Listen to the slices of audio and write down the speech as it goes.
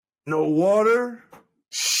No water?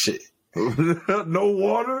 Shit. No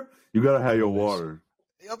water? You gotta have your water.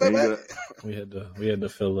 Yo, baby. We had to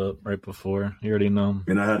fill up right before. You already know.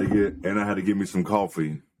 And I had to get me some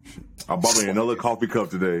coffee. I bought me another coffee cup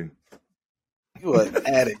today. You an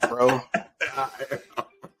addict, bro.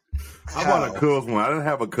 I bought a Cubs one. I didn't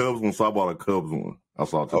have a Cubs one, so I bought a Cubs one. I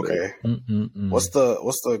saw today. Okay. What's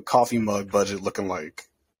the coffee mug budget looking like?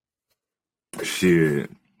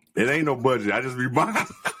 Shit. It ain't no budget. I just be buying.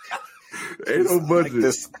 Ain't no budget.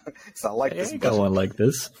 I like this. Ain't got one like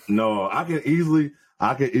this. No, I can easily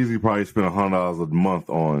probably spend $100 a month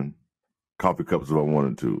on coffee cups if I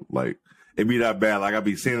wanted to. Like, it'd be that bad. Like, I'd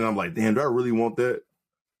be seeing it, I'm like, damn, do I really want that?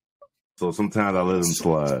 So sometimes I let them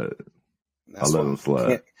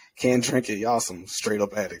slide. Can't drink it. Y'all some straight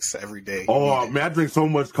up addicts every day. Oh, man, I drink so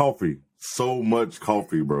much coffee. So much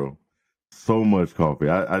coffee, bro. So much coffee.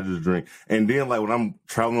 I just drink. And then, like, when I'm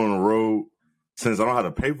traveling on the road, since I don't have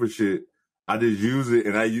to pay for shit, I just use it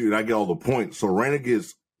and I get all the points. So Raina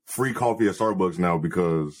gets free coffee at Starbucks now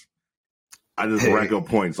because I just rack up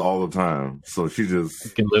points all the time. So she just...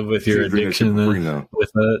 You can live with your addiction now.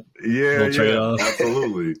 With that. Yeah,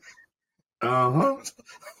 absolutely.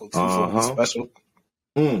 Special.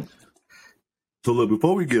 So look,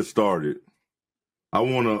 before we get started, I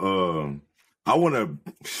wanna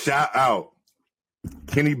shout out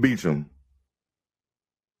Kenny BEECHAM.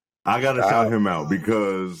 I gotta shout him out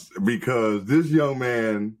because this young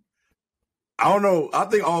man, I don't know. I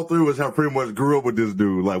think all three of us have pretty much grew up with this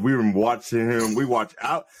dude. Like, we've been watching him.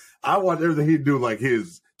 I watch everything he do, like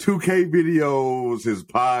his 2K videos, his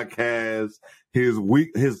podcast, his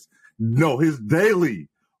daily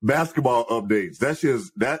basketball updates.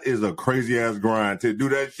 That is a crazy ass grind to do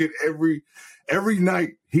that shit every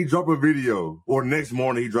night. He drop a video, or next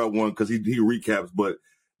morning he drop one because he recaps. But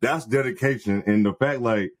that's dedication, and the fact,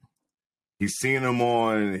 like, he's seeing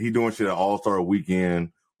him he doing shit at All-Star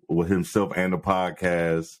Weekend with himself and the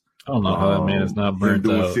podcast. I don't know how that man is not burnt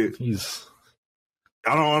out. Shit.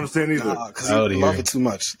 I don't understand either. Because he love it too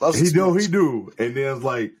much. He do. And then it's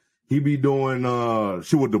like he be doing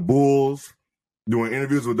shit with the Bulls, doing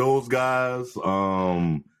interviews with those guys,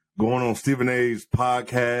 going on Stephen A's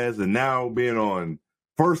podcast, and now being on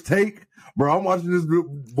First Take. Bro, I'm watching this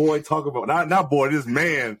boy talk about this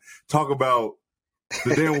man talk about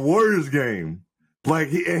the damn Warriors game. Like,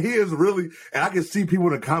 he is really, and I can see people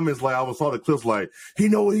in the comments, like, I saw the clips, like, he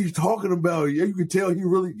know what he's talking about. Yeah, you can tell he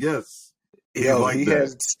really, yes. Yo, like he had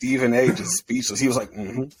Stephen A. just speechless. He was like,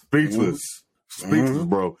 speechless,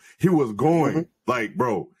 bro. He was going, like,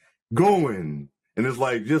 bro, going. And it's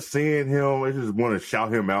like, just seeing him, I just want to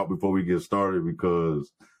shout him out before we get started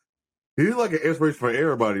because he's like an inspiration for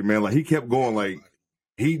everybody, man. Like, he kept going, like,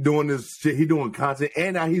 he doing this shit, he doing content,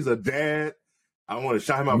 and now he's a dad. I want to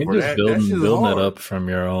shout him out for that. Building that up from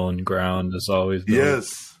your own ground is always dope.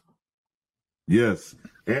 Yes.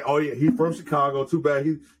 And he's from Chicago. Too bad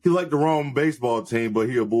he liked the wrong baseball team, but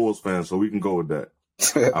he a Bulls fan, so we can go with that.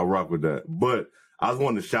 I rock with that. But I just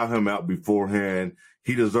wanted to shout him out beforehand.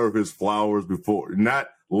 He deserved his flowers before, not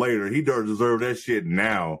later. He does deserve that shit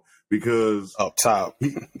now because up top.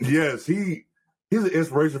 He's an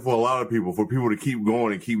inspiration for a lot of people, for people to keep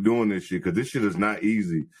going and keep doing this shit, because this shit is not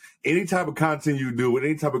easy. Any type of content you do, with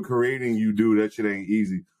any type of creating you do, that shit ain't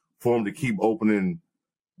easy for him to keep opening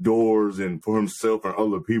doors and for himself and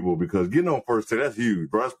other people, because getting on First Take, that's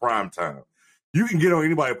huge, bro. That's prime time. You can get on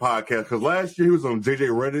anybody's podcast, because last year he was on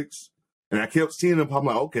JJ Reddick's, and I kept seeing him. I'm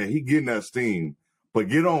like, okay, he getting that steam. But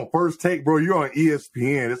get on First Take, bro. You're on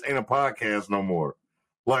ESPN. This ain't a podcast no more.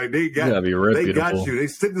 Like, they got you. They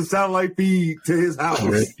sent the satellite feed to his house.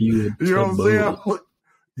 You know what I'm saying?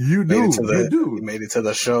 You do. He made it to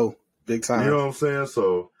the show big time. You know what I'm saying?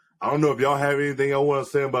 So I don't know if y'all have anything I want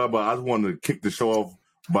to say about it, but I just wanted to kick the show off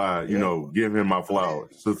by, giving him my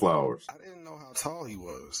flowers. His flowers. I didn't know how tall he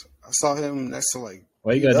was. I saw him next to, like...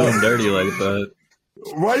 Why you gotta do him dirty like that?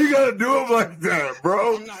 Why you gotta do him like that,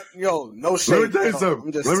 bro? No shade. Let me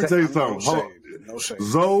tell you something. No shade.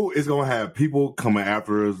 Zoe is gonna have people coming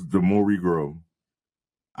after us the more we grow.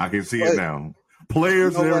 I can see it now.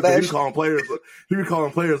 Players and everything. He be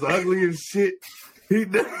calling players ugly and shit. He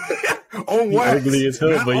on wax. Ugly as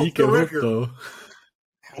hell, but he can hook though.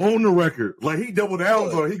 On the record, like, he double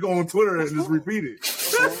downs on it. He go on Twitter and just repeat it.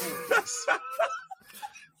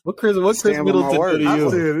 What Chris Middleton do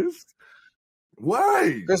to you?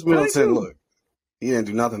 Why? Chris Middleton, look, he didn't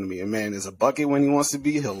do nothing to me. A man is a bucket when he wants to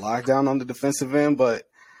be. He'll lock down on the defensive end, but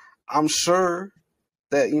I'm sure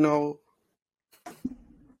that,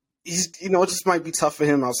 he's, it just might be tough for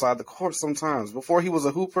him outside the court sometimes. Before he was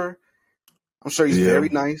a hooper, I'm sure he's very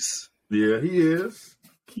nice. Yeah, he is.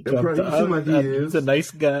 He That's right. He seems like he is. He's a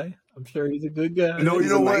nice guy. I'm sure he's a good guy. No, you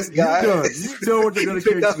know what? nice guy. You done with your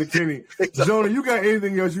dedication to Kenny. Jonah, you got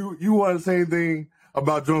anything else you want to say anything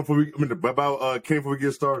about Jonah about Kenny before we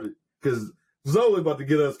get started? Because Zoe about to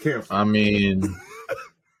get us canceled. I mean,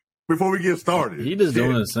 before we get started, he just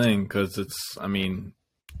doing his thing because it's. I mean,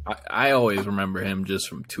 I always remember him just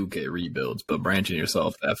from 2K rebuilds, but branching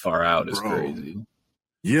yourself that far out is crazy.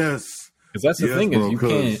 Yes, because that's the thing is you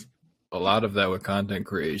can't. A lot of that with content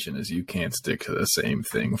creation is you can't stick to the same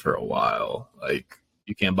thing for a while. Like,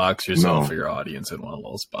 you can't box yourself or your audience in one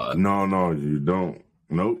little spot. No, you don't.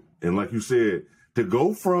 Nope. And like you said, to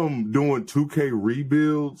go from doing 2K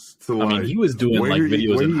rebuilds to I mean, he was doing like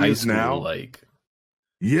videos in high school. Now, like,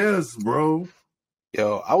 yes, bro.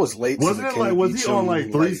 Yo, I was late. Wasn't it like, was he on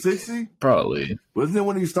like 360? Probably. Wasn't it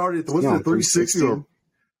when he started? Wasn't it 360? Or,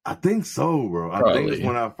 I think so, bro. Probably. I think it's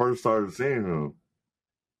when I first started seeing him.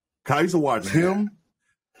 I used to watch him,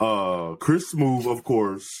 Chris Smooth, of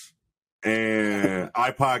course, and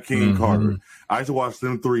iPod King Carter. I used to watch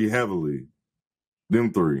them three heavily.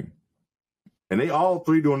 Them three. And they all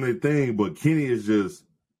three doing their thing, but Kenny is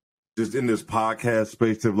just in this podcast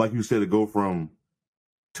space to, like you said, to go from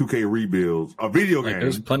 2K rebuilds, a video game.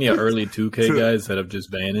 There's plenty of early 2K guys that have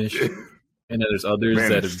just vanished. And then there's others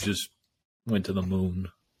that have just went to the moon.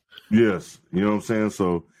 Yes. You know what I'm saying?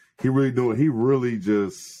 So he really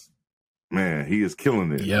just... Man, he is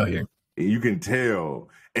killing it. Yeah, here. You can tell.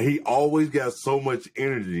 And he always got so much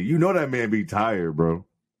energy. You know that man be tired, bro.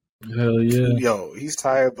 Hell yeah. Yo, he's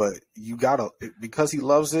tired, but you gotta, because he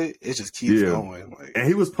loves it, it just keeps going. Like, and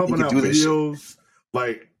he was pumping out videos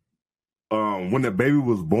like when the baby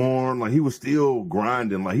was born, like he was still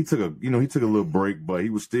grinding. Like he took a little break, but he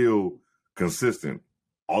was still consistent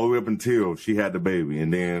all the way up until she had the baby.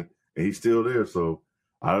 And he's still there. So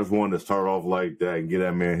I just wanted to start off like that and get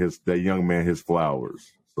that young man his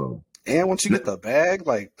flowers. So, and once you get the bag,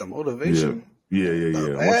 like the motivation. Yeah.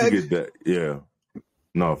 Once you get that, yeah.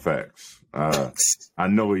 No, facts. I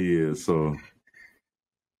know he is. So,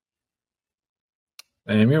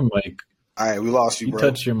 damn, your mic. All right, we lost you, bro. You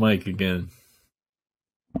touched your mic again.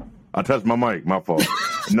 I touched my mic. My fault.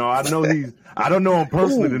 No, I know I don't know him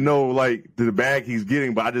personally to know like the bag he's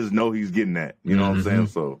getting, but I just know he's getting that. You know what I'm saying?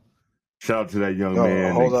 So. Shout out to that young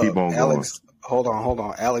man and keep on Alex, going. Hold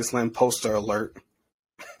on. Alex Lynn poster alert.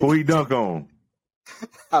 Who he dunk on?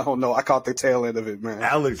 I don't know. I caught the tail end of it, man.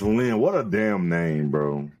 Alex Lynn. What a damn name,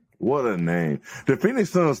 bro. What a name. The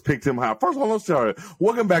Phoenix Suns picked him high. First of all, let's start.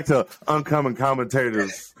 Welcome back to Uncommon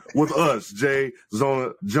Commentators with us, Jay,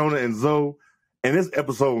 Jonah, and Zoe. And this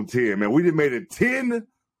episode 10, man. We just made it 10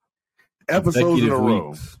 episodes in a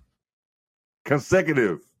row.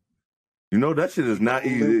 Consecutive. You know, that shit is not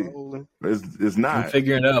easy. It's not. We're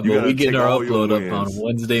figuring it out, but we getting our upload up on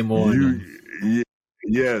Wednesday morning.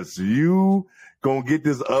 Yes, you gonna get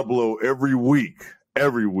this upload every week.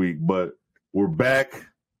 But we're back.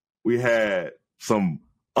 We had some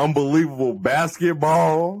unbelievable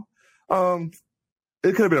basketball. It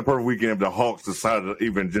could have been a perfect weekend if the Hawks decided to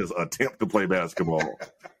even just attempt to play basketball.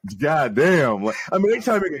 God damn. I mean, they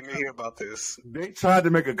tried to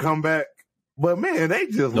make a comeback. But, man, they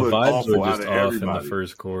just look awful out of everybody. In the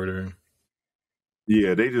first quarter.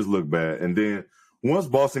 Yeah, they just look bad. And then once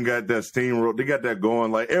Boston got that steamroll, they got that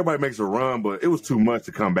going. Like, everybody makes a run, but it was too much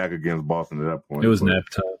to come back against Boston at that point. It was nap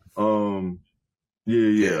time.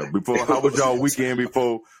 Yeah. How was y'all weekend?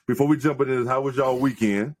 Before we jump into this, how was y'all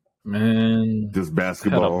weekend? Man, just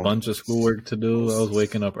basketball. Had a bunch of schoolwork to do. I was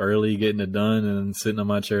waking up early, getting it done, and sitting on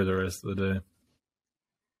my chair the rest of the day.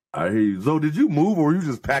 I hear you. So, did you move, or were you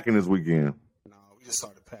just packing this weekend? No, we just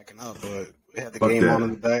started packing up, but we had the game on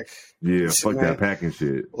in the back. Yeah, fuck that packing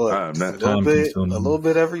shit. Look, a little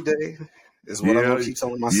bit every day is what I'm gonna keep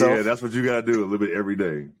telling myself. Yeah, that's what you gotta do. A little bit every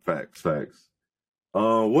day. Facts.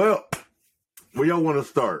 Well, where y'all want to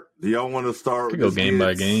start? Do y'all want to start? Go game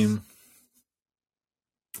by game.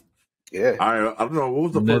 Yeah. I don't know.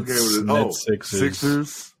 What was the first game?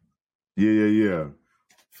 Sixers. Yeah.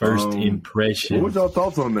 First impression. What was y'all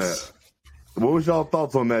thoughts on that? What was y'all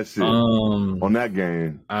thoughts on that shit? On that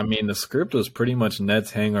game? I mean, the script was pretty much Nets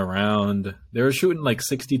hang around. They were shooting like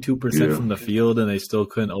 62% from the field, and they still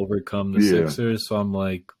couldn't overcome the Sixers. So I'm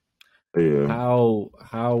like, how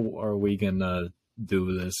are we gonna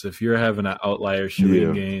do this if you're having an outlier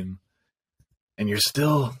shooting game and you're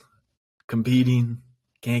still competing?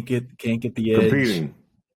 Can't get the edge. Competing.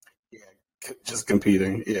 Yeah, just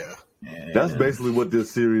competing. Yeah. That's basically what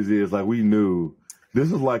this series is. Like, we knew this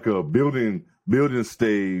is like a building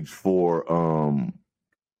stage for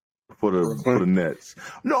the Nets.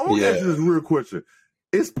 No, I want to ask you this real question.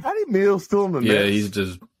 Is Patty Mills still on the Nets? Yeah, he's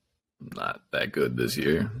just not that good this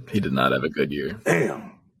year. He did not have a good year.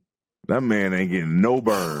 Damn. That man ain't getting no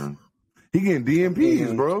burn. He getting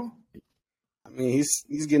DMPs, bro. I mean,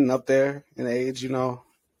 he's getting up there in age, you know.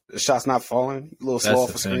 The shot's not falling. A little slow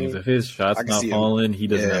off the screen. If his shot's not falling, he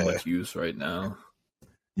doesn't have much use right now.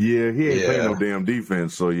 Yeah, he ain't playing no damn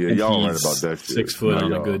defense. So yeah, y'all right about that shit. 6 foot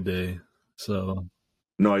on a good day. So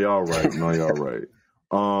no, y'all right.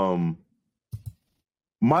 I'm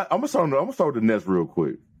gonna start with the Nets real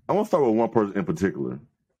quick. I'm gonna start with one person in particular.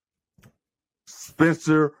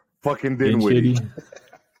 Spencer fucking Dinwiddie.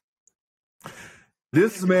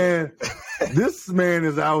 This man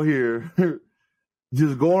is out here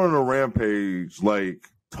just going on a rampage, like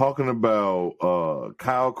talking about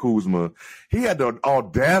Kyle Kuzma. He had the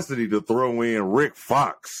audacity to throw in Rick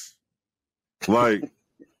Fox. And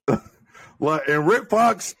Rick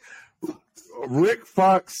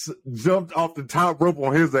Fox jumped off the top rope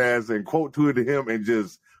on his ass and quote tweeted him and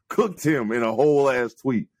just cooked him in a whole ass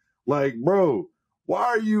tweet. Like, bro, why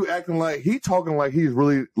are you acting like he's talking like he's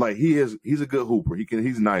really like he's a good hooper.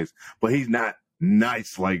 He's nice, but he's not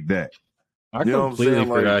nice like that. I completely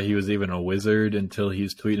forgot he was even a Wizard until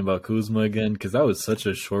he's tweeting about Kuzma again, because that was such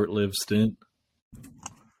a short-lived stint.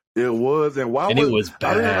 It was, and it was bad.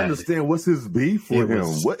 I didn't understand what's his beef with him.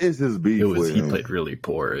 What is his beef with him? He played really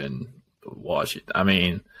poor in Washington. I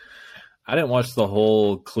mean, I didn't watch the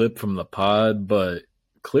whole clip from the pod, but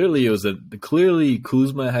clearly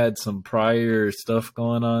Kuzma had some prior stuff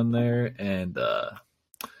going on there, and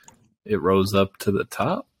it rose up to the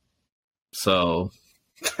top. So,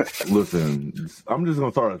 listen, I'm just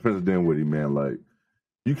gonna start at Spencer Dinwiddie, man. Like,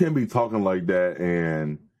 you can't be talking like that,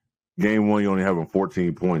 and game one you only having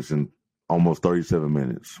 14 points in almost 37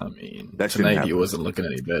 minutes. I mean, that tonight he wasn't looking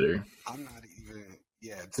any better. I'm not even.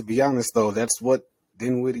 Yeah, to be honest though, that's what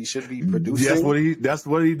Dinwiddie should be producing. That's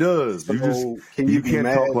what he does. So you can't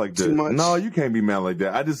talk like that. No, you can't be mad like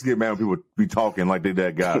that. I just get mad when people be talking like they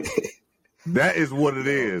that guy. That is what it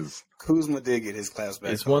is. Kuzma did get his class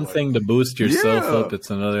back. It's one thing to boost yourself up. It's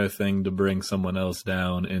another thing to bring someone else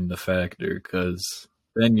down in the factor, because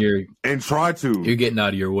then you're getting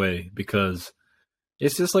out of your way, because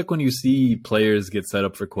it's just like when you see players get set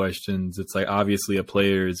up for questions. It's like obviously a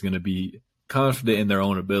player is going to be confident in their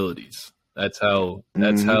own abilities. That's how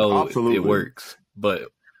it works. But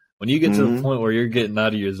when you get to the point where you're getting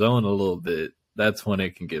out of your zone a little bit, that's when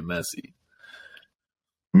it can get messy.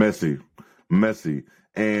 Messy.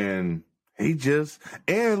 And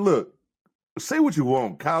look, say what you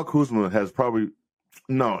want. Kyle Kuzma has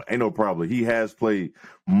he has played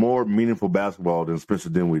more meaningful basketball than Spencer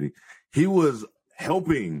Dinwiddie. He was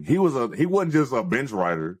helping. He wasn't just a bench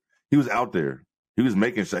rider. He was out there. He was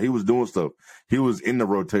making shots. He was doing stuff. He was in the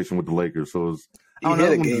rotation with the Lakers. So he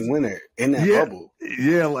had a game winner in that bubble.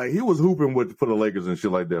 Yeah, like he was hooping for the Lakers and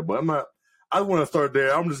shit like that. But I want to start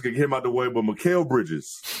there. I'm just going to get him out the way. But Mikal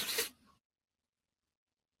Bridges.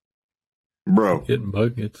 Bro. Getting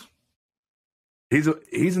buckets. He's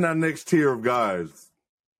in that next tier of guys.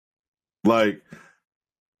 Like,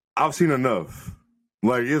 I've seen enough.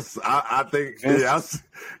 Like, I've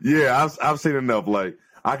seen enough. Like,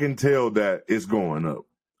 I can tell that it's going up.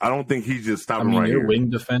 I don't think he's just stopping right here. Wing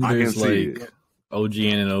defenders like OG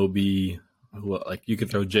and OB, like you could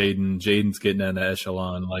throw Jaden. Jaden's getting in the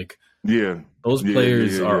echelon. Like, those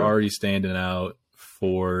players are already standing out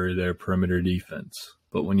for their perimeter defense.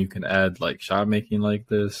 But when you can add like shot making like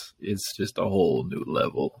this, it's just a whole new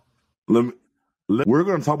level. We're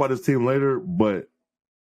going to talk about this team later, but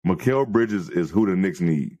Mikal Bridges is who the Knicks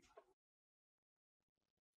need.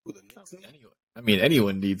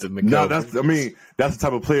 Anyone needs a Mikal. No, that's the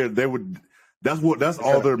type of player they would. That's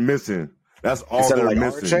all they're missing. That's all they're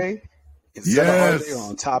missing. RJ? Instead of RJ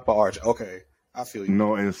on top of RJ. Okay, I feel you.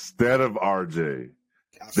 No, instead of RJ,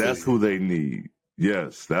 that's who they need.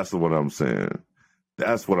 Yes, that's what I'm saying.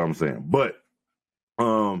 That's what I'm saying. But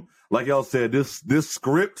like y'all said, this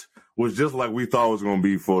script was just like we thought it was going to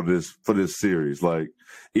be for this series. Like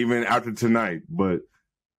even after tonight, but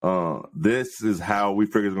this is how we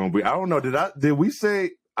figured it's going to be. I don't know. Did we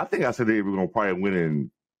say? I think I said they were going to probably win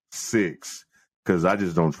in 6 because I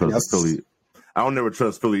just don't trust Philly. I don't never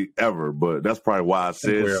trust Philly ever, but that's probably why I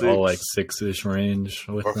said we're 6. all like 6-ish range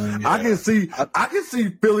with them. I can see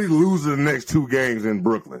Philly losing the next 2 games in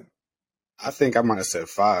Brooklyn. I think I might have said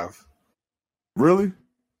 5. Really?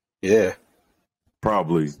 Yeah.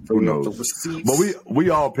 Probably. Who knows? But we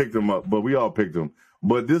all picked them up.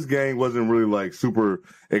 But this game wasn't really like super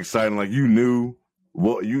exciting. Like you knew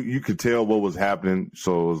what you could tell what was happening.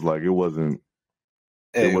 So it was like it wasn't.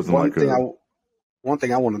 Hey, one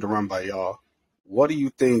thing I wanted to run by y'all. What do you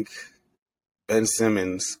think Ben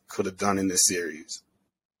Simmons could have done in this series?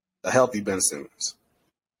 a healthy Ben Simmons.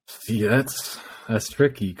 See, that's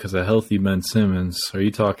tricky because a healthy Ben Simmons. Are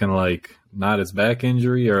you talking like not his back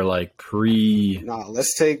injury or like pre? Nah,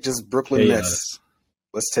 let's take just Brooklyn Nets.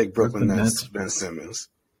 Let's take Brooklyn Nets Ben Simmons.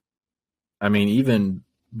 I mean, even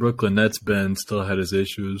Brooklyn Nets Ben still had his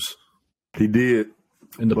issues. He did.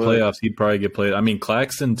 In the playoffs, he'd probably get played. I mean,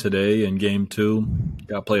 Claxton today in Game 2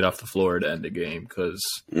 got played off the floor at the end of the game because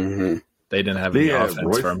they didn't have any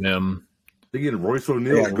offense from him. They get Royce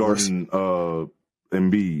O'Neal guarding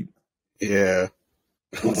Embiid. Yeah.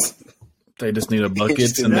 They just need a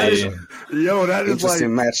bucket. And that is like interesting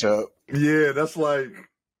matchup. Yeah, that's like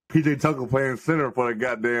PJ Tucker playing center for the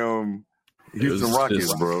goddamn Houston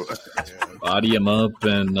Rockets, bro. Body him up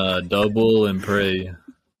and double and pray.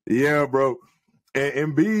 Yeah, bro.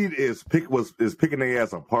 And Embiid is picking their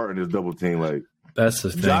ass apart in this double team. Like that's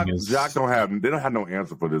the thing. Jock don't have no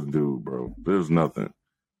answer for this dude, bro. There's nothing.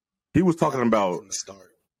 He was talking about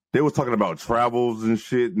they was talking about travels and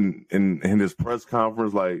shit in his press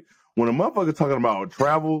conference. Like when a motherfucker talking about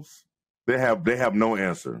travels, they have no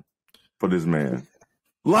answer for this man.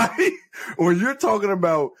 Like when you're talking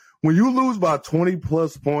about when you lose by 20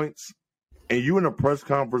 plus points and you in a press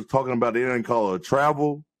conference talking about they didn't call it a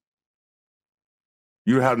travel.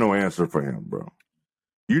 You have no answer for him, bro.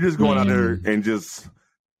 You're just going out there and just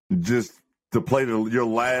to play your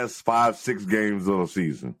last 5-6 games of the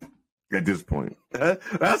season at this point.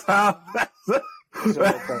 That's how.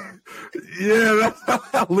 That's how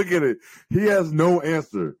I look at it. He has no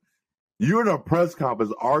answer. You're in a press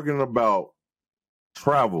conference arguing about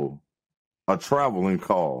a traveling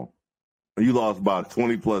call. And you lost by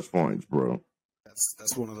 20 plus points, bro.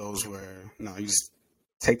 That's one of those where you just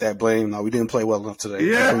take that blame. No, we didn't play well enough today.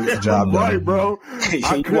 Yeah, get the job right, bro.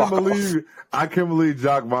 I couldn't believe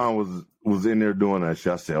Jock Vaughn was in there doing that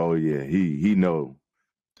shit. I said, "Oh yeah, he know."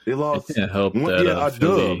 They lost. It didn't help that a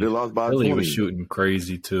dub. They lost by Philly 20. was shooting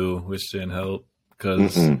crazy too, which didn't help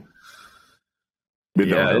because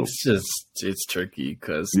it's tricky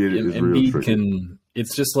because Embiid can.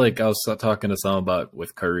 It's just like I was talking to someone about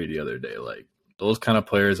with Curry the other day. Like those kind of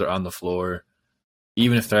players are on the floor,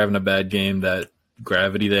 even if they're having a bad game. That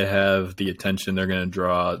gravity they have, the attention they're going to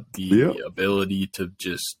draw, the ability to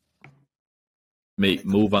just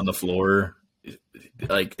move on the floor.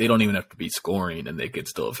 Like they don't even have to be scoring and they could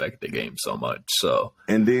still affect the game so much. So,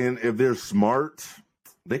 and then if they're smart,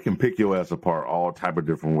 they can pick your ass apart all type of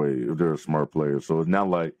different ways if they're a smart player. So it's not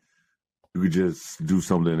like you could just do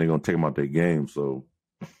something and they're going to take them out their game. So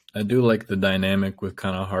I do like the dynamic with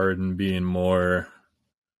kind of Harden being more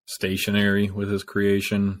stationary with his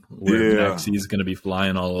creation, where next he's going to be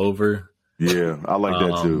flying all over. Yeah, I like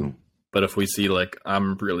that too. But if we see,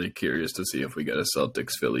 I'm really curious to see if we get a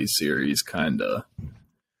Celtics-Philly series, kind of.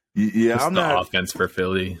 Yeah, I'm not offense for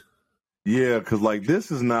Philly. Yeah, because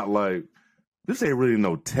this is not this ain't really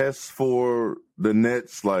no test for the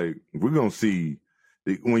Nets. Like we're gonna see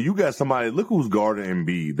when you got somebody. Look who's guarding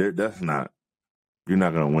Embiid. That's not. You're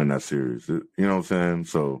not gonna win that series. You know what I'm saying?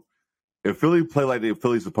 So if Philly play like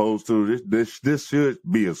Philly's supposed to, this should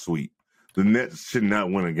be a sweep. The Nets should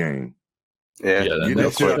not win a game. Yeah, get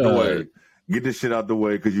this shit out the way. Get this shit out the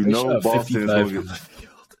way because Boston is going to get.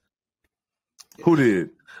 Who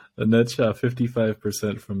did? The Nets shot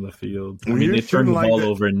 55% from the field. I mean, they turned the ball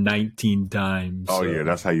over 19 times. Oh yeah,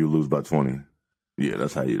 that's how you lose by 20. Yeah,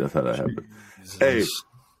 that's how that happened. Hey,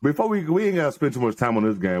 before we ain't gotta spend too much time on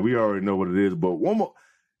this game. We already know what it is. But one more.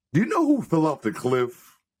 Do you know who fell off the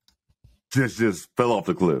cliff? Just fell off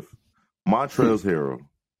the cliff. Montrezl Harrell.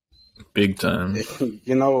 Big time.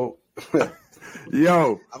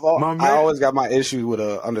 Yo, I always got my issue with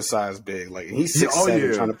a undersized big. Like he's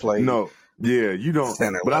 6'7", trying to play. No, yeah, you don't.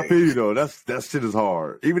 But I feel you though. That shit is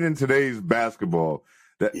hard. Even in today's basketball,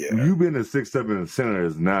 you being a 6'7" center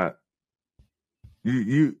is not.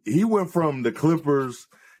 He went from the Clippers.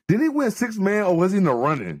 Did he win 6 man or was he in the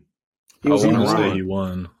running? I want to say he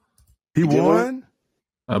won. He won?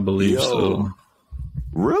 I believe so.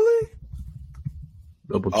 Really?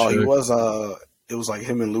 Double check. Oh, he was. It was like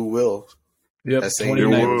him and Lou Will. Yep,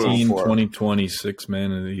 2019, 2020, 6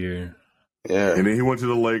 man of the year. Yeah. And then he went to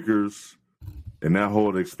the Lakers, and that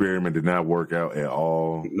whole experiment did not work out at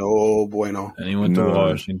all. No bueno. And he went to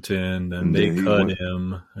Washington, then they cut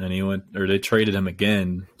him, and they traded him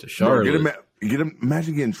again to Charlotte.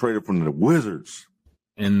 Imagine getting traded from the Wizards.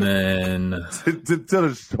 And then to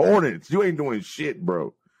the Hornets. You ain't doing shit,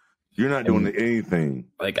 bro. You're not doing anything.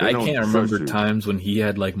 I can't remember times when he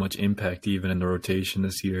had much impact even in the rotation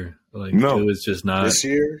this year. No. It was just not. This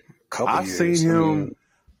year? I've seen him.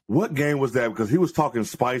 What game was that? Because he was talking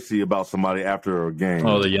spicy about somebody after a game.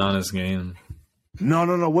 Oh, the Giannis game. No.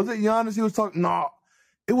 Was it Giannis he was talking? No.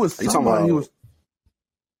 It was somebody he was.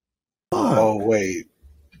 Oh wait.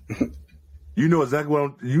 You know exactly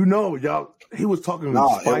what y'all. He was talking.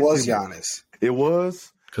 No, spicy. It was Giannis. It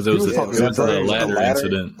was because it was the ladder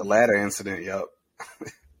incident. The ladder incident. Yep.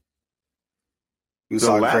 He was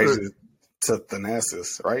talking crazy to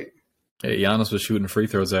Thanasis, right? Hey, Giannis was shooting free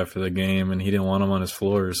throws after the game, and he didn't want him on his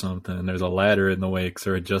floor or something. And there's a ladder in the way because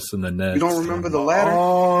they're adjusting the net. You don't remember the ladder?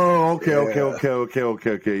 Oh,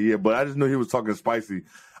 okay. Yeah, but I just knew he was talking spicy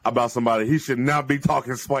about somebody he should not be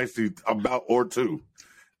talking spicy about or to.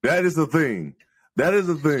 That is the thing.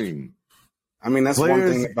 I mean, that's one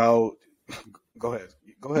thing about. Go ahead.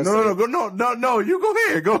 No. You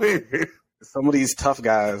go ahead. Some of these tough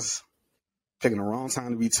guys picking the wrong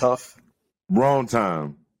time to be tough. Wrong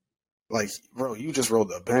time. Like, bro, you just rode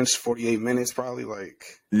the bench 48 minutes, probably. Like,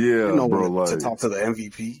 yeah, bro. To talk to the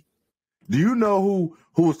MVP. Do you know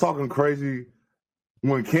who was talking crazy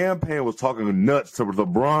when Campaign was talking nuts to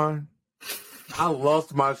LeBron? I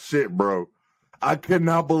lost my shit, bro. I could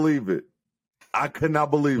not believe it.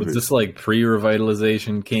 Was this like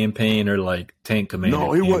pre-revitalization campaign or like tank commander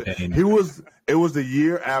campaign? It was the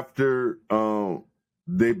year after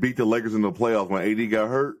they beat the Lakers in the playoffs when AD got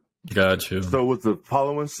hurt. Got you. So with the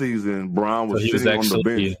following season, Brown was sitting on the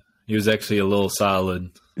bench. He was actually a little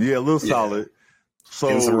solid. Yeah, a little solid.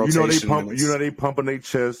 So they pumping their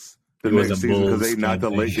chests the next season because they knocked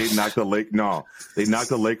the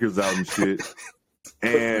Lakers out and shit.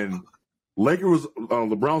 And LeBron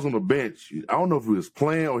was on the bench. I don't know if he was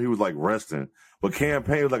playing or he was like resting. But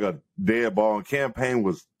Campaign was like a dead ball, and Campaign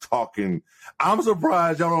was talking. I'm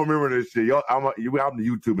surprised y'all don't remember this shit. Y'all, I'm on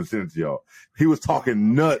YouTube and send it to y'all. He was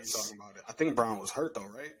talking nuts. I think Brown was hurt though,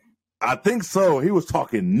 right? I think so. He was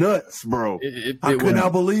talking nuts, bro. I could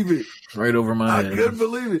not believe it. Right over my head. I couldn't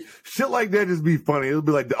believe it. Shit like that just be funny. It'll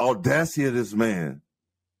be like the audacity of this man.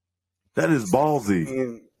 That is ballsy. I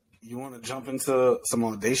mean, you want to jump into some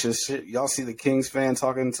audacious shit? Y'all see the Kings fan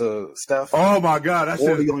talking to Steph? Oh my God, that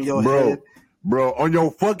shit on your head. Bro, on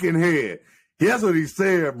your fucking head. That's what he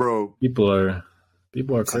said, bro. People are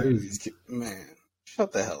crazy. Man,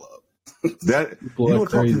 shut the hell up. You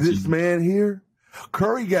want to talk to this man here?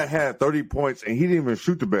 Curry had 30 points, and he didn't even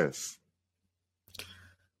shoot the best.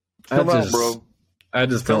 Chill out, bro. I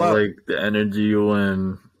just don't like the energy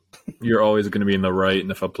when you're always going to be in the right,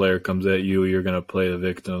 and if a player comes at you, you're going to play the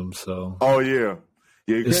victim. So. Oh, yeah.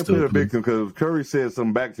 Yeah, you can't play the victim because Curry said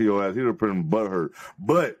something back to your ass. He would have put him butt hurt.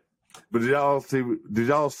 But did y'all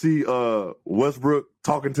see Westbrook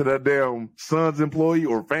talking to that damn Suns employee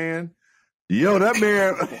or fan? Yo, that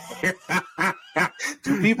man.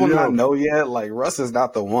 Do people not know yet? Like, Russ is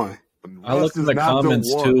not the one. I looked in the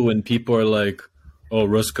comments too, and people are like, "Oh,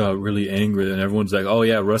 Russ got really angry," and everyone's like, "Oh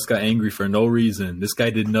yeah, Russ got angry for no reason. This guy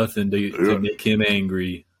did nothing to make him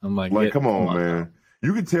angry." I'm like, come on, man.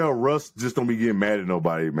 You can tell Russ just don't be getting mad at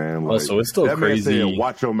nobody, man. Like, so it's still that crazy. Man said,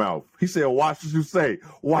 "Watch your mouth." He said, "Watch what you say.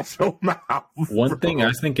 Watch your mouth." One thing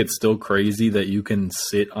I think it's still crazy that you can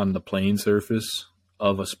sit on the playing surface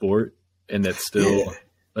of a sport, and that's still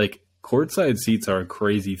like courtside seats are a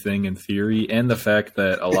crazy thing in theory, and the fact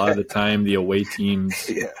that a lot of the time the away team's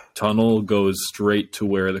tunnel goes straight to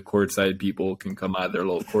where the courtside people can come out of their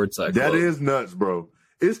little courtside. That is nuts, bro.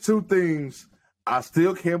 It's two things. I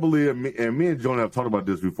still can't believe, and me and Jonah have talked about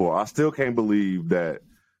this before. I still can't believe that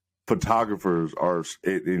photographers are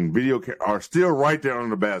still right there on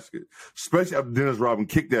the basket, especially after Dennis Rodman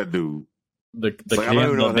kicked that dude. The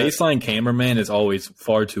baseline cameraman is always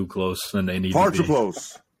far too close than they need. Far too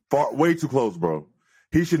close. Way too close, bro.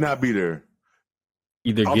 He should not be there.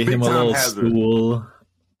 Either get him a little stool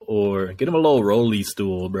or get him a little rolly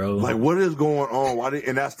stool, bro. Like, what is going on?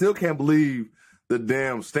 And I still can't believe the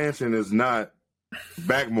damn stanchion is not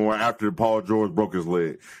back more after Paul George broke his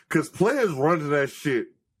leg. Because players run to that shit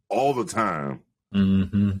all the time.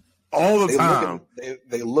 Mm-hmm. All the time.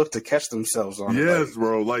 They look to catch themselves on it. Yes,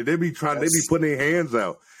 bro. Like, they be putting their hands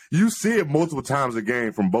out. You see it multiple times a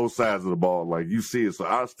game from both sides of the ball. Like, you see it. So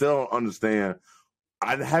I still don't understand.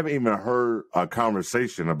 I haven't even heard a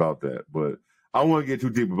conversation about that. But I don't want to get too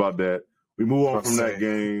deep about that. We move on from that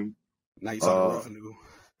game. Now you talk revenue.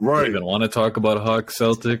 Right. We even want to talk about Hawks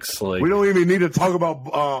Celtics. Like, we don't even need to talk about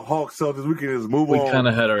Hawks Celtics. We can just move on. We kind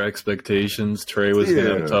of had our expectations. Trey was going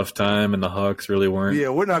to have a tough time, and the Hawks really weren't. Yeah,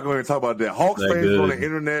 we're not going to talk about that. Hawks fans on the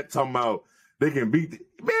internet talking about they can beat. Man,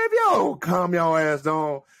 if y'all calm y'all ass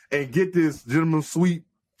down and get this gentleman sweep,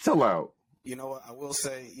 chill out. You know what? I will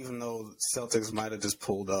say, even though Celtics might have just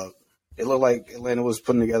pulled up, it looked like Atlanta was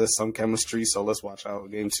putting together some chemistry. So let's watch out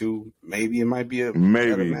game 2. Maybe it might be a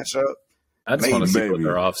better matchup. I just want to see what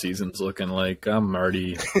their off season's looking like. I'm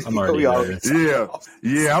already there.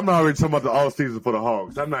 Yeah. I'm not already talking about the off season for the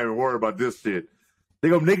Hawks. I'm not even worried about this shit. They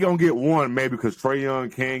gonna get one maybe because Trae Young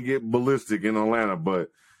can get ballistic in Atlanta, but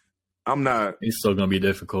I'm not. He's still gonna be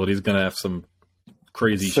difficult. He's gonna have some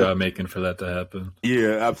crazy shot making for that to happen.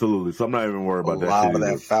 Yeah, absolutely. So I'm not even worried about that. A lot of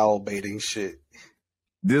that foul baiting shit.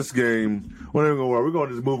 This game, we're not even gonna worry. We're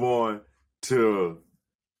gonna just move on to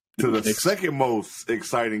the second most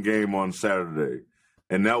exciting game on Saturday,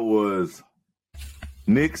 and that was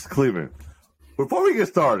Knicks Cleveland. Before we get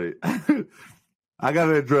started, I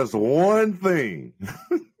gotta address one thing.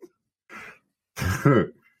 I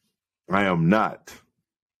am not,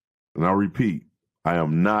 and I'll repeat, I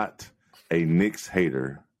am not a Knicks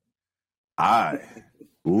hater. I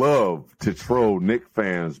love to troll Knicks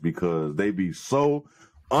fans because they be so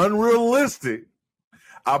unrealistic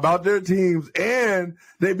about their teams, and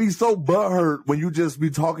they be so butthurt when you just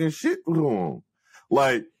be talking shit to them.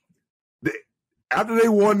 Like, after they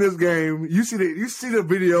won this game, you see the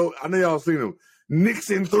video. I know y'all seen them.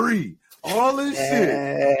 Knicks in 3. All this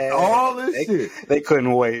shit. They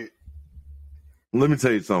couldn't wait. Let me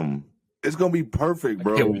tell you something. It's gonna be perfect,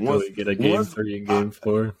 bro. Once we get a game 3 and game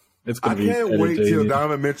 4, it's gonna be. I can't wait till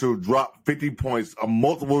Donovan Mitchell drop 50 points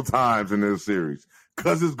multiple times in this series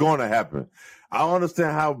because it's going to happen. I don't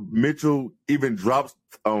understand how Mitchell even drops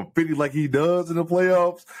 50 like he does in the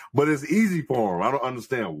playoffs, but it's easy for him. I don't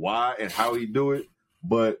understand why and how he do it,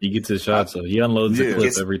 but he gets his shots up. He unloads the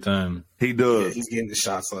clip every time. He does. Yeah, he's getting the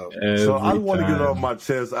shots up. So I want to get it off my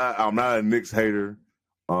chest. I'm not a Knicks hater.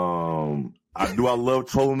 I love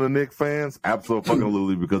trolling the Knicks fans?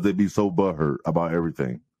 Absolutely, because they be so butthurt about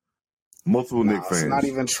everything. Multiple Knicks fans. It's not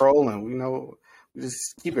even trolling. We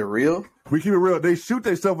just keep it real. We keep it real. They shoot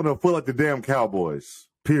themselves in the foot like the damn Cowboys.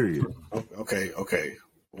 Period. Okay.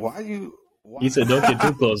 Why? He said, "Don't get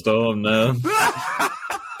too close to him now."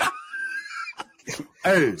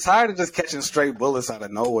 Hey, I'm tired of just catching straight bullets out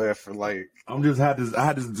of nowhere for like. I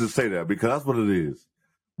had to just say that because that's what it is.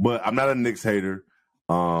 But I'm not a Knicks hater.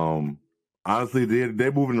 Honestly,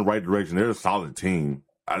 they're moving in the right direction. They're a solid team.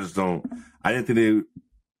 I didn't think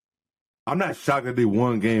I'm not shocked that they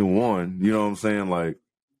won game 1. You know what I'm saying? Like,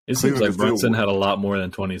 it seems like Brunson had a lot more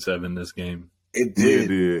than 27 this game. It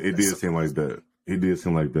did. It did seem like that.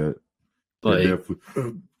 Like,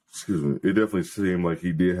 it definitely seemed like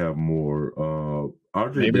he did have more.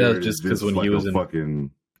 RJ maybe Barrett that's just because when he was in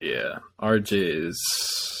fucking. Yeah, RJ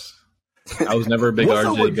is. I was never a big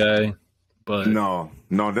RJ guy, but no,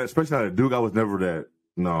 that especially not at Duke. I was never that.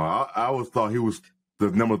 No, I always thought he was the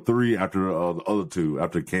number 3 after the other two,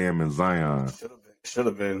 after Cam and Zion. Should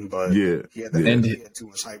have been, but he had too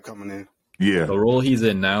much hype coming in. Yeah, the role he's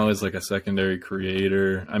in now is like a secondary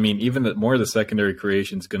creator. I mean, even more of the secondary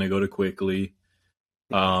creation is going to go to Quickly,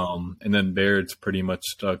 and then Barrett's pretty much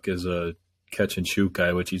stuck as a catch and shoot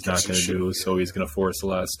guy, which he's not going to do. So he's going to force a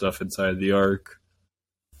lot of stuff inside the arc.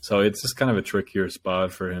 So it's just kind of a trickier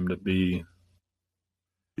spot for him to be.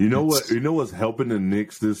 You know what's helping the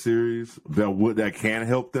Knicks this series that can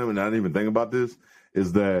help them, and I didn't even think about this,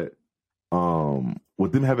 is that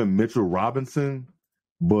with them having Mitchell Robinson,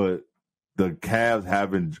 but the Cavs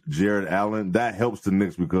having Jared Allen, that helps the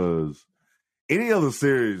Knicks because any other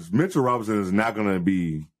series, Mitchell Robinson is not going to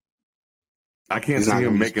be. I can't see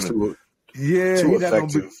him making it. Yeah, too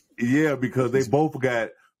effective. Because they both got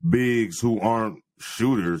bigs who aren't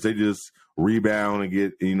shooters. They just rebound and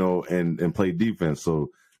get and play defense.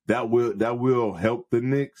 So that will help the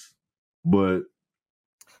Knicks. But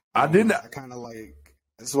I didn't. I kind of like.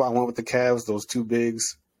 This is why I went with the Cavs. Those two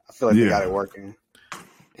bigs. I feel like they got it working.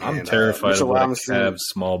 I'm terrified of what a Cavs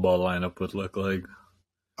small ball lineup would look like.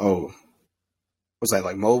 Oh, was that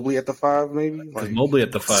like Mobley at the 5, maybe? Like Mobley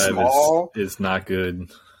at the 5 is not good.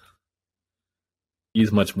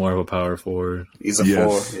 He's much more of a power forward. He's a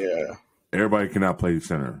 4, yeah. Everybody cannot play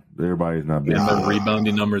center. Everybody's not big. And the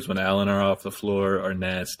rebounding numbers when Allen are off the floor are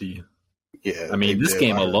nasty. Yeah. I mean, this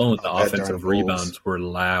game alone, the offensive rebounds were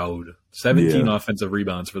loud. 17 offensive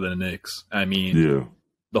rebounds for the Knicks. I mean,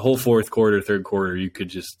 the whole fourth quarter, third quarter, you could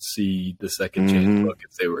just see the second chance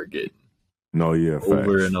buckets they were getting. No,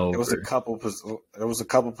 over and over. There was a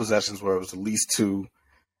couple possessions where it was at least 2,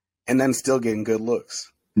 and then still getting good looks.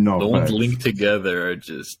 No, the ones linked together are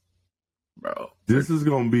just, bro. This is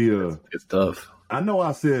gonna be it's tough. I know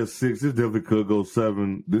I said 6. It definitely could go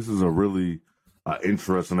 7. This is a really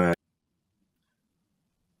interesting act.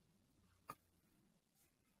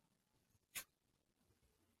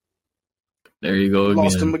 There you go again.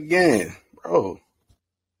 Lost him again, bro.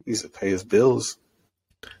 He needs to pay his bills.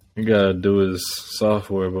 You gotta do his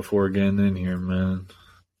software before getting in here, man.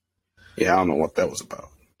 Yeah, I don't know what that was about.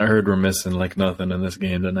 I heard we're missing like nothing in this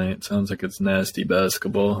game tonight. Sounds like it's nasty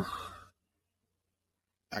basketball.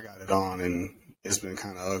 I got it on, and it's been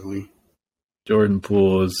kind of ugly. Jordan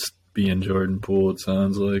Poole is being Jordan Poole, it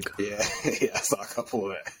sounds like. Yeah, I saw a couple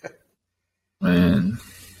of that. Man.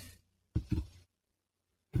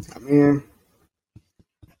 I mean,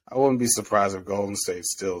 I wouldn't be surprised if Golden State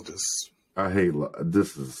still just... I hate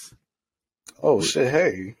this is... Oh, shit,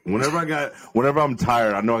 hey. Whenever I'm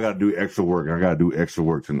tired, I know I got to do extra work. I got to do extra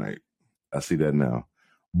work tonight. I see that now.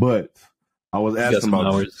 But I was asking about...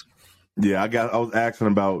 Hours. Yeah, I was asking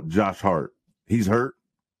about Josh Hart. He's hurt?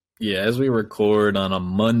 Yeah, as we record on a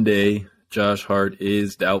Monday, Josh Hart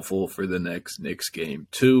is doubtful for the next Knicks game.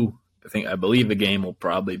 I believe the game will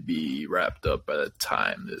probably be wrapped up by the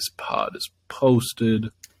time this pod is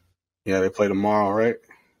posted. Yeah, they play tomorrow, right?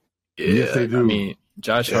 Yeah, yes, they do. I mean,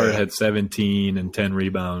 Josh Hart had 17 and 10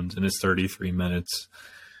 rebounds in his 33 minutes,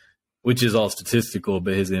 which is all statistical,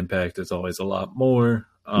 but his impact is always a lot more.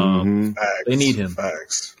 They need him.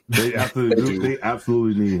 Facts. They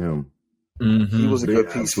absolutely need him. Mm-hmm. He was a good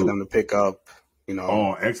piece for them to pick up.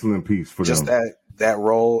 Oh, excellent piece for them. Just that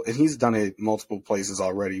role, and he's done it multiple places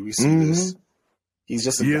already. We see this. He's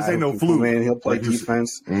just a guy no fluke. Man, he'll play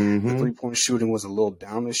defense. The 3-point shooting was a little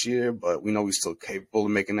down this year, but we know he's still capable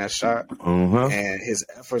of making that shot. And his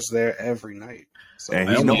efforts there every night. So and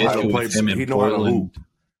he knows how to play. He knows how to hoop.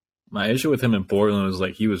 My issue with him in Portland was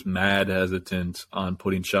like he was mad hesitant on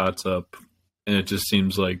putting shots up, and it just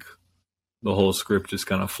seems like the whole script just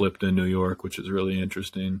kind of flipped in New York, which is really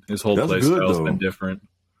interesting. His whole play style's been different.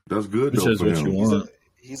 That's good, which is what you want.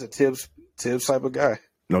 He's a Tibbs type of guy.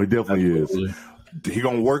 No, he definitely is. He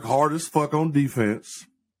gonna work hard as fuck on defense,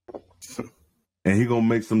 and he gonna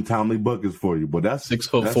make some timely buckets for you. But that's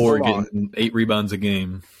 6'4", getting 8 rebounds a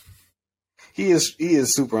game. He is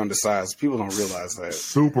super undersized. People don't realize that.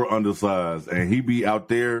 Super undersized, and he be out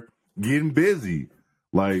there getting busy,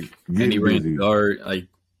 and he ran guard.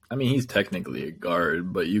 He's technically a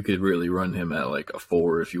guard, but you could really run him at like a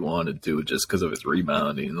 4 if you wanted to, just because of his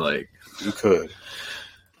rebounding. You could.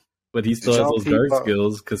 But he still has those guard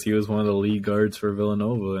skills because he was one of the lead guards for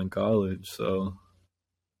Villanova in college. So,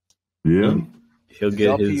 yeah, he'll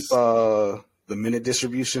get his. The minute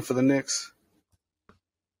distribution for the Knicks.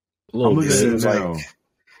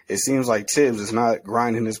 It seems like Tibbs is not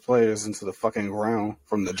grinding his players into the fucking ground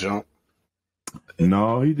from the jump.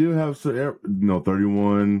 No, he did have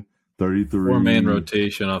 31, 33. 4-man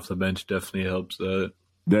rotation off the bench definitely helps that.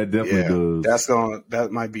 That definitely does.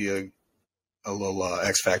 That might be a little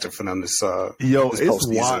X factor for them this it's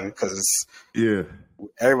postseason because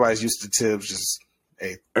everybody's used to Tibbs just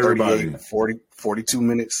 38, 40, 42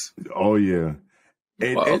 minutes. Oh yeah,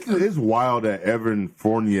 it's wild that Evan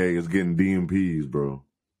Fournier is getting DMPs, bro.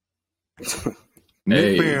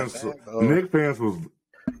 Knick fans was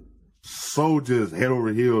so just head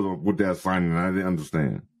over heels with that signing. I didn't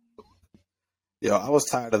understand. Yo, I was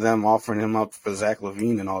tired of them offering him up for Zach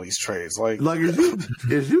LaVine and all these trades.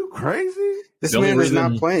 Is you crazy? This man is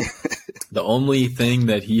not playing. The only thing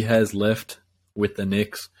that he has left with the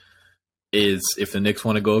Knicks is if the Knicks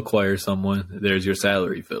want to go acquire someone, there's your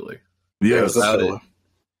salary filler. Yeah,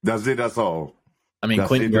 that's it. That's all. I mean,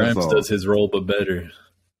 Quentin Grimes does his role, but better.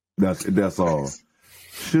 That's all.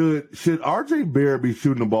 Should RJ Barrett be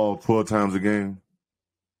shooting the ball 12 times a game?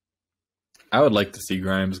 I would like to see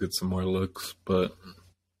Grimes get some more looks, but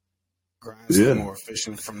Grimes is more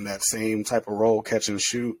efficient from that same type of role, catch and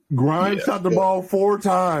shoot. Grimes shot the ball 4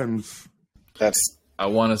 times. I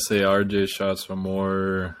want to say RJ shots were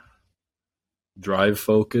more drive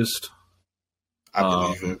focused. I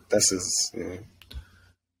believe it. That's his. Yeah.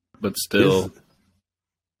 But still,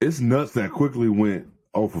 it's nuts that quickly went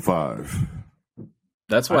 0 for 5.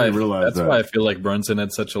 That's why why I feel like Brunson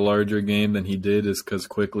had such a larger game than he did, is because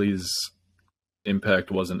Quickly's impact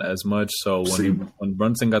wasn't as much. So when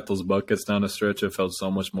Brunson got those buckets down the stretch, it felt so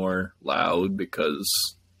much more loud because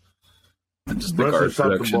just the guard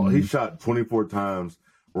shot the ball. He shot 24 times.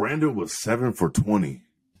 Randall was 7 for 20.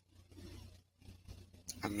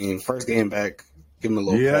 I mean, first game back, give him a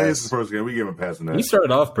little pass. Yeah, it's the first game. We give him a pass on that. He started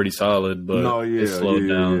off pretty solid, but it slowed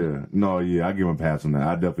down. Yeah. No, yeah, I give him a pass on that.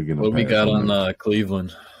 I definitely give him a pass. What we got on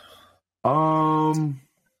Cleveland?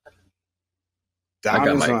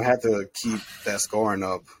 Diamond's going to have to keep that scoring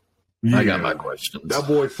up. Yeah. I got my questions. That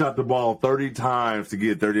boy shot the ball 30 times to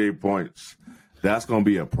get 38 points. That's going to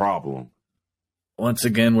be a problem. Once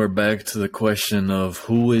again, we're back to the question of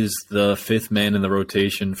who is the 5th man in the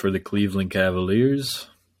rotation for the Cleveland Cavaliers.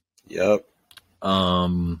 Yep.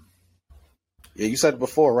 Yeah, you said it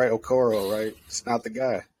before, right? Okoro, right? It's not the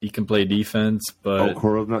guy. He can play defense, but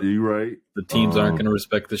Okoro's not. You right? The teams aren't going to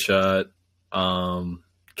respect the shot.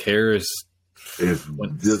 Karras is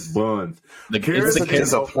just buns. It's a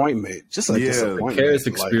disappointment. Just a disappointment.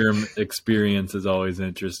 Karras experience is always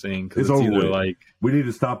interesting because it's either like we need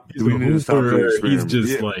to stop. We need to stop this experiment. He's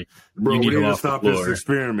just like, bro, we need to stop this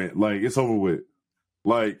experiment. Like, it's over with.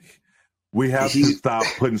 Like, we have to stop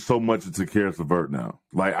putting so much into Karras LeVert now.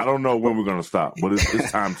 Like, I don't know when we're gonna stop, but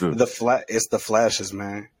it's time to. It's the flashes,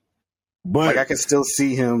 man. But like, I can still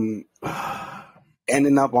see him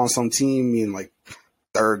ending up on some team being like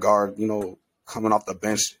third guard, you know, coming off the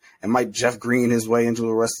bench, and might Jeff Green his way into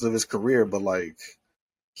the rest of his career. But like,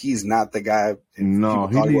 he's not the guy. No,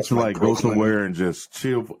 he needs to like go somewhere and just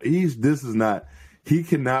chill. He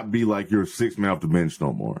cannot be like your sixth man off the bench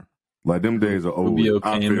no more. Like, them days are over. Rubio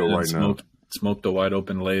came in and smoked a wide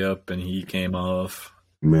open layup, and he came off.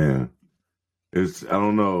 Man, I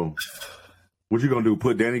don't know. What you gonna do?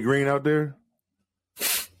 Put Danny Green out there?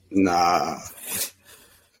 Nah.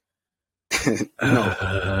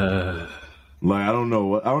 No. Like, I don't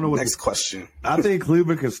know. Next question. I think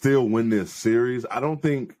Cleveland can still win this series. I don't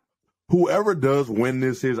think whoever does win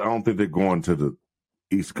this series, I don't think they're going to the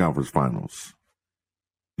East Conference Finals.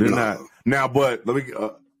 They're not now. But let me.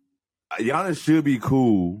 Giannis should be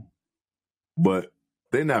cool, but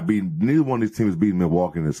they're not beating. Neither one of these teams beating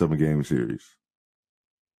Milwaukee in the 7-game series.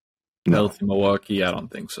 Healthy Milwaukee, I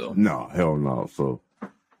don't think so. No, hell no. So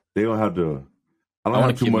they don't have to. I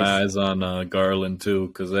want to keep my eyes on Garland too,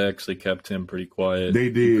 because they actually kept him pretty quiet. They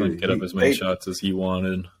did. He couldn't get up as many shots as he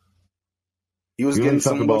wanted. He was getting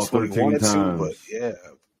some looks when he wanted to,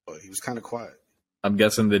 but he was kind of quiet. I'm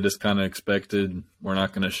guessing they just kind of expected we're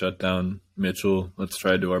not going to shut down Mitchell. Let's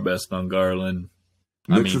try to do our best on Garland.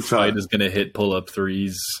 Fight is going to hit pull-up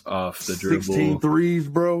threes off the dribble. 16 threes,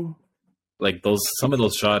 bro. Like, some of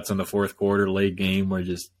those shots in the fourth quarter, late game, were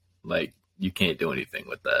just like, you can't do anything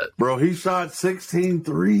with that. Bro, he shot 16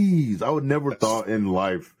 threes. I would never thought in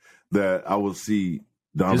life that I would see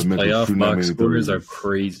Donovan Mitchell shooting that many threes. His playoff box scores are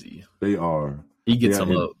crazy. They are. He gets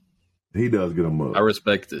them up. He does get them up. I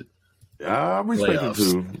respect it. I respect it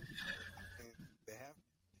too.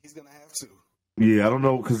 He's gonna have to. Yeah, I don't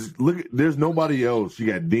know, because look, there's nobody else. You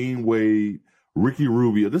got Dean Wade, Ricky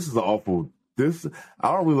Rubio. This is awful. I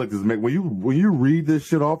don't really like this. When you read this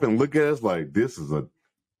shit off and look at it, it's like, this is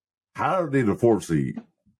how are they the 4th seed?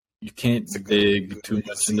 You can't dig too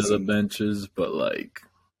much into the benches, but like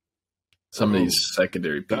some of these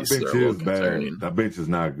secondary pieces are a little concerning. That bench is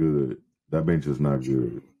not good. That bench is not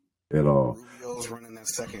good at all. Rubio's running that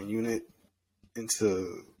second unit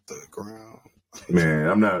into the ground. Man,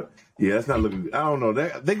 I'm not. Yeah, that's not looking. I don't know.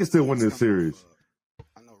 They can still win this series.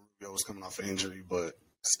 I know Rubio was coming off an injury, but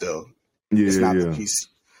still, yeah, it's not the piece.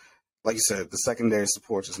 Like you said, the secondary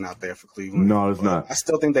support is not there for Cleveland. No, it's not. I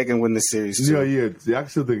still think they can win this series too. Yeah. I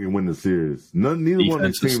still think they can win the series. Neither one of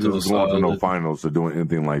these teams is going to no finals or doing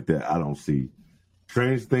anything like that. I don't see.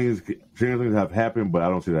 Strange things have happened, but I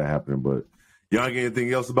don't see that happening. But y'all get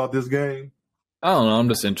anything else about this game? I don't know. I'm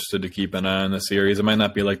just interested to keep an eye on the series. It might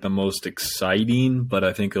not be like the most exciting, but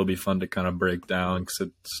I think it'll be fun to kind of break down because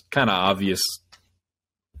it's kind of obvious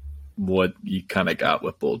what you kind of got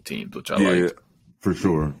with both teams, which I like. For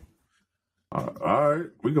sure. All right,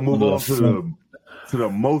 we can move on to the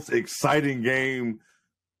most exciting game.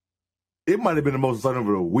 It might have been the most exciting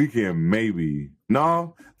over the weekend, maybe.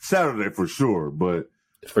 No, Saturday for sure. But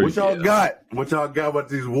what y'all got? What y'all got about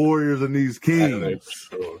these Warriors and these Kings?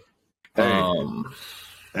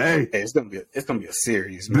 Hey, it's gonna be a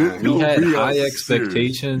series, man. We had high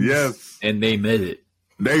expectations, yes, and they met it.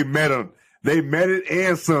 They met them. They met it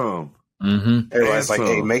and some. Mm-hmm. Everybody's like,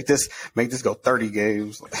 "Hey, make this go 30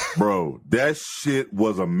 games." Bro, that shit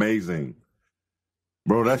was amazing.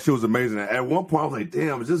 Bro, that shit was amazing. At one point, I was like,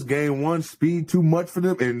 "Damn, is this game one speed too much for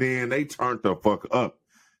them?" And then they turned the fuck up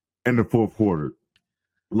in the fourth quarter.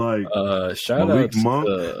 Like, shout outs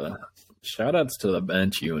to the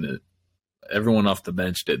bench unit. Everyone off the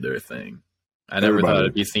bench did their thing. I never thought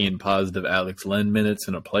I'd be seeing positive Alex Len minutes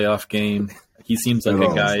in a playoff game. He seems like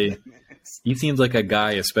a guy. He seems like a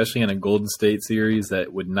guy, especially in a Golden State series,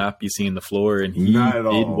 that would not be seeing the floor, and he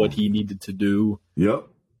did what he needed to do. Yep.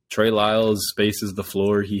 Trey Lyles spaces the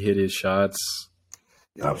floor. He hit his shots.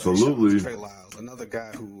 Absolutely. Trey Lyles, another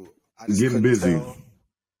guy who I just getting busy. Tell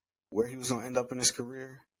where he was going to end up in his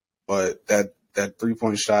career, but that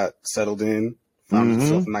 3-point shot settled in, found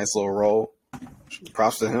himself a nice little role.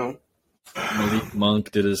 Props to him. Malik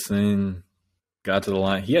Monk did his thing, got to the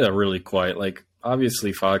line. He had a really quiet,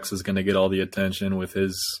 obviously Fox is going to get all the attention with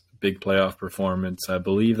his big playoff performance. I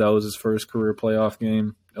believe that was his first career playoff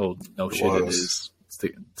game. Oh, no shit, it is.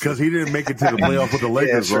 Because he didn't make it to the playoff with the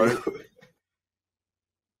Lakers, right?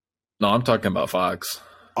 No, I'm talking about Fox.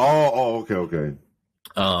 Oh, okay.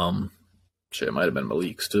 It might have been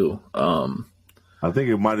Malik's too. I think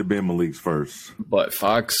it might have been Malik's first. But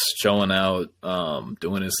Fox showing out,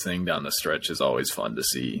 doing his thing down the stretch is always fun to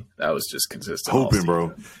see. That was just consistent. Hoping,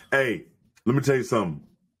 bro. Hey, let me tell you something.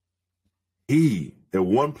 At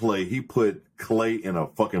one play, he put Clay in a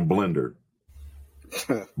fucking blender.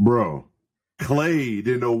 Bro, Clay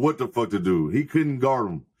didn't know what the fuck to do. He couldn't guard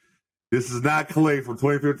him. This is not Clay from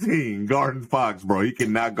 2015 guarding Fox, bro. He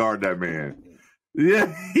cannot guard that man.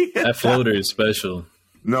 Yeah, that floater is special.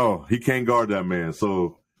 No, he can't guard that man.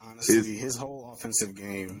 So honestly, his whole offensive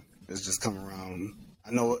game is just come around.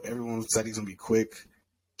 I know everyone said he's gonna be quick.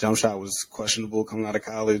 Jump shot was questionable coming out of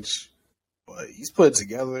college, but he's put it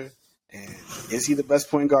together. And is he the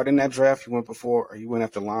best point guard in that draft? He went before, or he went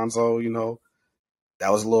after Lonzo? You know,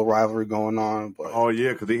 that was a little rivalry going on. But oh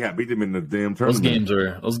yeah, because they had beat him in the damn tournament.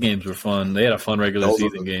 Those games were fun. They had a fun regular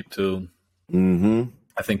season game too. Mm-hmm.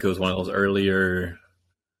 I think it was one of those earlier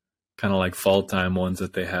kind of like fall time ones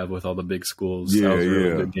that they have with all the big schools. Yeah, that was a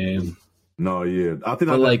really good game. No, yeah. I think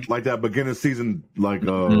I like that beginning season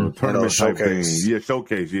tournament type thing. Yeah,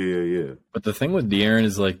 showcase. Yeah. But the thing with De'Aaron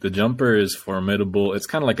is like the jumper is formidable. It's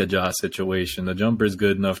kind of like a Josh situation. The jumper is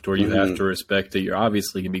good enough to where you have to respect it. You're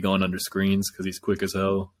obviously going to be going under screens because he's quick as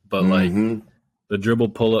hell. But like the dribble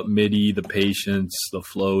pull-up midi, the patience, the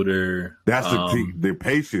floater. That's the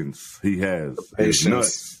patience he has. The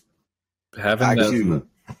patience. Having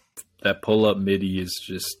that pull-up midi is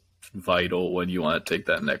just vital when you want to take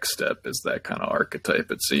that next step. Is that kind of archetype,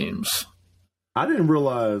 it seems. I didn't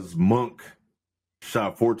realize Monk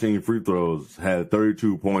shot 14 free throws, had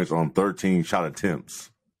 32 points on 13 shot attempts.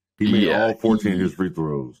 He made all 14 of his free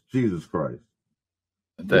throws. Jesus Christ.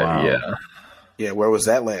 Wow. Yeah, where was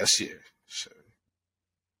that last year? Sure.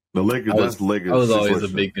 The Lakers, that's the Lakers. I was always a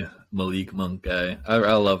big Malik Monk guy.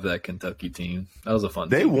 I love that Kentucky team. That was a fun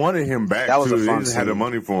team. They wanted him back, that was too. A fun they just had the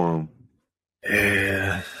money for him.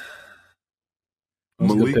 Yeah.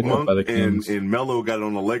 Malik Monk and Melo got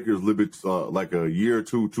on the Lakers a little bit like a year or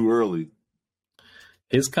two too early.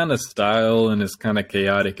 His kind of style and his kind of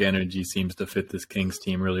chaotic energy seems to fit this Kings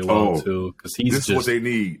team really well too. Because this is what they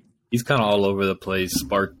need. He's kind of all over the place,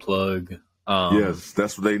 spark plug. Yes,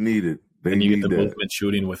 that's what they needed. And you get the movement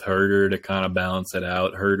shooting with Herder to kind of balance it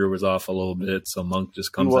out. Herder was off a little bit, so Monk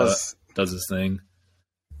just comes out, does his thing.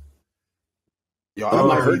 Yo, I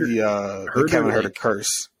might read the Kevin Herder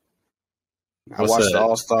curse. I watched the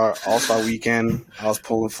All-Star weekend. I was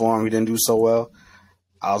pulling for him. He didn't do so well.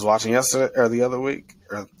 I was watching yesterday or the other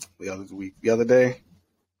day.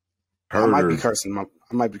 Herder. I might be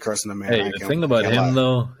cursing the man. Hey, the thing about him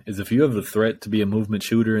though is if you have the threat to be a movement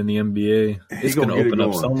shooter in the NBA, it's going to open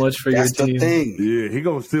up so much for your team. That's the thing. Yeah, he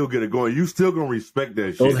going to still get it going. You still going to respect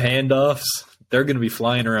that shit. Those handoffs, they're going to be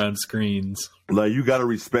flying around screens. Like you got to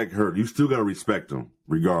respect Herder. You still got to respect him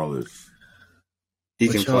regardless. He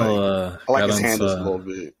can play. I like his handles a little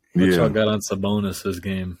bit. Y'all got on Sabonis this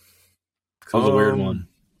game? It was a weird one.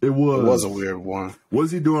 It was a weird one. What's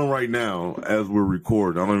he doing right now as we're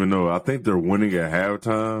recording? I don't even know. I think they're winning at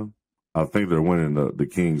halftime. I think they're winning. The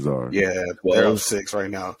Kings are. Yeah, they're up 6 right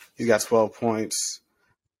now. He's got 12 points.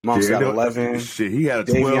 Monk's got 11. Shit, he had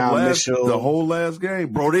a 12 the whole last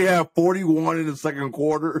game. Bro, they have 41 in the second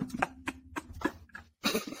quarter.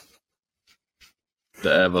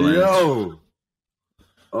 The Avalanche. Yo.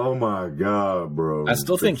 Oh, my God, bro. I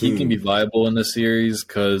still think he can be viable in this series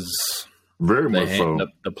because very much so.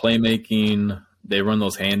 The playmaking, they run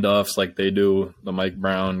those handoffs like they do, the Mike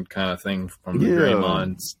Brown kind of thing from the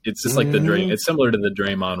Draymond. It's just like it's similar to the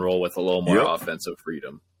Draymond role with a little more offensive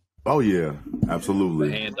freedom. Oh, yeah.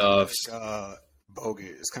 Absolutely. The handoffs. Bogut.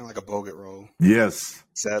 It's kind of like a Bogut role. Yes.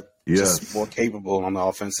 Except just more capable on the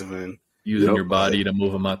offensive end. Using your body to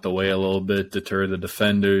move them out the way a little bit, deter the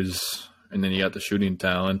defenders. And then you got the shooting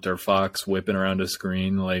talent or Fox whipping around a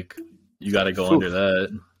screen. Like, you got to go under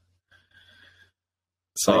that.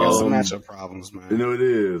 So I got some matchup problems, man. You know, it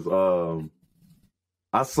is.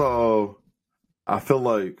 I feel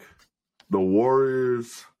like the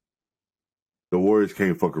Warriors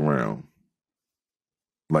can't fuck around.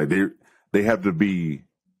 Like, they have to be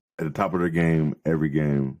at the top of their game every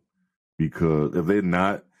game because if they're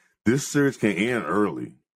not, this series can end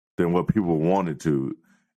early than what people wanted to.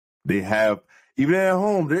 They have, even at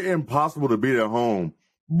home, they're impossible to beat at home.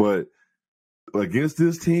 But against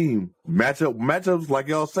this team, matchups, like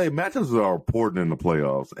y'all say, matchups are important in the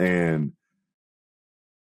playoffs. And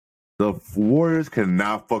the Warriors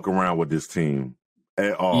cannot fuck around with this team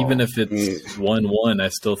at all. Even if it's 1-1, I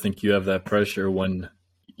still think you have that pressure when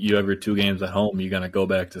you have your 2 games at home. You're going to go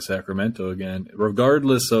back to Sacramento again.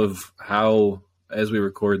 Regardless of how, as we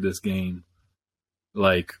record this game,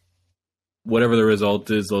 like, whatever the result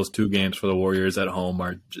is, those 2 games for the Warriors at home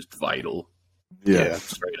are just vital. Yeah.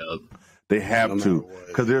 Straight up. They have to,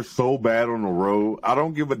 because they're so bad on the road. I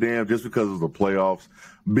don't give a damn just because of the playoffs.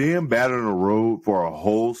 Being bad on the road for a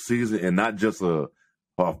whole season and not just a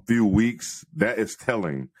few weeks, that is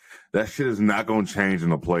telling. That shit is not going to change in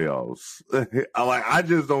the playoffs. I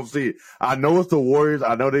just don't see it. I know it's the Warriors.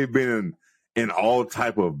 I know they've been in all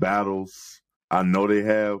type of battles. I know they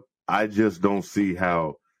have. I just don't see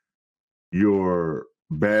how your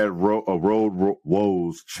bad road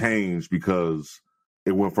woes change because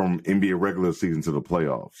it went from NBA regular season to the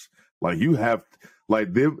playoffs. Like you have,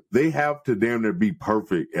 like they have to damn near be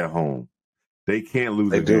perfect at home. They can't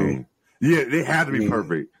lose a game. Yeah, they have to be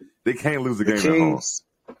perfect. They can't lose a game at home.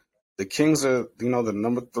 The Kings are, the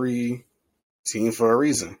number 3 team for a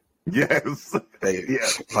reason. Yes.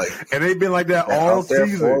 And they've been like that all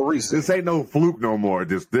season. For a reason. This ain't no fluke no more.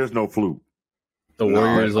 There's no fluke. The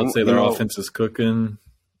Warriors, let's say their offense is cooking.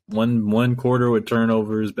 One quarter with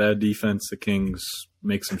turnovers, bad defense. The Kings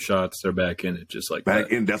make some shots. They're back in it, just like back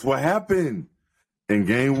that. in. That's what happened in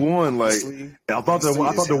Game 1. Like I thought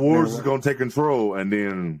the Warriors was going to take control, and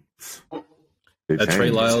then that Trey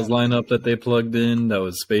Lyles lineup that they plugged in, that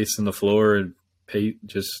was spacing the floor and they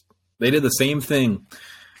did the same thing.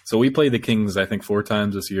 So we played the Kings, I think, 4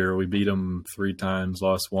 times this year. We beat them 3 times,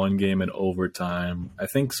 lost 1 game in overtime. I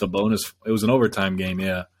think Sabonis, it was an overtime game,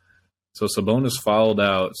 yeah. So Sabonis fouled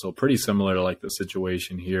out, so pretty similar to like the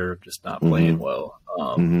situation here, just not playing well.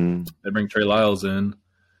 They bring Trey Lyles in,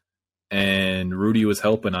 and Rudy was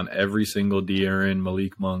helping on every single De'Aaron,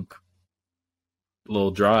 Malik Monk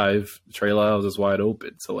little drive. Trey Lyles is wide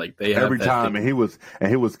open, so like they have every time, and he was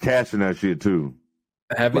cashing that shit too.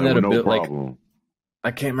 Having that ability, like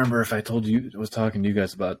I can't remember if I was talking to you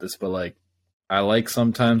guys about this, but like I like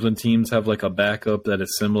sometimes when teams have like a backup that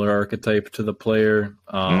is similar archetype to the player.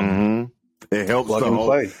 It helps plug and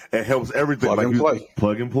play. It helps everything.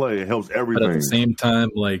 Plug and play. It helps everything. But at the same time,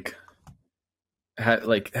 like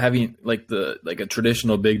having like a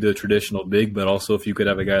traditional big to a traditional big, but also if you could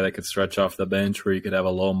have a guy that could stretch off the bench where you could have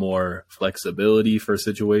a little more flexibility for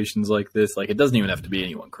situations like this. Like it doesn't even have to be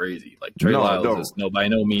anyone crazy. Like Trey Lyles is by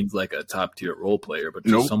no means like a top tier role player, but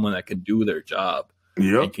just someone that can do their job.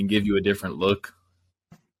 And can give you a different look.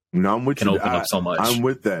 No, I'm with can open up so much. I'm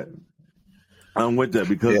with that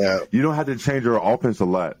because you don't have to change your offense a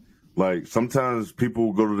lot. Like sometimes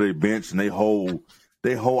people go to their bench and their whole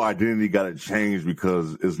identity got to change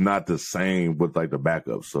because it's not the same with like the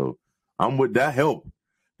backup. So I'm with that help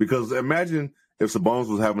because imagine if Sabonis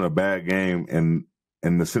was having a bad game and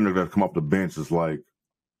the center that come off the bench is like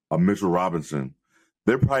a Mitchell Robinson,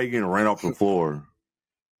 they're probably getting ran off the floor.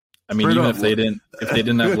 I mean, even if they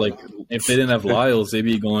didn't have Lyles, they'd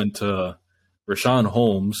be going to Rashawn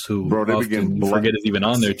Holmes, who often you forget is even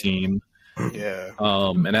on their team. Yeah.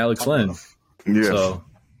 And Alex Len. Yes. So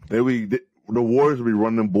the Warriors will be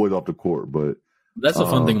running them boys off the court, but that's the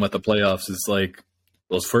fun thing about the playoffs is like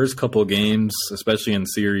those first couple games, especially in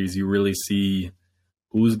series, you really see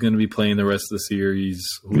who's going to be playing the rest of the series,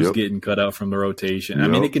 who's getting cut out from the rotation. I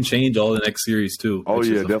mean, it can change all the next series too. Oh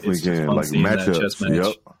yeah, definitely can. Like matchups.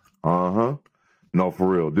 Yep. No, for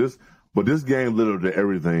real. This game literally did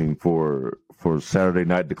everything for Saturday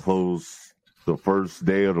night to close the first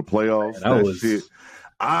day of the playoffs.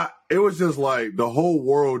 It was just like the whole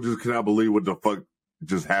world just cannot believe what the fuck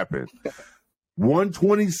just happened.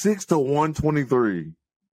 126 to 123.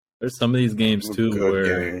 There's some of these games too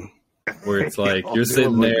where it's like you're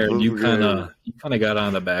sitting there and you kind of got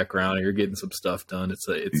on the background and you're getting some stuff done. It's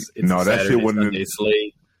no, that shit wasn't Sunday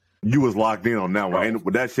slate. You was locked in on that one.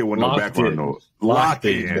 That shit wasn't no background noise. Locked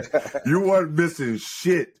in. You weren't missing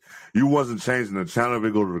shit. You wasn't changing the channel if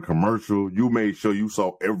it go to the commercial. You made sure you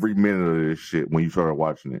saw every minute of this shit when you started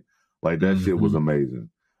watching it. Like that shit was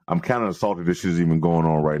amazing. I'm kind of salty this shit's even going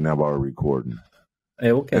on right now while we're recording.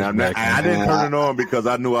 Hey, we'll catch back. I didn't turn it on because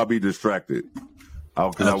I knew I'd be distracted. I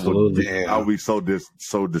would be so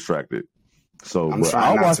distracted. So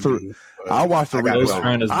I'll watch the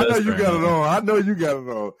replay. I know you got it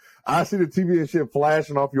on. I see the TV and shit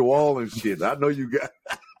flashing off your wall and shit. I know you got.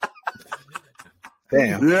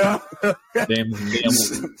 Damn. Yeah. Damn.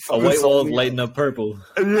 A white wall lighting up purple.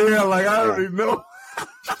 Yeah, like I already know.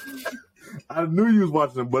 I knew you was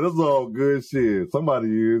watching, but it's all good shit. Somebody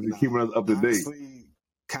is keeping us up to date.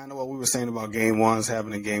 Kind of what we were saying about game 1's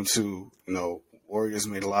happening in game 2. Warriors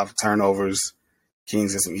made a lot of turnovers.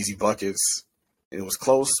 Kings had some easy buckets. It was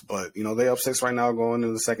close, but they up 6 right now going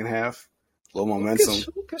into the second half. A little momentum.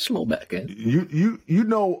 Get Schmo back in. You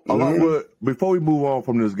know a lot. Before we move on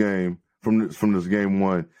from this game, from this game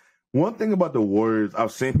 1, One thing about the Warriors,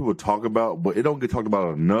 I've seen people talk about, but it don't get talked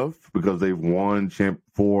about enough because they've won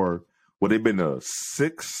they've been to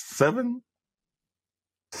 6.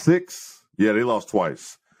 Yeah, they lost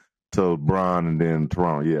twice to Bron and then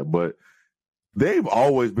Toronto. Yeah, but they've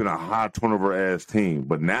always been a high turnover ass team.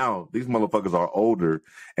 But now these motherfuckers are older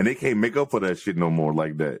and they can't make up for that shit no more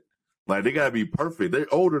like that. Like they gotta be perfect. They're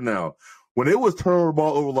older now. When it was turnover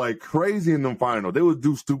ball over like crazy in the final, they would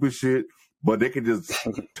do stupid shit, but they can just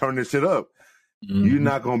turn this shit up. Mm-hmm. You're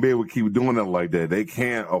not gonna be able to keep doing it like that. They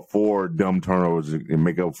can't afford dumb turnovers and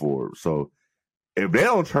make up for it. So if they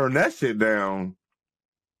don't turn that shit down,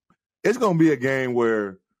 it's gonna be a game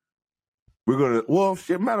where matter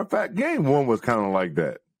of fact, game 1 was kind of like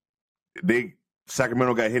that.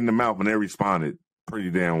 Sacramento got hit in the mouth and they responded pretty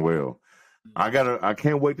damn well. I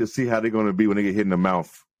can't wait to see how they're gonna be when they get hit in the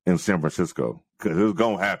mouth in San Francisco because it's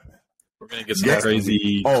gonna happen. We're gonna get some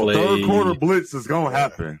crazy. Third quarter blitz is gonna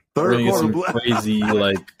happen. Third quarter blitz, crazy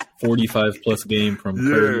like 45+ game from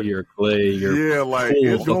Curry or Clay. Like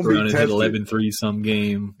it's gonna be tested. 11-3 some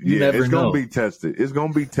game. It's gonna be tested. It's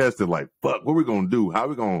gonna be tested. Like fuck, what we gonna do? How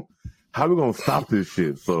we gonna stop this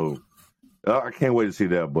shit? So I can't wait to see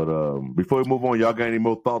that. But before we move on, y'all got any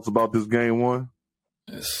more thoughts about this game 1?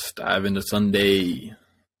 Let's dive into Sunday.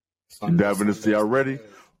 Y'all ready?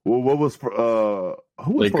 Well, what was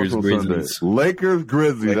who was Lakers first on Grizzlies? Sunday? Lakers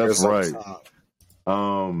Grizzlies. That's right.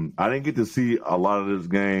 I didn't get to see a lot of this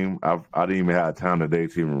game. I didn't even have time today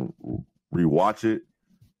to even rewatch it.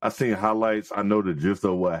 I seen highlights. I know the gist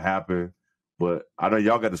of what happened, but I know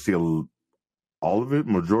y'all got to see all of it,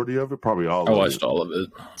 majority of it, probably all of it. I watched all of it.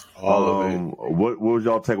 All of it. What was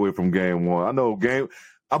y'all takeaway from game 1? I know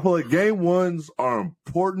I feel like game 1s are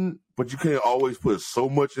important, but you can't always put so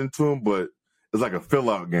much into them. But it's like a fill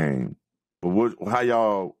out game. But how'd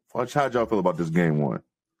y'all feel about this game 1?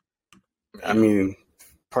 I mean,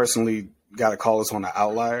 personally, got to call this one an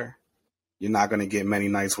outlier. You're not going to get many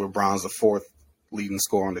nights where Brown's the 4th leading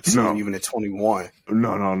scorer on the team, even at 21.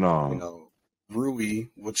 No. You know, Rui,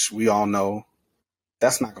 which we all know,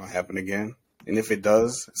 that's not going to happen again. And if it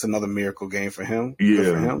does, it's another miracle game for him. Yeah.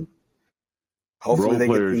 Good for him. Hopefully they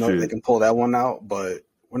can pull that one out, but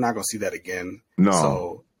we're not going to see that again. No.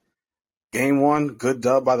 So game 1, good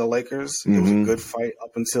dub by the Lakers. Mm-hmm. It was a good fight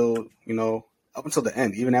up until the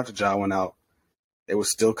end. Even after Ja went out, they were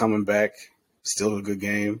still coming back. Still a good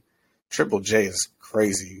game. Triple J is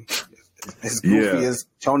crazy. As goofy as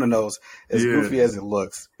Chona knows, as goofy as it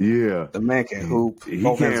looks. Yeah. The man can hoop. He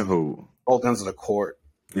can hoop. Both ends of the court.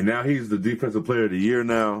 And now he's the defensive player of the year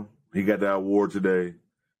now. He got that award today.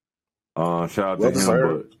 Shout out to him.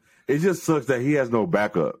 But it just sucks that he has no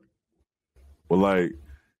backup. But like,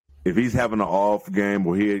 if he's having an off game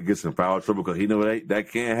where he gets in foul trouble, because he know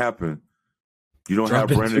that can't happen. You don't Dropping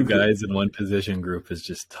have Brandon. 2 guys in one position group is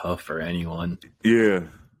just tough for anyone. Yeah.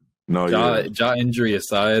 No, Ja injury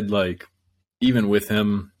aside, like, even with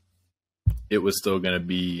him, it was still going to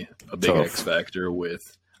be a big X factor with.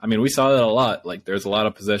 I mean, we saw that a lot. Like, there's a lot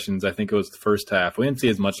of possessions. I think it was the first half. We didn't see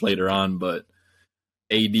as much later on, but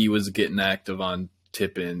AD was getting active on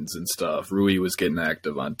tip-ins and stuff. Rui was getting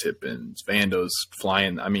active on tip-ins. Vando's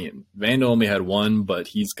flying. I mean, Vando only had 1, but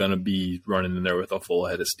he's going to be running in there with a full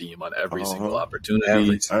head of steam on every single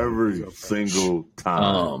opportunity. Every single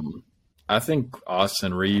time. I think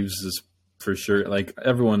Austin Reeves is for sure. Like,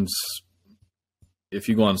 everyone's – if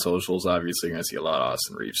you go on socials, obviously you're going to see a lot of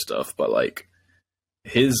Austin Reeves stuff. But, like,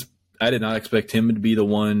 I did not expect him to be the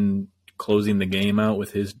one – closing the game out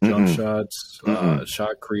with his jump shots,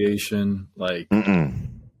 shot creation, like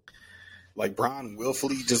Bron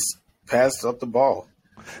willfully just passed up the ball.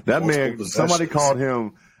 That man, somebody called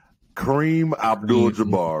him Kareem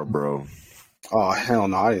Abdul-Jabbar, bro. Oh hell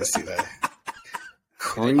no, I didn't see that.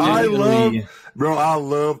 I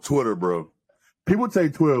love Twitter, bro. People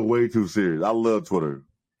take Twitter way too serious. I love Twitter.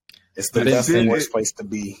 It's the best and worst place to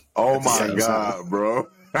be. Oh my god, bro.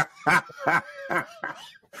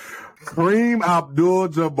 Kareem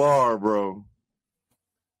Abdul-Jabbar, bro.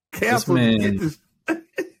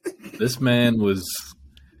 This man was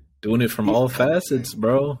doing it from all facets,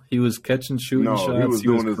 bro. He was catching shooting shots. He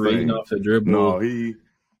was creating off the dribble. No, he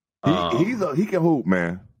can hoop,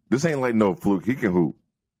 man. This ain't like no fluke. He can hoop.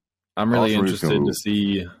 I'm really interested to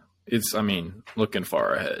see. Looking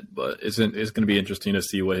far ahead, but it's going to be interesting to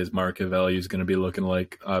see what his market value is going to be looking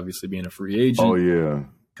like. Obviously, being a free agent. Oh yeah.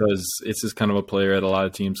 Because it's just kind of a player that a lot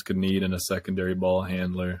of teams could need in a secondary ball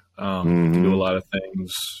handler. To do a lot of things,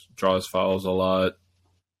 draws fouls a lot.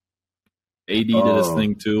 AD did this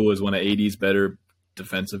thing too, was one of AD's better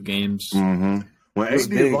defensive games. When AD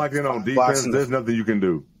is locked in on defense, there's nothing you can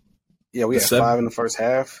do. Yeah, we had 5 in the first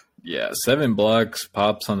half. Yeah, 7 blocks,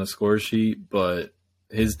 pops on the score sheet, but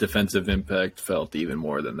his defensive impact felt even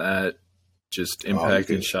more than that. Just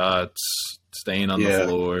impacting shots, staying on the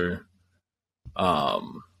floor.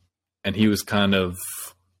 And he was kind of,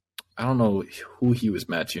 I don't know who he was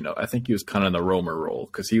matching up. I think he was kind of in the roamer role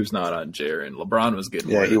because he was not on Jaren. LeBron was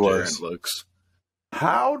getting more than Jaren looks.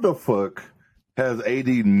 How the fuck has AD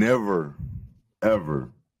never,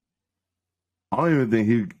 ever, I don't even think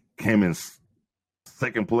he came in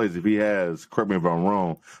second place if he has, correct me if I'm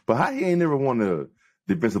wrong, but how he ain't never won the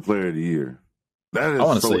Defensive Player of the Year? That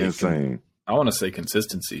is so insane. I want to say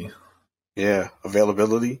consistency. Yeah,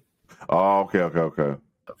 availability. Oh, okay.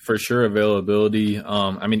 For sure, availability.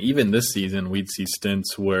 I mean, even this season, we'd see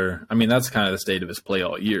stints where, I mean, that's kind of the state of his play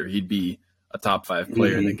all year. He'd be a top 5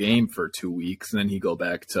 player in the game for 2 weeks, and then he'd go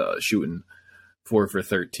back to shooting 4 for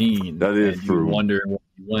 13. That is true. You wonder where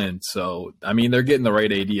he went. So, I mean, they're getting the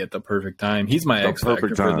right AD at the perfect time. He's my X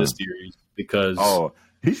factor for this series because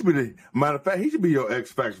he should be matter of fact, he should be your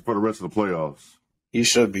X factor for the rest of the playoffs. He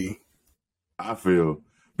should be. I feel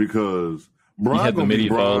because Bron gonna be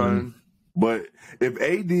Bron, but if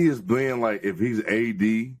AD is playing like if he's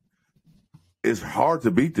AD, it's hard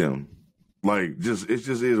to beat them. Like it just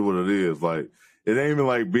is what it is. Like it ain't even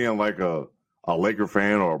like being like a Laker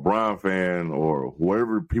fan or a Bron fan or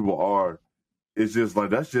whoever people are. It's just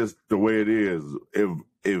like that's just the way it is.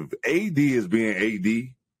 If AD is being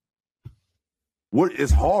AD,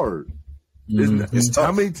 it's hard. It's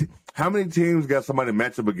tough. How many teams got somebody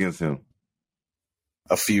match up against him?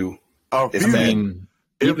 A few. Even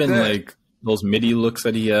like those midi looks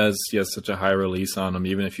that he has such a high release on him.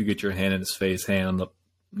 Even if you get your hand in his face,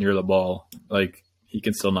 near the ball, like he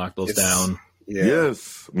can still knock those down. Yeah.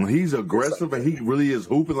 Yes, when he's aggressive and he really is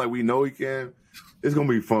hooping like we know he can, it's gonna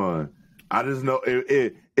be fun. I just know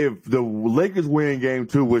if the Lakers win Game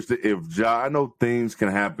 2, I know things can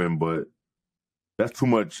happen, but that's too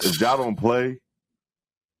much. If Ja don't play,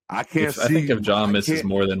 I can't see. I think if Ja misses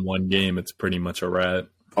more than one game, it's pretty much a wrap.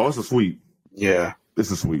 Oh, it's a sweep. Yeah,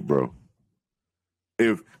 it's a sweep, bro.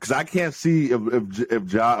 Because I can't see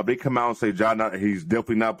if they come out and say he's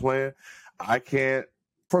definitely not playing. I can't.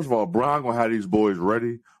 First of all, Bron gonna have these boys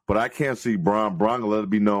ready, but I can't see Bron gonna let it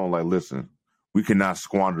be known. Like, listen, we cannot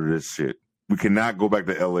squander this shit. We cannot go back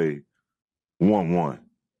to LA 1-1.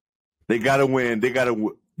 They gotta win. They gotta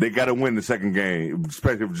win the second game,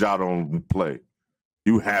 especially if Ja don't play.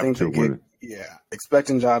 You have to win.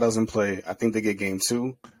 Expecting Ja doesn't play, I think they get Game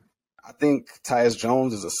 2. I think Tyus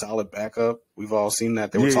Jones is a solid backup. We've all seen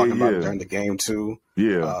that. They were talking about it during the game, too.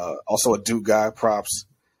 Yeah. Also a Duke guy, props.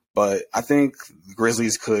 But I think the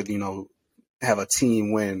Grizzlies could, have a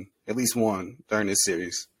team win, at least one, during this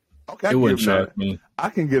series. Okay, it wouldn't shock me. I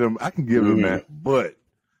can give him that. But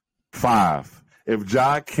 5. If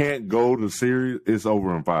Ja can't go to the series, it's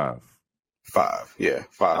over in 5. 5, yeah,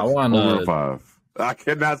 5. Over in 5. I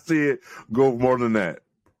cannot see it go more than that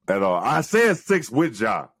at all. I said 6 with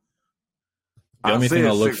Ja. The only thing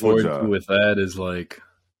I look forward to with that is like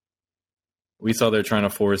we saw they're trying to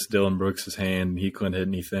force Dylan Brooks' hand. He couldn't hit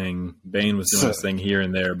anything. Bane was doing his thing here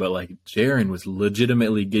and there, but like Jaren was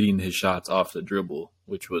legitimately getting his shots off the dribble,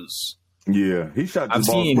 which was he shot the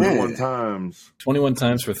ball 21 times. 21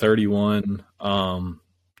 times for 31.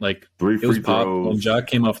 Like 3 free it was pop throws. when Ja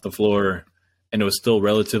came off the floor and it was still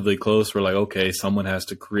relatively close. We're like, okay, someone has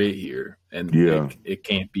to create here, and it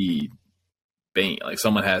can't be Bane. Like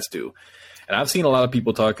someone has to. And I've seen a lot of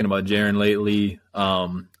people talking about Jaren lately.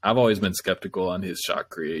 I've always been skeptical on his shot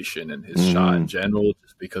creation and his shot in general,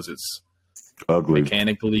 just because it's ugly.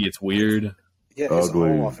 Mechanically, it's weird. Yeah, his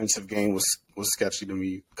whole offensive game was sketchy to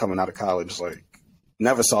me coming out of college. Like,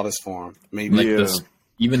 never saw this for him. Maybe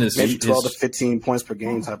maybe 12 to 15 points per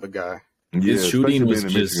game type of guy. His shooting was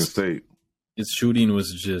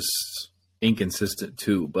just inconsistent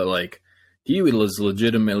too. But like, he was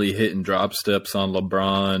legitimately hitting drop steps on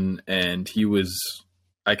LeBron, and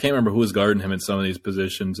I can't remember who was guarding him in some of these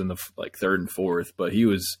positions in the like 3rd and 4th, but he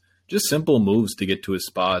was just simple moves to get to his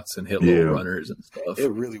spots and hit little runners and stuff. It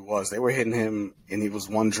really was. They were hitting him, and he was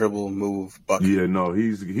one dribble move bucket. Yeah, no,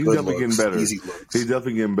 he's definitely getting better. Easy looks. He's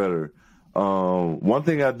definitely getting better. One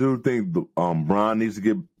thing I do think Bron needs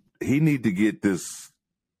to get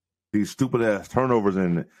these stupid ass turnovers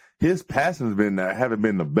in. His passing haven't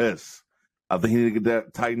been the best. I think he need to get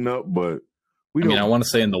that tightened up, but I want to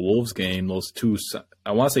say in the Wolves game,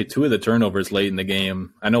 I want to say 2 of the turnovers late in the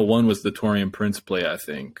game. I know one was the Taurean Prince play, I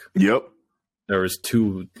think. Yep. There was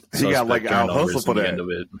 2. He got out hustle for that.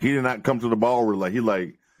 He did not come to the ball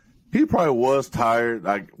he probably was tired,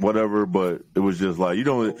 like whatever, but it was just like you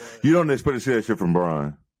don't expect to see that shit from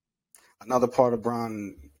Bron. Another part of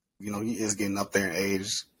Bron, he is getting up there in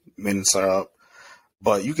age. minutes are up.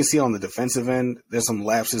 But you can see on the defensive end, there's some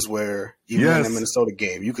lapses where even in the Minnesota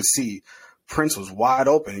game, you could see Prince was wide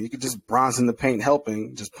open. You could just Bron's in the paint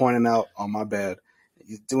helping, just pointing out, oh, my bad.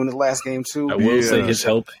 He's doing it last game too. I will say his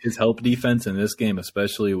help defense in this game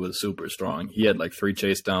especially was super strong. He had like 3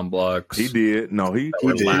 chase down blocks. He did. No, he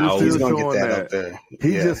did. He's gonna get that up there.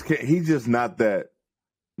 He's just not that.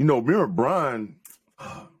 You know, remember Bron?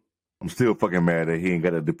 I'm still fucking mad that he ain't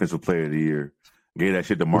got a defensive player of the year. Gave that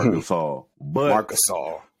shit to Marc Gasol. But Marc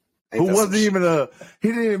Gasol, who wasn't even he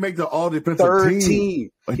didn't even make the all defensive third team.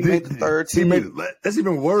 He made the third team. That's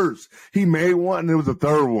even worse. He made one and it was the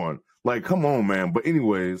third one. Like, come on, man. But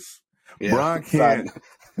anyways, Bron can't.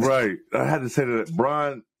 Right. I had to say that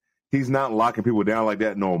Bron, he's not locking people down like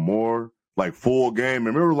that no more. Like, full game.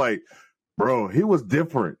 Remember, like, bro, he was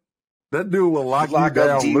different. That dude will lock you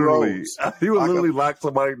down literally. He would literally lock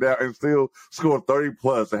somebody down and still score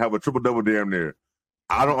 30+ and have a triple-double damn near.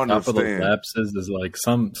 I don't understand. Top of those lapses is like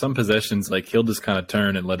some possessions, like he'll just kind of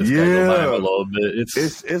turn and let his guy go by him a little bit.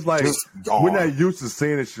 It's like we're not used to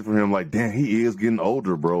seeing this shit from him. Like, damn, he is getting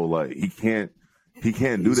older, bro. Like he can't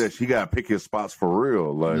do that. He gotta pick his spots for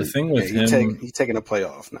real. Like the thing with him, he's taking a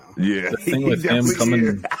playoff now. Yeah, the thing with him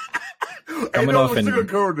coming off and he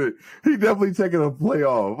definitely taking a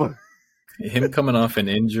playoff. Him coming off an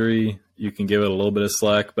injury, you can give it a little bit of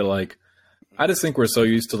slack, but like. I just think we're so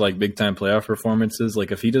used to like big time playoff performances.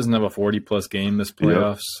 Like if he doesn't have a 40+ game this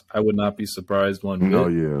playoffs, I would not be surprised one bit. Oh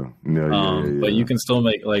yeah. But you can still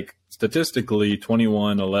make like statistically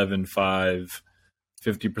 21, 11, 5,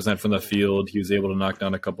 50% from the field. He was able to knock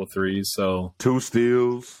down a couple threes. So 2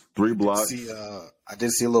 steals, 3 blocks. I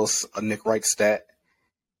did see a Nick Wright stat.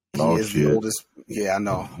 He is the oldest. Yeah, I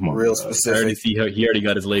know. Real specific. He already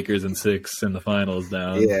got his Lakers in 6 in the finals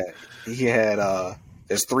down. Yeah, he had.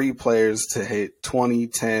 There's 3 players to hit 20,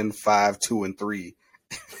 10, 5, 2, and 3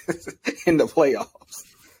 in the playoffs.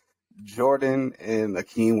 Jordan and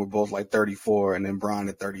Akeem were both like 34, and then Bron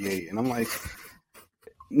at 38. And I'm like,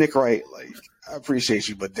 Nick Wright, like, I appreciate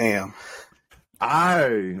you, but damn.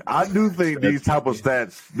 I do think this type of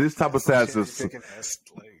stats is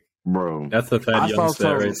bro. That's the Fat Young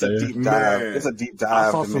stat right there. It's a deep dive.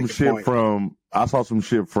 I saw some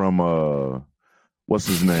shit from what's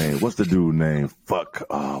his name? What's the dude name?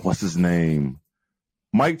 What's his name?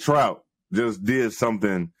 Mike Trout just did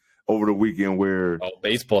something over the weekend where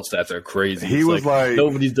baseball stats are crazy. He was like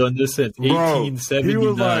nobody's done this since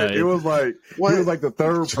 1879. He was like the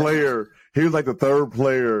third player. He was like the third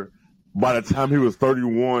player by the time he was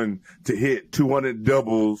 31 to hit 200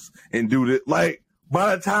 doubles and do this. Like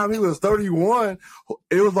by the time he was 31,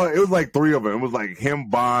 it was like 3 of them. It was like him,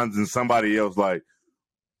 Bonds, and somebody else. Like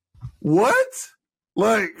what?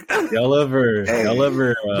 Like y'all ever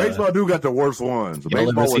baseball do got the worst ones.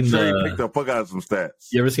 Baseball would pick the fuck out of some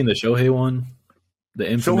stats. You ever seen the Shohei one? The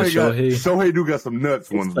infamous Shohei. Shohei do got some nuts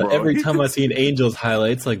ones, bro. Every time I see an Angels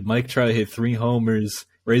highlights, like Mike Trout hit 3 homers,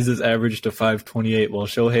 raised his average to 528, while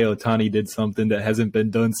Shohei Ohtani did something that hasn't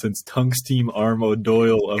been done since Tungsteam Arm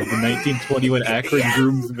O'Doyle of the 1921 Akron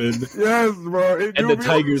Groomsmen. Yes, bro. And the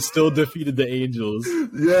Tigers still defeated the Angels.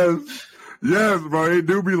 Yes, bro. It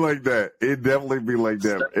do be like that. It definitely be like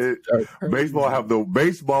that.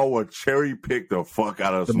 Baseball will cherry pick the fuck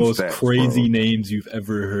out of the some most stats, crazy bro. names you've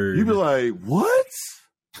ever heard. You be like, what?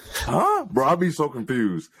 Huh? Bro, I'll be so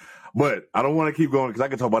confused. But I don't want to keep going because I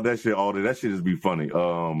can talk about that shit all day. That shit just be funny. If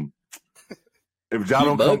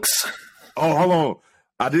John don't come, hold on.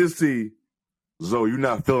 I did see Zoe. You're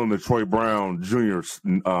not feeling the Troy Brown Jr.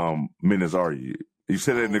 Minutes, are you? You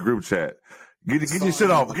said it in the group chat. Get your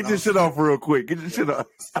shit off. Get your shit off real quick. Get your shit off.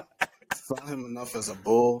 Saw him enough as a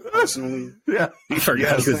bull, personally. Yeah. I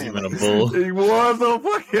forgot he was even a bull. He was a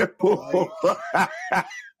fucking bull.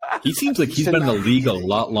 He seems like he's been in the league a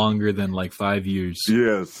lot longer than like 5 years.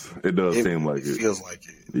 Yes, it does seem like it. It feels like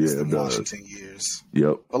it. Yeah, it does. Washington years.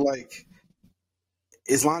 Yep. But like,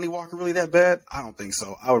 is Lonnie Walker really that bad? I don't think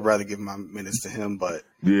so. I would rather give my minutes to him, but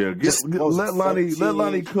yeah, let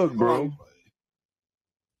Lonnie cook, bro.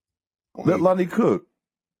 Let Lonnie cook.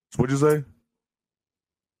 What'd you say?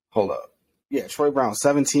 Hold up. Yeah, Troy Brown,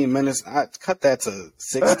 17 minutes. I cut that to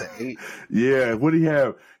 6 to 8. Yeah, what did he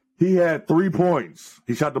have? He had 3 points.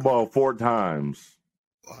 He shot the ball 4 times.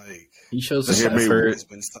 Like he shows the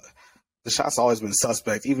shot's always been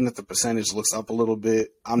suspect. Even if the percentage looks up a little bit,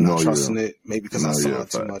 I'm not trusting it. Maybe because I saw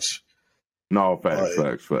it too much. No, facts.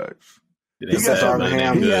 That's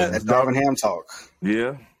Darvin Ham talk.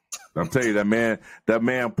 Yeah. I'm telling you, that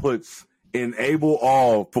man puts enable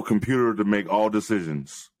all for computer to make all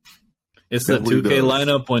decisions. It's the 2K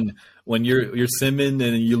lineup when you're simming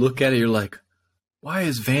and you look at it, you're like, why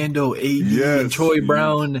is Vando, AD, and Troy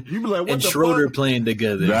Brown like, and Schroeder playing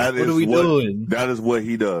together? What are we doing? That is what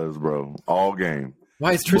he does, bro, all game.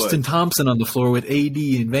 Why is Tristan Thompson on the floor with AD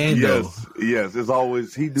and Vando? Yes, it's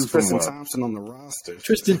always he do Tristan Thompson on the roster.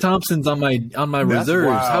 Tristan Thompson's on my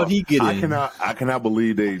reserves. How'd he get in? I cannot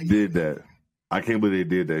believe they did that. I can't believe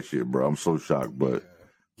they did that shit, bro. I'm so shocked. But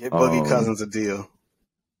get Boogie Cousins a deal.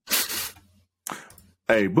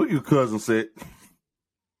 Hey, Boogie Cousins said,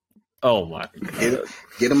 "Oh my God,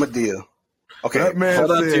 get him a deal." Okay, that man shout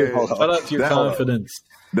out to your confidence.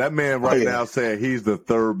 That man now said he's the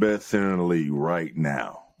third best center in the league right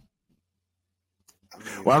now.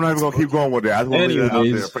 Well, I'm not even gonna keep going with that. I just want to leave that out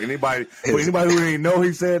there for anybody who didn't know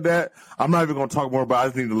he said that. I'm not even gonna talk more about it. I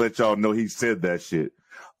just need to let y'all know he said that shit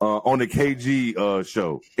on the KG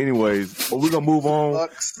show. Anyways, we're gonna move on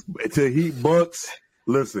to Heat Bucks.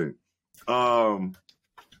 Listen,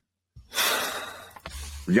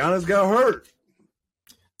 Giannis got hurt.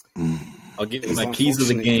 I'll give you my keys to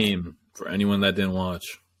the game for anyone that didn't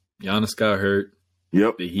watch. Giannis got hurt.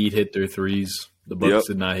 Yep. The Heat hit their threes. The Bucks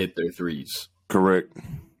did not hit their threes. Correct.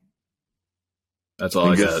 That's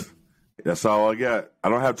all I got. That's all I got. I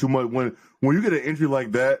don't have too much. When you get an injury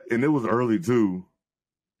like that, and it was early too.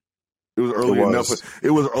 It was early enough.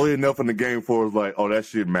 It was early enough in the game for us like, oh, that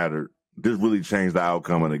shit mattered. This really changed the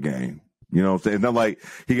outcome of the game. You know what I'm saying? It's not like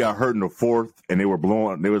he got hurt in the fourth and they was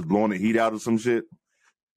blowing the Heat out of some shit.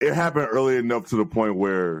 It happened early enough to the point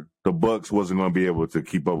where the Bucks wasn't going to be able to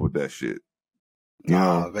keep up with that shit.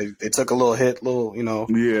 They took a little hit,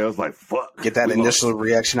 Yeah, it was like, fuck. Get that initial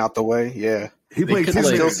reaction out the way. Yeah. He played 10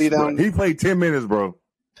 minutes. He played 10 minutes, bro.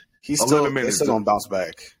 He's still going to bounce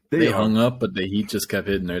back. They hung up, but the Heat just kept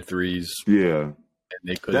hitting their threes. Yeah. And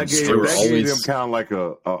they couldn't. That gave them kind of like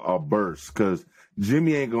a burst because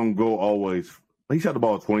Jimmy ain't going to go always. He shot the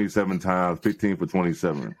ball 27 times, 15 for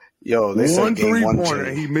 27. Yo, they said game 1 3-pointer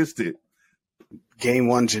and he missed it. Game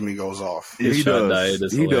 1, Jimmy goes off. Yeah, he does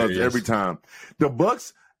every time. The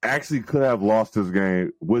Bucks actually could have lost this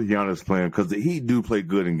game with Giannis playing because the Heat do play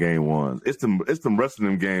good in game 1. It's the rest of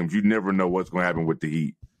them games. You never know what's going to happen with the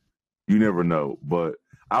Heat. You never know. But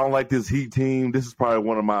I don't like this Heat team. This is probably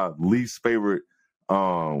one of my least favorite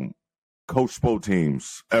Coach Spo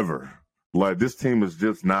teams ever. Like, this team is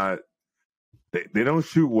just not – they don't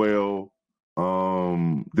shoot well.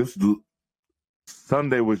 This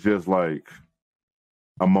Sunday was just like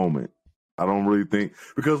a moment. I don't really think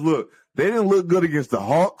because look, they didn't look good against the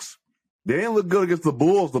Hawks. They didn't look good against the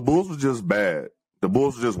Bulls. The Bulls was just bad. The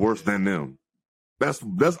Bulls were just worse than them. That's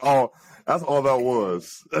all. That's all that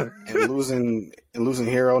was. and losing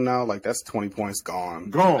Hero now, like that's 20 points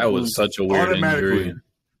gone. That was such a weird injury.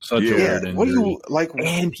 Such a weird injury. What do you like?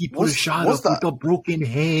 And he put a shot up with a broken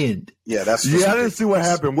hand. Yeah, that's I didn't see what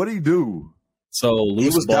happened. What did he do? So he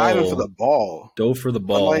was diving for the ball. Dove for the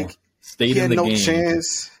ball. Stayed in the game.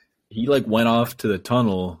 Chance. He went off to the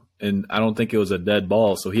tunnel, and I don't think it was a dead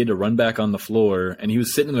ball. So he had to run back on the floor, and he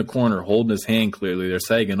was sitting in the corner holding his hand. Clearly, they're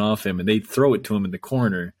sagging off him, and they throw it to him in the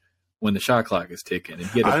corner when the shot clock is ticking, and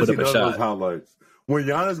he had to put up a shot. Highlights. When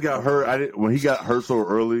Giannis got hurt, when he got hurt so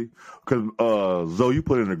early, because Zoe, you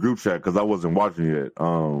put it in the group chat because I wasn't watching yet.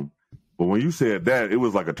 But when you said that, it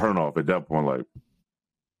was like a turnoff at that point. Like,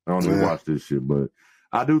 I don't even watch this shit, but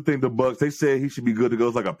I do think the Bucks. They said he should be good to go.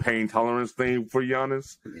 It's like a pain tolerance thing for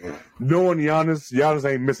Giannis. Yeah. Knowing Giannis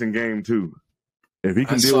ain't missing game 2. If he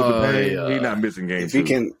can deal with the pain, he's not missing game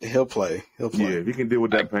 2. He'll play. Yeah, if he can deal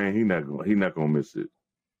with that pain, he's not gonna miss it.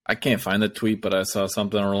 I can't find the tweet, but I saw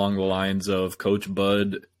something along the lines of Coach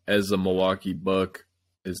Bud as a Milwaukee Buck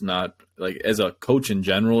is not as a coach in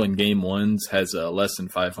general in game 1s has a less than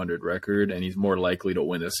 500 record, and he's more likely to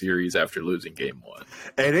win a series after losing game 1.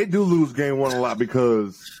 And they do lose game 1 a lot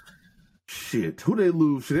because who they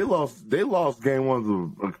lose? They lost game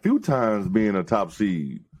 1s a few times being a top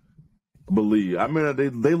seed. I believe. I mean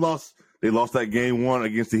they lost that game 1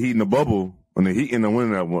 against the Heat in the bubble, and the Heat ended up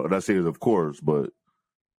winning that series, of course, but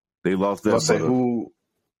they lost that. I'll say who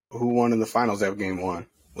won in the finals that game 1?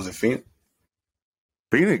 Was it Phoenix?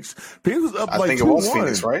 Phoenix was up I think it was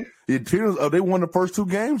Phoenix, right? Yeah, they won the first 2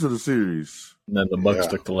 games of the series. And then the Bucks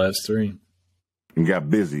took the last 3 and got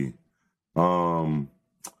busy. I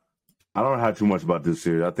don't have too much about this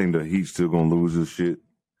series. I think the Heat's still gonna lose this shit.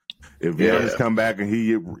 If Giannis come back and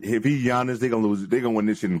if he Giannis, they gonna lose it. They gonna win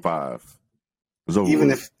this shit in 5.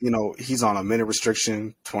 Even if he's on a minute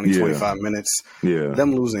restriction, 25 minutes. Yeah,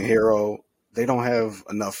 them losing Hero, they don't have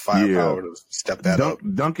enough firepower to step that up.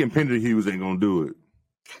 Duncan Pender Hughes ain't gonna do it.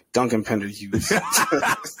 Duncan Pender Hughes.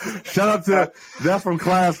 Shout out to that's from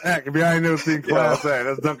Class Act. If y'all ain't never seen Class Act,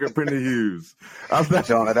 that's Duncan Pender Hughes.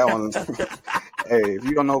 John, that one. Hey, if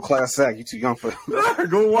you don't know Class Act, you too young for.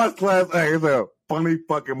 Go watch Class Act. It's a funny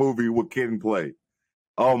fucking movie with Kid and Play.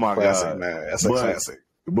 Oh my classic, god, man, that's a classic.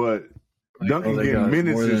 But Duncan getting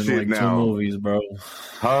minutes and shit now. 2 movies, bro.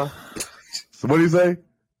 Huh? So what do you say?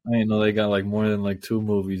 I didn't know they got like more than like 2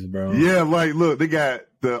 movies, bro. Yeah, like look, they got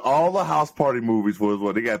all the house party movies for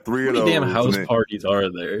what they got 3 of those. How many damn house parties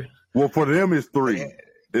are there? Well, for them it's 3.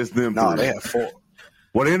 It's them. No, 3. they have 4.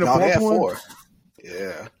 What they in the no, 4th they have one? 4.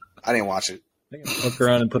 Yeah, I didn't watch it. They can fuck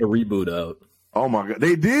around and put a reboot out. Oh my god,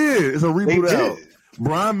 they did. It's a reboot They out. did.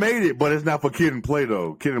 Brian made it, but it's not for Kid and Play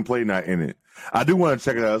though. Kid and Play not in it. I do want to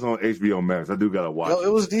check it out. It's on HBO Max. I do gotta watch. Yo,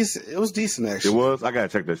 it was decent. It was decent actually. It was. I gotta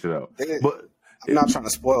check that shit out. But I'm not trying to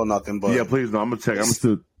spoil nothing, but yeah, please no. I'm gonna check. I'm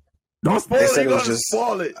still. Don't spoil They it. said You it was gotta just-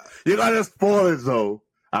 spoil it. You gotta spoil it, though.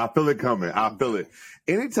 I feel it coming. I feel it.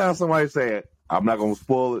 Anytime somebody say I'm not gonna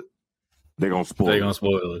spoil it, they're gonna spoil it. They're gonna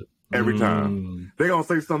spoil it Every time. They're gonna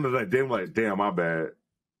say something like, "Damn, like, damn, my bad."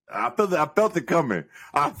 I felt it coming.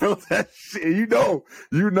 I felt that shit. You know.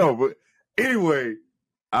 But anyway,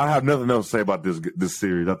 I have nothing else to say about this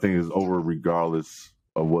series. I think it's over regardless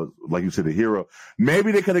of what, like you said, the hero.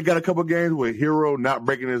 Maybe they could have got a couple games with Hero not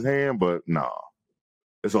breaking his hand, but nah,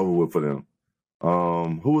 it's over with for them.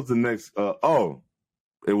 Who was the next?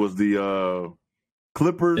 It was the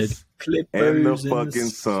Clippers and the fucking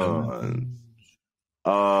Suns.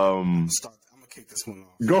 I'm gonna kick this one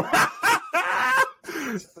off. Go.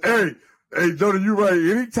 Hey, Jordan, you right.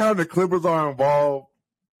 Anytime the Clippers are involved,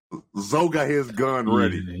 Zoe got his gun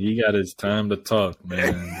ready. Yeah, he got his time to talk,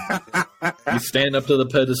 man. He's standing up to the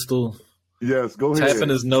pedestal. Yes, go ahead. Tapping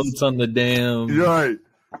his notes on the damn. You're right.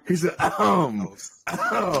 He said, Go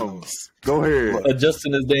ahead.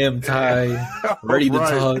 Adjusting his damn tie, ready to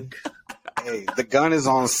talk. Hey, the gun is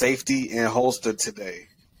on safety and holster today.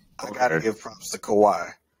 I gotta give props to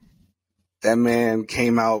Kawhi. That man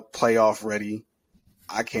came out playoff ready.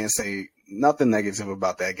 I can't say nothing negative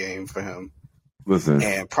about that game for him. Listen.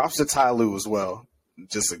 And props to Ty Lue as well.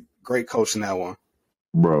 Just a great coach in that one.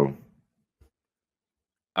 Bro.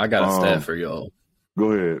 I got a stat for y'all.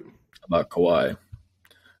 Go ahead. About Kawhi.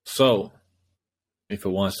 So, if it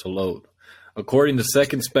wants to load. According to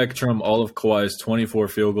Second Spectrum, all of Kawhi's 24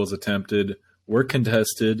 field goals attempted were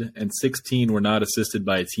contested, and 16 were not assisted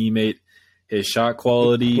by a teammate. His shot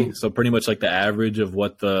quality, so pretty much like the average of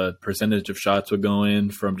what the percentage of shots would go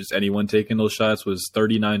in from just anyone taking those shots was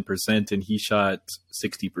 39%, and he shot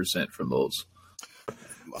 60% from those. A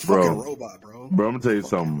fucking robot, bro. Bro, I'm going to tell you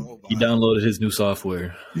something. Robot. He downloaded his new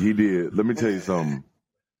software. He did. Let me tell you something.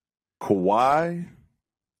 Kawhi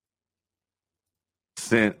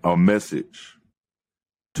sent a message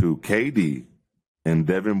to KD and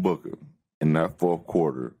Devin Booker in that 4th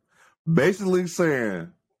quarter, basically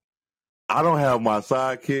saying, I don't have my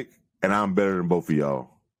sidekick, and I'm better than both of y'all,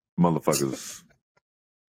 motherfuckers.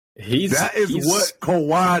 That is what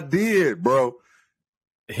Kawhi did, bro.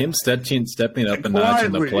 Him stepping up a notch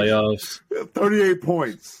in the playoffs. 38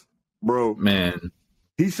 points, bro. Man.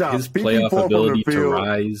 He shot his 54 playoff ability from the field. to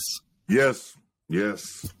rise. Yes.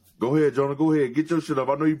 Go ahead, Jonah. Go ahead. Get your shit up.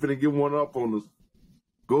 I know you're finna get one up on us.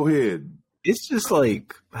 Go ahead. It's just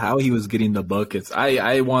like how he was getting the buckets.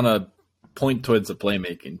 I want to point towards the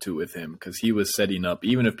playmaking too with him because he was setting up.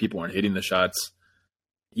 Even if people weren't hitting the shots,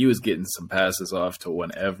 he was getting some passes off to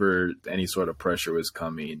whenever any sort of pressure was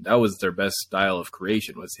coming. That was their best style of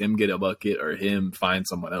creation, was him get a bucket or him find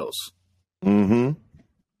someone else. Mm-hmm.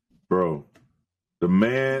 Bro, the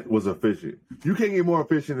man was efficient. You can't get more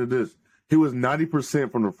efficient than this. He was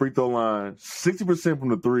 90% from the free throw line, 60% from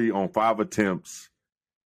the 3 on 5 attempts,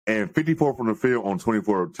 and 54 from the field on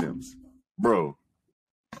 24 attempts. Bro.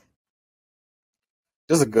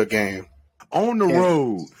 This is a good game. On the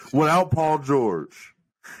road without Paul George.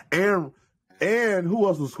 And who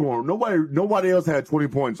else was scoring? Nobody else had 20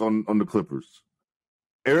 points on the Clippers.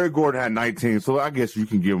 Eric Gordon had 19, so I guess you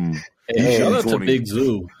can give him. Hey, shout out to Big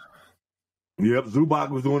Zoo. Yep, Zubac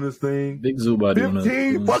was doing his thing. Big Zubac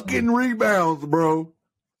 15 fucking rebounds, bro.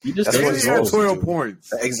 He just had 12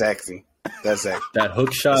 points. Exactly. That's it. That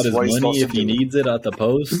hook shot is money if he needs it at the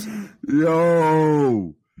post.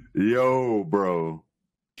 Yo, bro.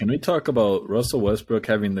 Can we talk about Russell Westbrook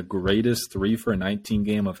having the greatest 3 for 19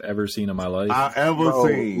 game I've ever seen in my life? I've ever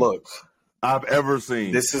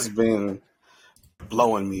seen. This has been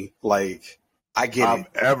blowing me. Like, I get I've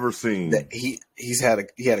ever seen. That he had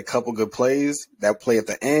a couple good plays. That play at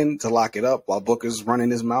the end to lock it up while Booker's running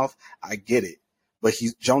his mouth. I get it. But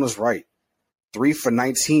Jonah's right. 3 for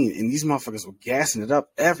 19, and these motherfuckers were gassing it up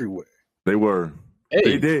everywhere. They were.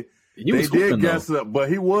 Hey, they did gas it up, but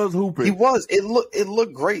he was hooping. He was. It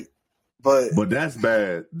looked great, but that's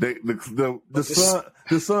bad. The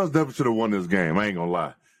Suns definitely should have won this game. I ain't gonna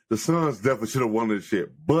lie. The Suns definitely should have won this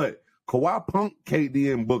shit. But Kawhi punked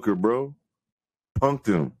KD and Booker, bro. Punked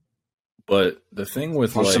him. But the thing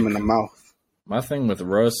with punched him in the mouth. My thing with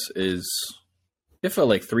Russ is it felt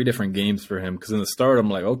like 3 different games for him because in the start I'm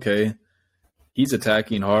like, okay, he's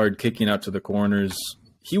attacking hard, kicking out to the corners.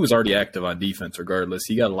 He was already active on defense regardless.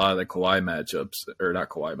 He got a lot of the KD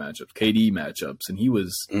matchups, and he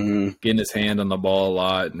was getting his hand on the ball a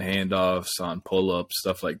lot and handoffs on pull-ups,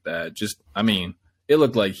 stuff like that. It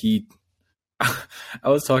looked like I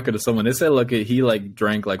was talking to someone. They said, look, he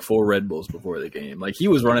drank 4 Red Bulls before the game. Like he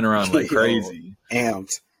was running around like crazy.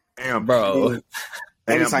 Amped, bro.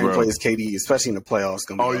 Anytime he plays KD, especially in the playoffs.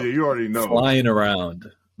 Yeah, you already know. Flying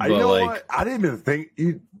around. You know what? I didn't even think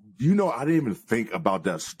I didn't even think about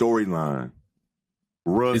that storyline.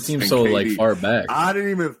 Russ, it seems so KD. far back. I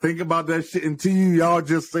didn't even think about that shit until y'all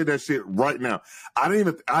just say that shit right now. I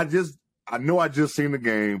know I just seen the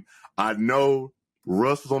game. I know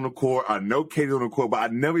Russ was on the court. I know KD on the court, but I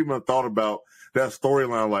never even thought about that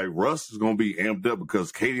storyline. Like Russ is gonna be amped up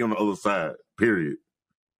because KD on the other side. Period.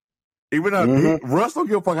 Even though Russ don't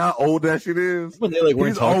give a fuck how old that shit is. When they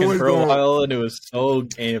weren't talking for a while, and it was so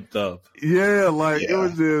amped up. Yeah, it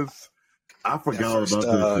was just. I forgot about this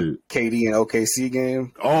shit. KD and OKC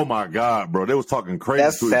game. Oh my god, bro! They was talking crazy.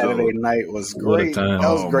 That Saturday night was great. That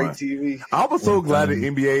was great TV. I was so glad the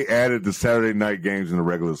NBA added the Saturday night games in the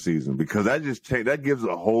regular season because that just changed. That gives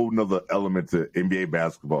a whole nother element to NBA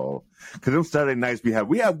basketball. Because them Saturday nights we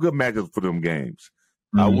have good matchups for them games.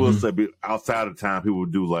 I will say, outside of time, people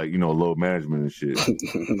would do load management and shit.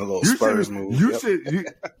 The little Spurs move.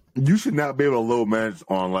 You should not be able to load manage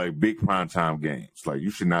on big prime time games. Like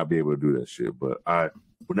you should not be able to do that shit. But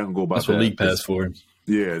we're not gonna go about that. That's what League Pass for.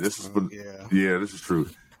 Yeah, this is this is true.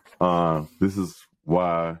 This is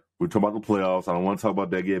why we're talking about the playoffs. I don't want to talk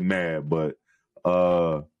about that getting mad, but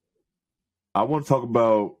I want to talk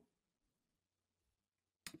about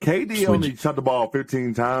KD only shot the ball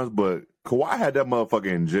 15 times, but Kawhi had that motherfucker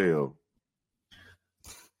in jail.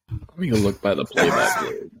 Let me go look by the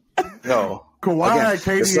playback. Yo, Kawhi had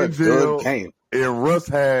KD in jail, and Russ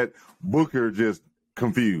had Booker just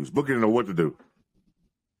confused. Booker didn't know what to do.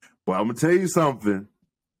 But I'm gonna tell you something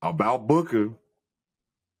about Booker.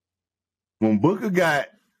 When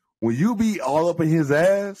you be all up in his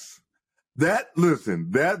ass, that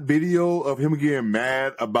video of him getting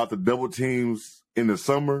mad about the double teams in the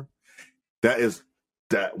summer, that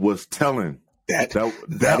was telling. That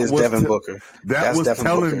is Devin Booker. That was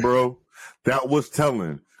telling, bro. That was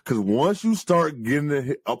telling. Because once you start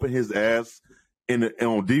getting up in his ass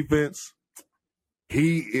on defense,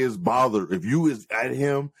 he is bothered. If you is at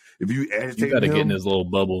him, if you agitate him, you got to get in his little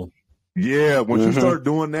bubble. Yeah, once you start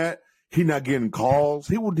doing that, he not getting calls.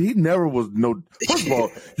 He never was no. First of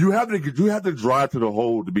all, you have to drive to the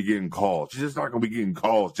hole to be getting calls. You're just not gonna be getting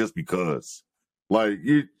calls just because.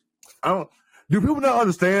 Do people not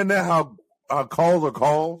understand that how calls are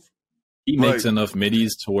calls? He makes enough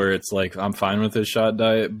middies to where it's I'm fine with his shot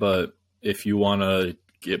diet, but if you want to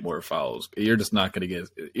get more fouls, you're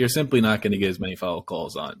simply not going to get as many foul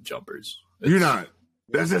calls on jumpers. You're not.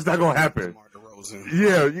 That's just not going to happen.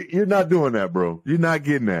 Yeah, you're not doing that, bro. You're not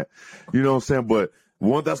getting that. You know what I'm saying? But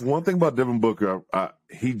that's one thing about Devin Booker.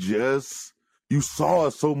 You saw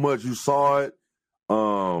it so much. You saw it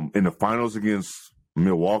in the finals against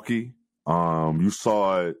Milwaukee. You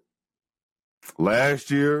saw it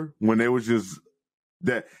last year when they was just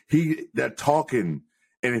that talking,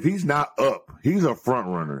 and if he's not up, he's a front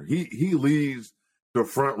runner. He leads the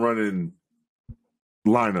front running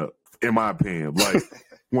lineup, in my opinion.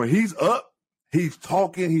 When he's up, he's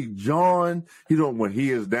talking, he's jawing. When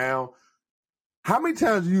he is down. How many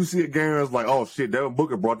times do you see a game that's like, oh shit, Devin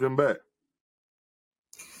Booker brought them back?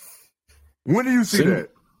 When do you see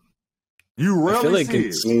that? You rarely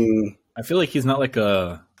see it. I feel like he's not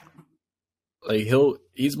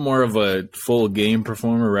he's more of a full game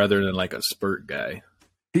performer rather than a spurt guy.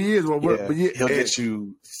 He is, but he'll get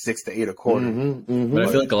you 6 to 8 a quarter. But I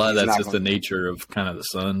feel like a lot of that's just the nature of kind of the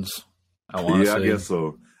Suns. I guess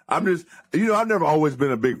so. I'm just, I've never always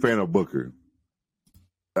been a big fan of Booker.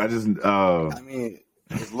 It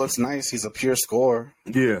looks nice. He's a pure scorer.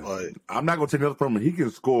 Yeah, but I'm not gonna take nothing from him. He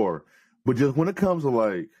can score, but just when it comes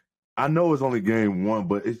to I know it's only game 1,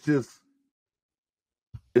 but it's just.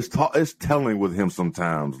 It's telling with him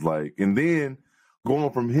sometimes, and then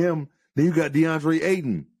going from him, then you got DeAndre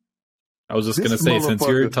Ayton. I was just going to say, since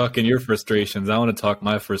you're talking your frustrations, I want to talk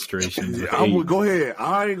my frustrations. Go ahead.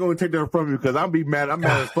 I ain't going to take that from you because I'm mad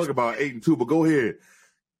as fuck about 8-2, but go ahead.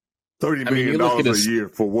 $30 million a year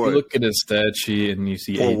for what? You look at his stat sheet and you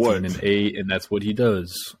see 18-8, and that's what he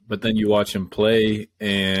does. But then you watch him play,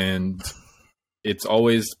 and it's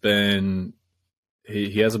always been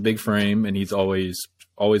he has a big frame, and he's always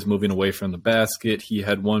moving away from the basket. He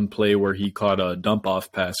had one play where he caught a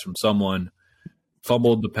dump-off pass from someone,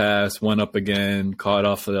 fumbled the pass, went up again, got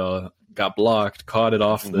blocked, caught it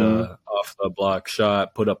off the block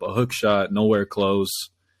shot, put up a hook shot, nowhere close.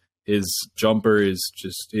 His jumper is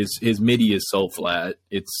just his midi is so flat.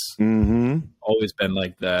 It's always been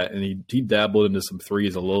like that, and he dabbled into some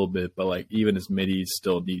threes a little bit, but like even his midi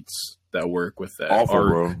still needs that work with that. Awful,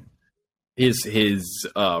 bro. His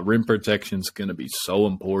rim protection is going to be so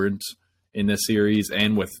important in this series,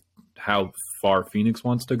 and with how far Phoenix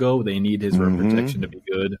wants to go, they need his rim protection to be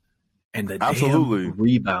good. And the damn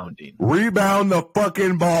rebounding. Rebound the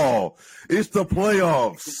fucking ball. It's the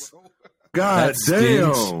playoffs. God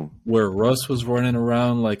damn. Where Russ was running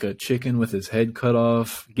around like a chicken with his head cut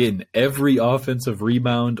off, getting every offensive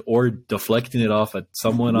rebound or deflecting it off at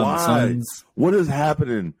someone on the Suns. What is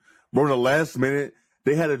happening? Bro, in the last minute,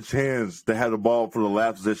 they had a chance to have the ball for the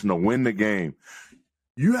last possession to win the game.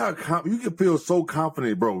 You can feel so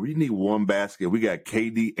confident, bro. We need one basket. We got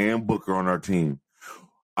KD and Booker on our team.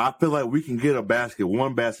 I feel like we can get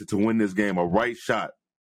one basket to win this game, a right shot.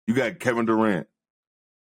 You got Kevin Durant.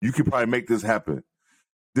 You could probably make this happen.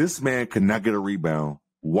 This man could not get a rebound.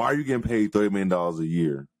 Why are you getting paid $30 million a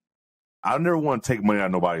year? I never want to take money out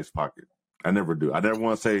of nobody's pocket. I never do. I never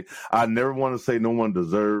want to say no one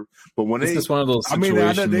deserved. But when it's just one of those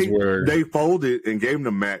situations where they folded and gave him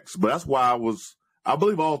the max. But that's why I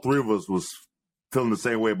believe all three of us was feeling the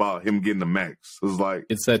same way about him getting the max. It was like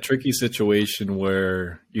it's that tricky situation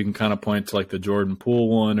where you can kind of point to like the Jordan Poole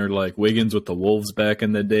one or like Wiggins with the Wolves back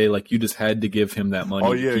in the day. Like you just had to give him that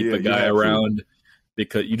money to keep a guy around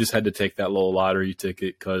because you just had to take that little lottery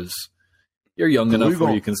ticket because you're young enough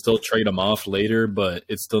where you can still trade him off later, but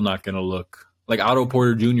it's still not going to look like Otto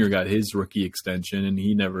Porter Jr. got his rookie extension and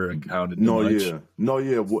he never accounted much.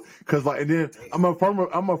 Because like, and then I'm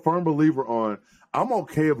a firm believer on. I'm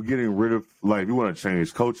okay with getting rid of like if you want to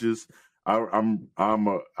change coaches. I'm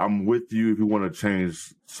with you if you want to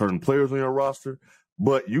change certain players on your roster,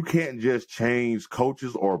 but you can't just change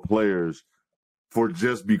coaches or players for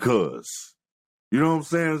just because. You know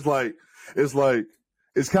what I'm saying?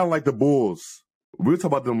 It's kind of like the Bulls. We'll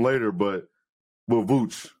talk about them later, but with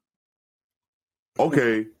Vooch.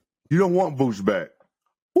 Okay, you don't want Vooch back.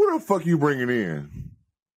 Who the fuck you bringing in?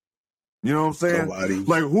 You know what I'm saying? Nobody.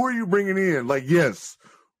 Like, who are you bringing in? Like, you're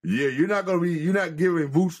not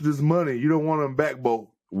giving Vooch this money. You don't want him back, but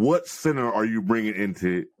what center are you bringing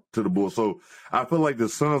into the Bulls? So I feel like the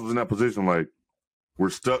Suns was in that position. Like,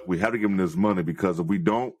 we're stuck. We have to give him this money because if we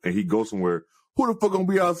don't, and he goes somewhere, who the fuck gonna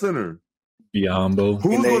be our center? Biombo.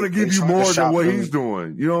 Who's gonna give you more than what he's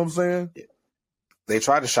doing? You know what I'm saying? They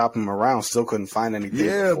tried to shop him around, still couldn't find anything.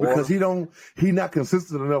 Yeah, because he not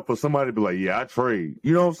consistent enough for somebody to be like, yeah, I trade.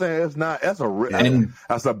 You know what I'm saying?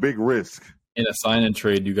 That's a big risk. In a sign and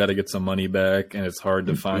trade, you got to get some money back, and it's hard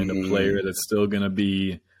to find a player that's still going to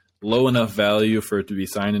be low enough value for it to be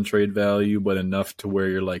sign and trade value, but enough to where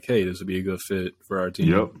you're like, hey, this would be a good fit for our team.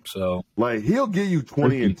 Yep. So like he'll give you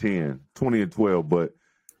 20 and 10, 20 and 12, but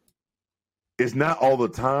it's not all the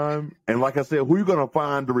time. And like I said, who are you going to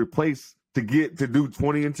find to replace to do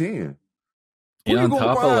 20 and 10? And on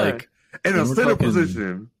top of like in a center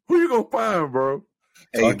position, who you gonna find, bro?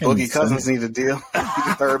 Hey, Boogie Cousins need a deal. He's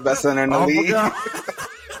the third best center in the league.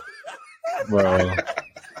 Bro.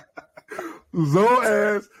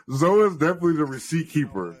 Zoe is definitely the receipt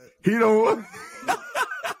keeper. He don't.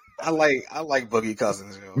 I like Boogie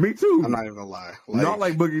Cousins. Yo. Me too. I'm not even gonna lie. Not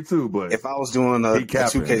like Boogie too, but if I was doing a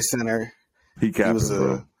 2K center, he capping,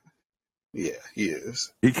 bro. Yeah, he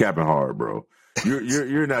is. He capping hard, bro.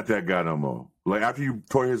 You're not that guy no more. Like after you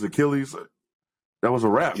tore his Achilles, that was a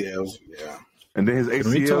wrap. Yeah, And then his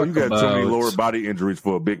ACL, you got too many lower body injuries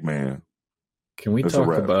for a big man. Can we talk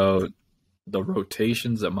about the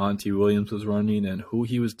rotations that Monty Williams was running and who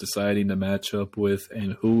he was deciding to match up with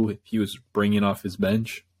and who he was bringing off his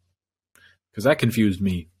bench? Because that confused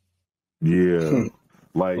me. Yeah.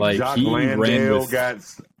 Like Jock Landale got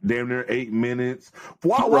damn near 8 minutes.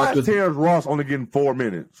 Why is Terrence Ross only getting 4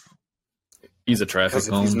 minutes? He's a traffic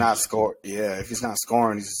cone. If he's not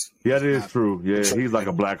scoring, he's that is true. Yeah, he's like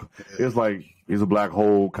a black. It's like he's a black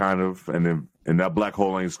hole kind of, and that black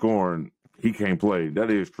hole ain't scoring. He can't play.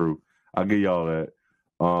 That is true. I'll give y'all that.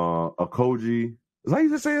 Akoji. Is that how you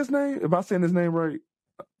just say his name? Am I saying his name right?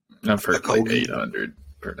 I've heard like 800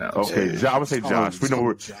 pronounced. Okay, I would say Josh. We know.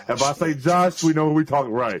 If I say Josh, we know who we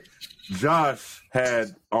talking right. Josh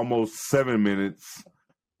had almost 7 minutes,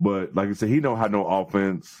 but like I said, he don't have no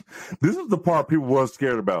offense. This is the part people were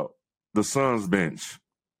scared about. The Suns bench.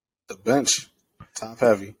 The bench, top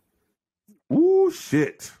heavy. Ooh,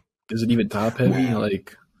 shit. Is it even top heavy? Man.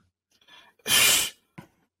 Like,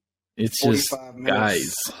 it's just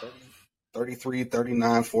guys. 33,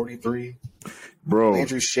 39, 43. Bro.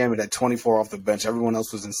 Andrew Shaman at 24 off the bench. Everyone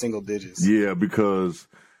else was in single digits. Yeah, because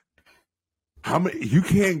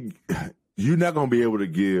you're not going to be able to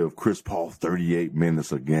give Chris Paul 38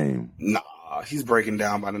 minutes a game. Nah, he's breaking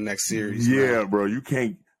down by the next series. Yeah, man. bro. You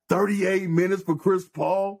can't. 38 minutes for Chris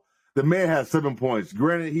Paul? The man had 7 points.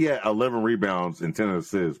 Granted, he had 11 rebounds and 10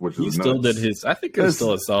 assists, which is still did his. I think it's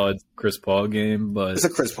still a solid Chris Paul game, but it's a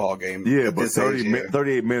Chris Paul game. Yeah, but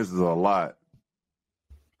 38 minutes is a lot.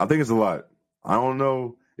 I think it's a lot. I don't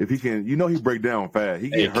know if he can. You know, he break down fast.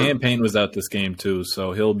 Campaign was out this game too,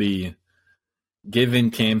 so he'll be giving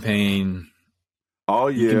Campaign. Oh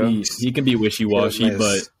yeah, he can be wishy-washy,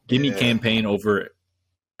 but give me Campaign over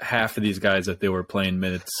half of these guys that they were playing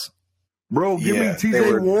minutes. Bro, give me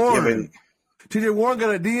TJ Warren. TJ Warren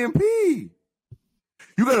got a DMP.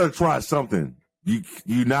 You got to try something.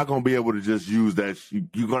 You're not going to be able to just use that.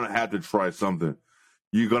 You're going to have to try something.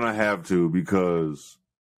 You're going to have to because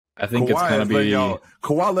I think Kawhi it's going to be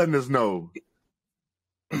Kawhi letting us know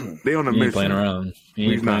they on a mission. Playing around.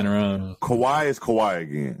 He ain't playing around. Kawhi is Kawhi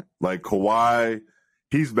again. Like Kawhi,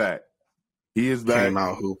 he's back. He is back. Came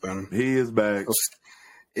out hooping. He is back.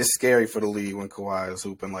 It's scary for the league when Kawhi is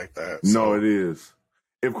hooping like that. So. No, it is.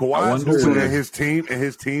 If Kawhi is hooping and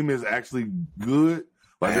his team is actually good,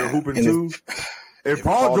 like they're hooping too. If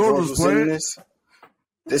Paul George was playing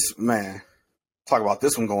this man, talk about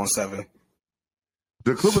this one going 7.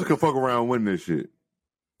 The Clippers could fuck around and win this shit.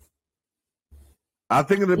 I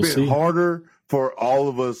think it'd have been harder for all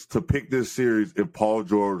of us to pick this series if Paul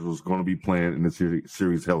George was going to be playing in the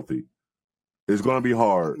series healthy. It's going to be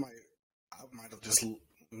hard. I might have just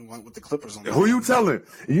went with the Clippers on that. Who you telling?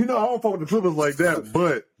 You know I don't fuck with the Clippers like that,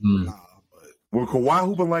 but when Kawhi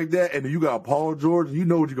hooping like that and you got Paul George, you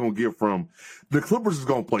know what you're going to get from. The Clippers is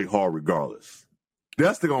going to play hard regardless.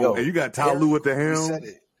 That's the going. And you got Ty Lue at the helm.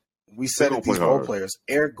 We said it. These role players.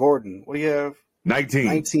 Eric Gordon. What do you have?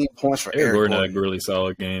 19 points for Eric Gordon. Had a really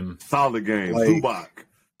solid game. Solid game. Zubac,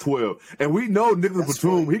 12. And we know Nicholas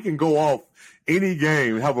Batum, he can go off any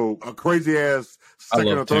game, have a crazy ass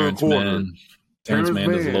second or third quarter. Terrence Mann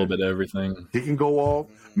does a little bit of everything. He can go off.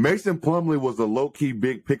 Mason Plumlee was a low-key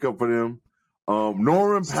big pickup for them.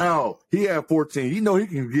 Norman Powell, he had 14. You know he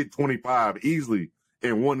can get 25 easily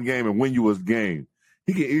in one game and win you a game.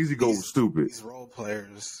 He can easily go stupid. These role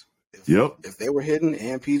players. If they were hidden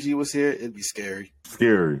and PG was here, it'd be scary.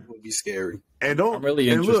 It would be scary. And I'm really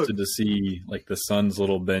interested to see like the Suns'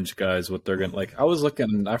 little bench guys, what they're gonna like. I was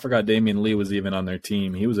looking, I forgot Damian Lee was even on their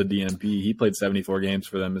team. He was a DMP. He played 74 games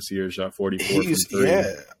for them this year, shot 44 from 3.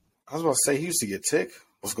 Yeah, I was about to say he used to get tick.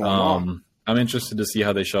 What's going on? I'm interested to see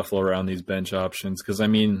how they shuffle around these bench options because I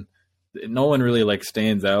mean, no one really like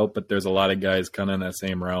stands out, but there's a lot of guys kind of in that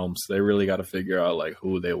same realm. So they really got to figure out like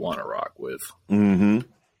who they want to rock with. Mm-hmm.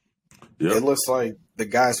 Yep. It looks like the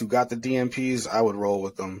guys who got the DMPs, I would roll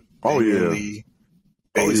with them. Lee,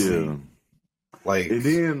 Basically. Like, and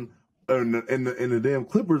then in the damn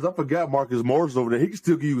Clippers, I forgot Marcus Morris over there. He can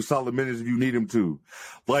still give you solid minutes if you need him to.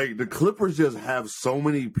 Like the Clippers just have so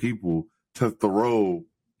many people to throw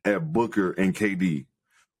at Booker and KD.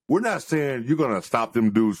 We're not saying you're gonna stop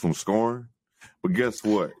them dudes from scoring, but guess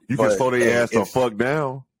what? You can slow their ass the fuck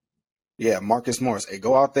down. Yeah, Marcus Morris. Hey,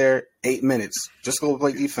 go out there, 8 minutes. Just go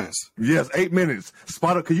play defense. Yes, 8 minutes.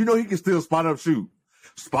 Spot up, because you know he can still spot up shoot.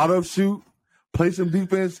 Spot up shoot, play some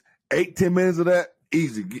defense, 8-10 minutes of that,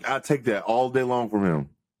 easy. I take that all day long from him.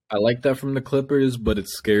 I like that from the Clippers, but it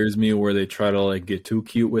scares me where they try to like get too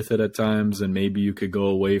cute with it at times, and maybe you could go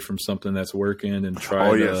away from something that's working and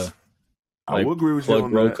try to I will agree with plug you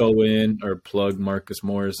on Rocco that. in or plug Marcus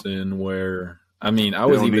Morris in where – I mean, I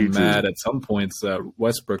was even mad at some points that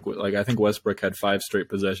Westbrook, like I think Westbrook had 5 straight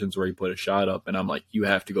possessions where he put a shot up, and I'm like, you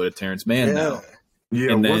have to go to Terrence Mann now.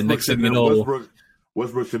 Yeah, and then next thing you know,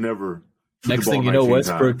 Westbrook should never. Next thing you know,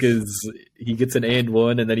 Westbrook he gets an and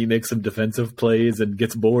one, and then he makes some defensive plays and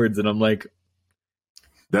gets boards, and I'm like,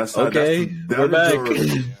 that's okay, we're back.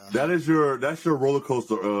 That's your roller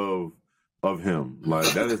coaster of him.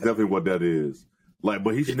 Like that is definitely what that is. Like,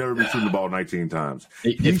 but he should never be shooting the ball 19 times.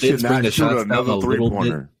 He should not shoot another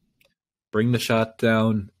 3-pointer. Bring the shot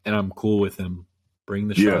down, and I'm cool with him. Bring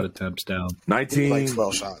the shot attempts down. 19, like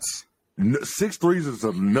 12 shots. 6 threes is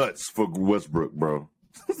some nuts for Westbrook, bro.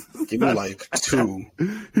 Give me like 2.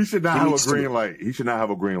 He should not have a green light. He should not have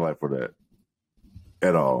a green light for that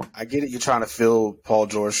at all. I get it. You're trying to fill Paul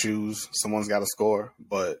George's shoes. Someone's got to score,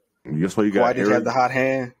 but that's why you got. Why did you have the hot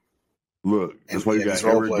hand? Look, that's why you got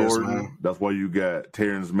Eric Gordon. Man. That's why you got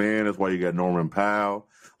Terrence Mann. That's why you got Norman Powell.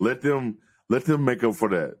 Let them make up for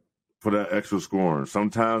that extra scoring.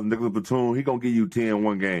 Sometimes Nicholas Batum, he gonna give you 10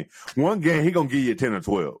 one game. One game he gonna give you 10 or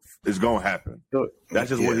 12. It's gonna happen. That's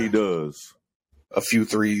just what he does. A few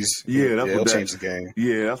threes. Yeah, that'll change the game.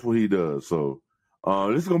 Yeah, that's what he does. So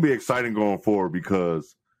this is gonna be exciting going forward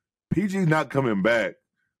because PG's not coming back,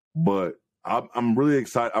 but I'm really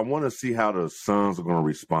excited. I want to see how the Suns are going to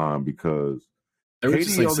respond because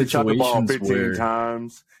KD only shot the ball 15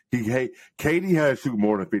 times. KD had to shoot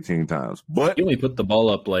more than 15 times. But he only put the ball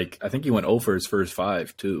up I think he went 0 for his first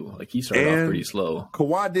 5 too. Like he started off pretty slow.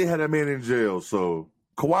 Kawhi did have that man in jail, so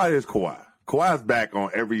Kawhi is Kawhi. Kawhi's back on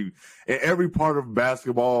every part of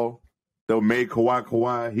basketball that made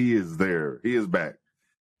Kawhi. He is there. He is back.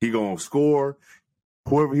 He gonna score.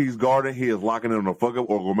 Whoever he's guarding, he is locking them the fuck up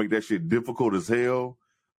or gonna make that shit difficult as hell.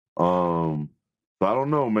 So I don't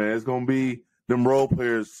know, man. It's gonna be them role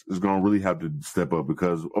players is gonna really have to step up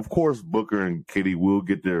because of course Booker and KD will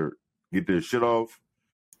get their shit off.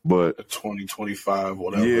 But 20, 25,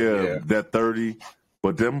 whatever. Yeah, that 30.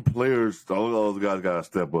 But them players, all those guys gotta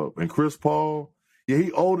step up. And Chris Paul, yeah,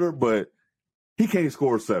 he older, but he can't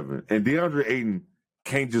score 7. And DeAndre Ayton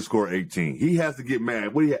can't just score 18. He has to get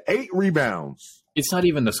mad. What do you have? 8 rebounds. It's not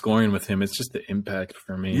even the scoring with him. It's just the impact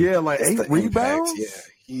for me. Yeah, like 8 rebounds? Yeah,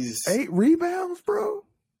 he's 8 rebounds, bro?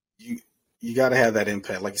 You got to have that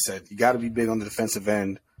impact. Like you said, you got to be big on the defensive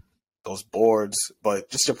end, those boards, but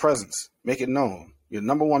just your presence. Make it known. You're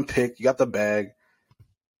number 1 pick. You got the bag.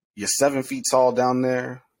 You're 7 feet tall down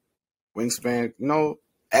there. Wingspan,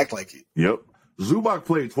 act like it. Yep. Zubac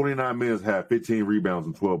played 29 minutes, had 15 rebounds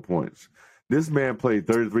and 12 points. This man played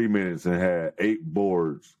 33 minutes and had 8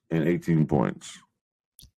 boards and 18 points.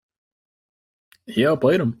 He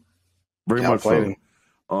outplayed him. Very much so.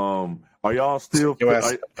 Are y'all still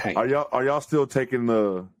taking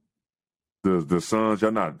the Suns?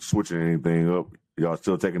 Y'all not switching anything up. Y'all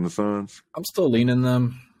still taking the Suns? I'm still leaning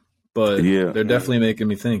them, but they're definitely making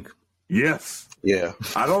me think. Yes. Yeah.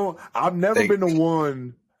 I've never been the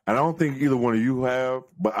one, and I don't think either one of you have,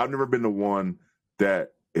 but I've never been the one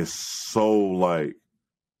that is so like,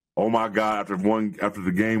 oh my God, after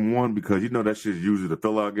the game 1, because that shit's usually the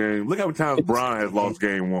fill out game. Look how many times Bron has lost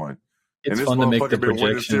game 1. It's fun to make the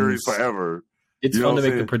projections. Series forever. It's fun to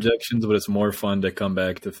make the projections, but it's more fun to come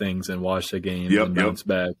back to things and watch the game and bounce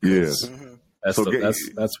back. Yeah. That's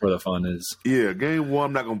where the fun is. Yeah, game 1,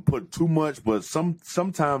 I'm not going to put too much, but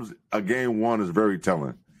sometimes a game 1 is very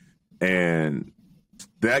telling. And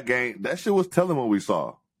that shit was telling what we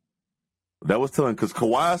saw. That was telling because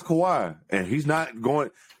Kawhi's Kawhi, and he's not going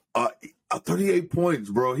 38 points,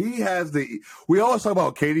 bro. He has we always talk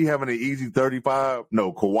about KD having an easy 35.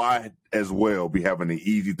 No, Kawhi as well be having an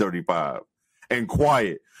easy 35. And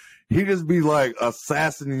quiet. He just be like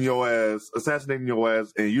assassinating your ass,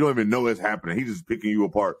 and you don't even know it's happening. He just picking you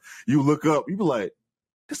apart. You look up, you be like,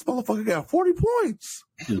 this motherfucker got 40 points.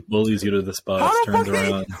 He just bullies you to the spot, turns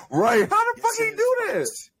around. Right. How the fuck he do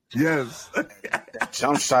this? Yes. That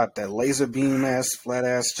jump shot, that laser beam ass, flat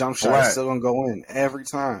ass jump shot is still gonna go in every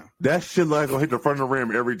time. That shit like gonna hit the front of the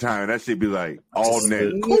rim every time. That shit be like all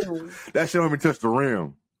net. That shit don't even touch the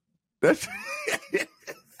rim. That shit.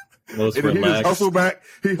 Most and he just hustle back.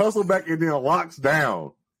 He hustle back and then locks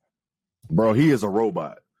down. Bro, he is a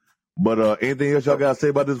robot. But anything else y'all gotta say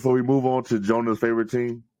about this before we move on to Jonah's favorite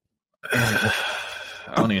team?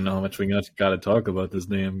 I don't even know how much we got to talk about this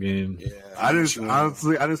damn game. Yeah, I didn't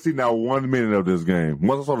see not 1 minute of this game.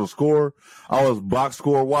 Once I saw the score, I was box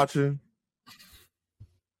score watching.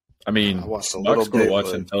 I mean, box score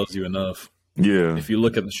watching tells you enough. Yeah. If you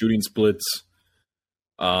look at the shooting splits,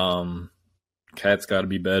 Cat's got to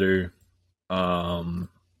be better. Ant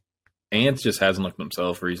just hasn't looked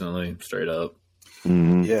himself recently, straight up.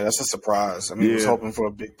 Mm-hmm. Yeah, that's a surprise. I mean, I was hoping for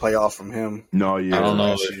a big playoff from him. No, yeah. I don't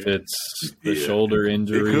know if it's the shoulder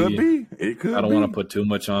injury. It could be. It could be. I don't want to put too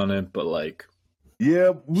much on it, but he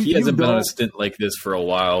hasn't been on a stint like this for a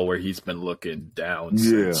while where he's been looking down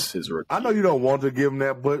since his rookie. I know you don't want to give him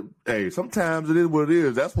that, but hey, sometimes it is what it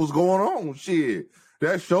is. That's what's going on. Shit.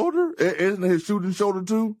 That shoulder, isn't his shooting shoulder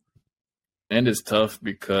too? And it's tough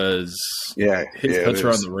because his touch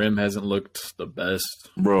around the rim hasn't looked the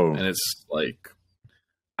best. Bro. And it's like,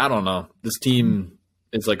 I don't know. This team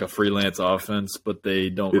is like a freelance offense, but they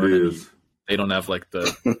don't they don't have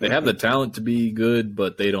they have the talent to be good,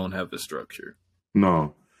 but they don't have the structure.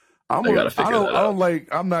 No. I'm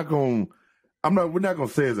not going We're not gonna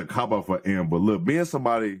say it's a cop out for M, but look, being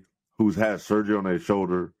somebody who's had surgery on their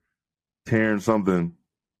shoulder, tearing something,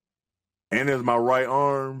 and is my right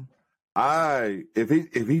arm, if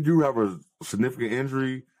he do have a significant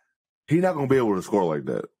injury, he's not gonna be able to score like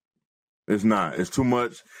that. It's not. It's too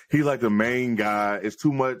much. He's like the main guy. It's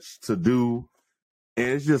too much to do, and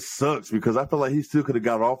it just sucks because I feel like he still could have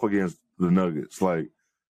got off against the Nuggets. Like,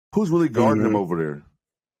 who's really guarding him over there?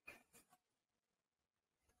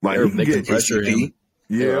 Like, he can get pressure him.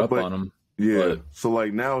 Yeah, up on him. Yeah. But. So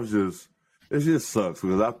like now it just sucks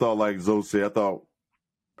because I thought, like Zoe said, I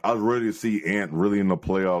was ready to see Ant really in the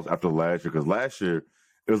playoffs after last year because last year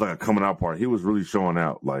it was like a coming out party. He was really showing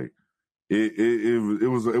out. Like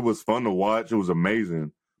it was fun to watch. It was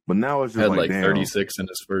amazing. But now it's just had like damn. 36 in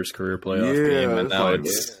his first career playoff game, and now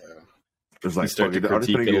it's like start to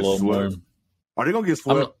critique it a little more. Are they gonna get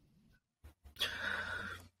swept?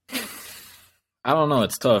 I don't know.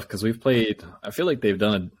 It's tough because we've played. I feel like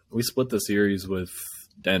we split the series with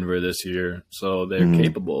Denver this year, so they're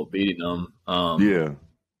capable of beating them. Yeah.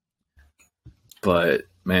 But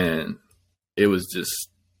man, it was just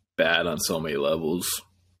bad on so many levels.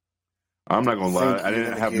 I'm not gonna lie. I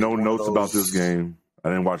didn't have no notes about this game. I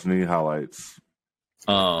didn't watch any highlights.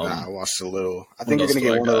 I watched a little. I think you're gonna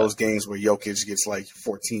get one of those games where Jokic gets like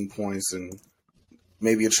 14 points and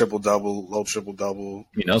maybe a triple-double, low triple-double.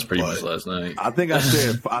 That was pretty much last night. I think I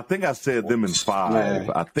said them in 5. Man.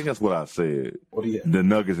 I think that's what I said. What do you? The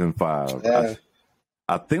Nuggets in 5. Yeah.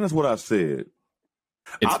 I think that's what I said.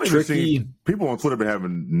 It's tricky. People on Twitter been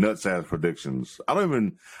having nuts ass predictions. I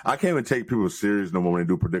can't even take people serious no more when they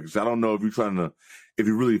do predictions. I don't know if if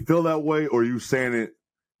you really feel that way or you saying it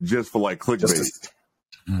just for like clickbait.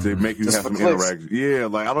 To make you have some interaction. Yeah,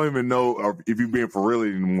 like I don't even know if you're being for real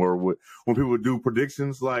anymore. When people do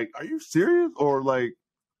predictions, like, are you serious? Or like,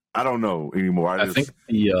 I don't know anymore. I think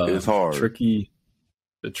it's hard.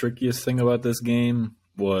 The trickiest thing about this game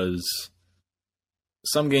was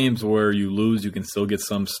some games where you lose, you can still get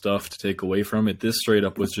some stuff to take away from it. This straight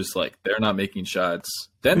up was just like, they're not making shots.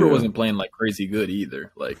 Denver wasn't playing like crazy good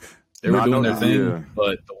either. Like, they were doing their thing,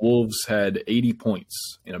 but the Wolves had 80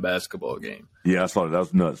 points in a basketball game. Yeah, I saw that. That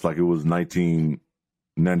was nuts. Like it was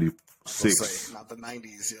 1996. Not the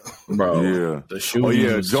 90s, yo. Bro. Yeah. The shooting. Oh,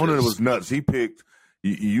 yeah. Jonah was nuts. He picked,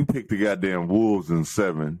 you picked the goddamn Wolves in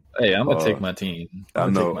 7. Hey, I'm going to take my team. I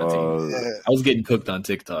know. I was getting cooked on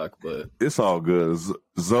TikTok, but. It's all good.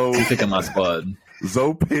 Zoe. I'm picking my squad.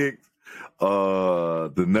 Zoe picked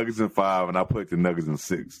the Nuggets in 5, and I picked the Nuggets in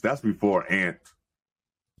 6. That's before Ant.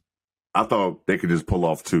 I thought they could just pull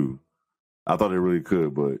off 2. I thought they really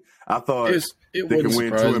could, but I thought they could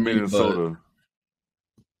win 2 in Minnesota.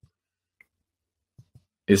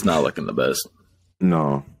 It's not looking the best.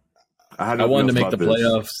 No. I wanted to make the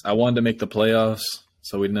playoffs. I wanted to make the playoffs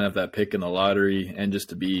so we didn't have that pick in the lottery and just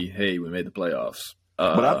to be, hey, we made the playoffs.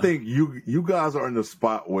 But I think you guys are in the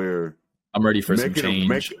spot where I'm ready for some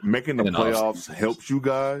change. Making the playoffs helps you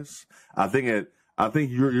guys. I think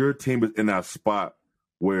your team is in that spot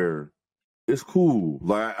where it's cool.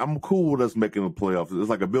 Like I'm cool with us making the playoffs. It's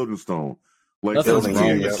like a building stone. Like some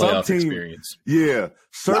teams, yeah.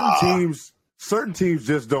 Certain teams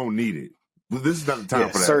just don't need it. This is not the time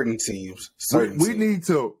for that. Certain teams. We need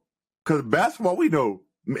to, because basketball, we know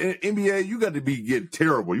NBA. You got to get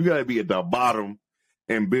terrible. You got to be at the bottom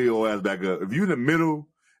and build your ass back up. If you in the middle,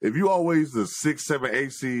 if you always the 6, 7,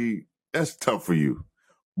 8 seed, that's tough for you.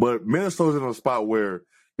 But Minnesota's in a spot where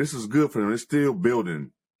this is good for them. They're still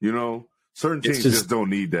building. Certain teams just don't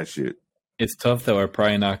need that shit. It's tough that we're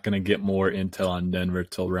probably not going to get more intel on Denver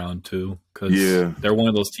till round 2 because they're one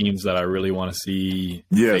of those teams that I really want to see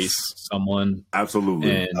face someone. Absolutely.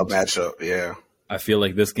 And a matchup, yeah. I feel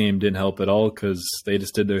like this game didn't help at all because they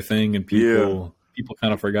just did their thing and people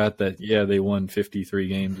kind of forgot that, they won 53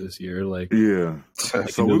 games this year. Like,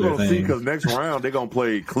 so we're going to see because next round they're going to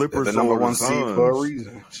play Clippers the number 1 seed for a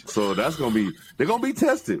reason. So they're going to be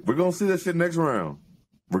tested. We're going to see that shit next round.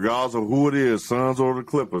 Regardless of who it is, Suns or the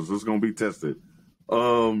Clippers, it's going to be tested.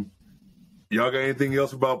 Y'all got anything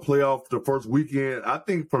else about playoff the first weekend? I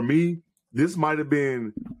think for me, this might have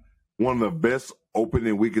been one of the best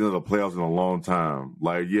opening weekends of the playoffs in a long time.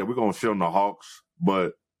 Like, we're going to shit on the Hawks,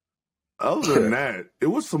 but other than that, it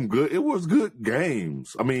was good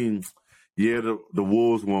games. I mean, the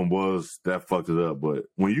Wolves one that fucked it up, but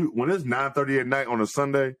when it's 9:30 at night on a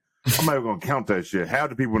Sunday, I'm not even gonna count that shit.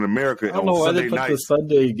 Half the people in America on Sunday night. The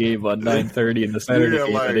Sunday game on 9:30 and the Saturday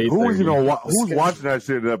game at 8:30. Who's watching that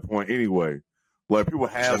shit at that point anyway? Like people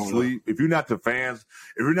have sleep. If you're not fans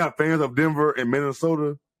of Denver and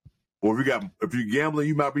Minnesota, or if you're gambling,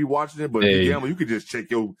 you might be watching it. But if you're gambling, you can just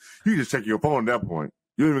check your phone at that point.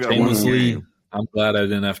 You don't even got to watch the game. I'm glad I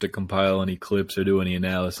didn't have to compile any clips or do any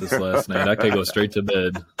analysis last night. I could go straight to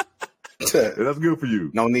bed. That's good for you.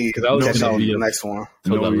 No need. Because I was Catch going out to be the up next one.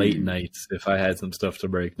 till the late nights if I had some stuff to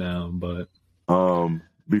break down. But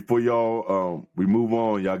before y'all we move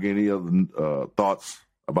on, y'all get any other thoughts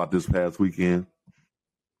about this past weekend?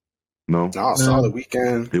 No, solid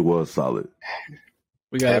weekend. It was solid.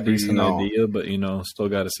 We got a decent idea, but still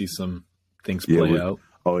got to see some things play out.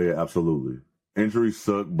 Oh yeah, absolutely. Injuries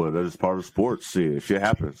suck, but that's part of sports. Shit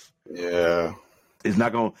happens. Yeah. I'm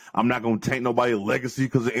not gonna taint nobody's legacy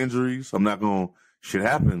because of injuries. Shit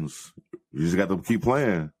happens. You just got to keep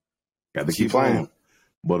playing. Got to keep playing.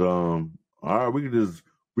 But all right,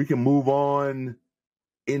 we can move on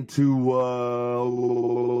into whoa.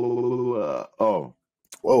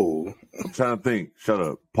 I'm trying to think. Shut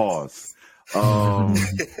up. Pause. I'm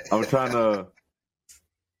trying to.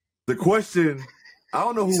 The question. I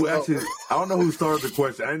don't know who started the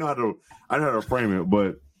question. I didn't know how to frame it,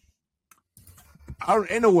 but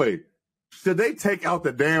in a way, should they take out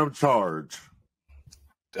the damn charge?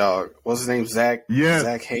 What's his name? Zach? Yes.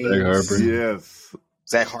 Zach Hayes? Zach Harper. Yes.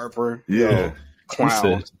 Zach Harper? Yeah.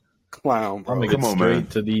 Clown, bro. Come on, man.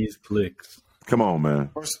 To these clicks. Come on, man.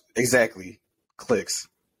 Exactly. Clicks.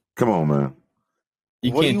 Come on, man.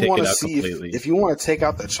 You can't take it out completely. If you want to take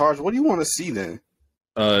out the charge, what do you want to see then?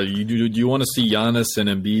 Do you want to see Giannis and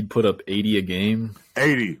Embiid put up 80 a game?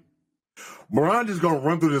 80. Bron just gonna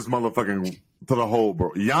run through this motherfucking to the hole,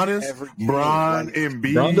 bro. Giannis, Bron,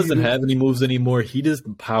 Embiid. Bron doesn't have any moves anymore. He just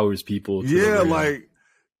powers people. Yeah, like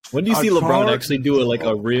when do you see LeBron actually do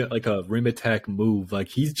a rim attack move? Like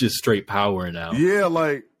he's just straight power now. Yeah,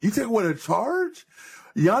 like you take away a charge.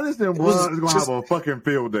 Giannis and Bron is gonna have a fucking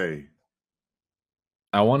field day.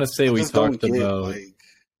 I want to say we talked about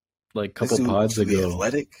like a couple pods ago.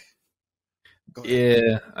 Athletic?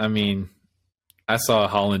 Yeah, I mean, I saw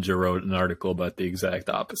Hollinger wrote an article about the exact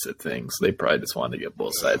opposite things. They probably just wanted to get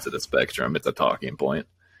both sides of the spectrum. It's a talking point.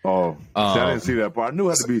 Oh, I didn't see that part. I knew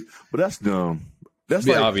it had to be, but that's dumb. That's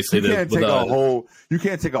like obviously you can't take a whole. You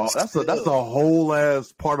can't take a. That's a whole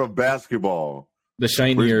ass part of basketball. The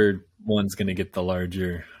shinier one's gonna get the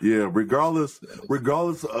larger. Yeah, regardless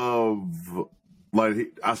of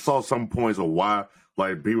like I saw some points of why.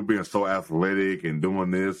 Like people being so athletic and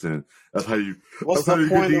doing this, and that's how you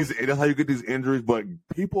get these injuries. But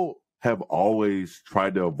people have always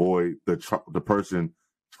tried to avoid the person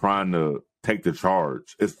trying to take the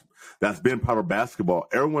charge. That's been part of basketball.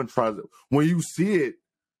 Everyone tries it. When you see it,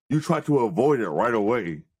 you try to avoid it right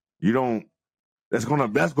away. You don't. That's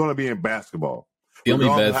gonna be in basketball. The only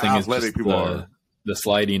bad thing is just the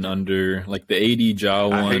sliding under, like the AD jaw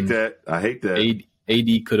one. I hate that.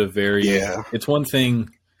 AD could have varied. Yeah. It's one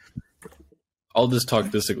thing. I'll just talk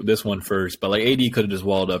this one first, but like AD could have just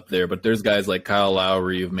walled up there. But there's guys like Kyle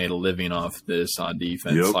Lowry who've made a living off this on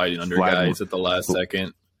defense, sliding under guys at the last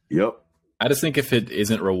second. Yep. I just think if it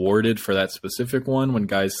isn't rewarded for that specific one, when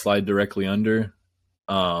guys slide directly under,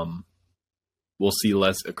 we'll see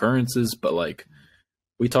less occurrences. But like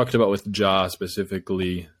we talked about with Ja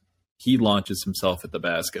specifically, he launches himself at the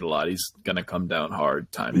basket a lot. He's going to come down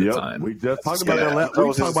hard time to time. We just talked about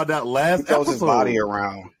that last episode.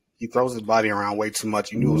 He throws his body around way too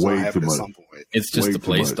much. You knew it was going to happen at some point. It's just the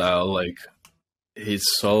play style. Like, he's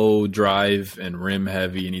so drive and rim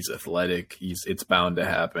heavy, and he's athletic. It's bound to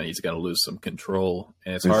happen. He's going to lose some control.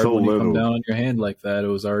 And it's hard when you come down on your hand like that. It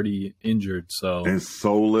was already injured. So it's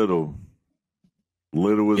so little.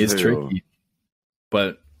 Little as hell. It's tricky.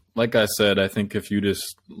 But like I said, I think if you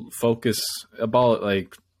just focus about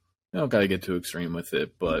like, you don't got to get too extreme with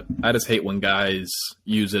it, but I just hate when guys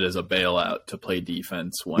use it as a bailout to play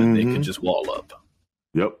defense when they can just wall up.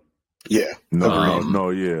 Yep. Yeah.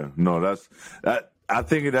 That's that. I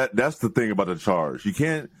think that's the thing about the charge. You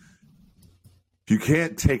can't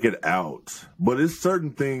take it out, but it's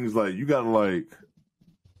certain things like you got to like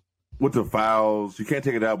with the fouls. You can't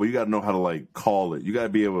take it out, but you got to know how to like call it. You got to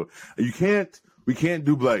be able. We can't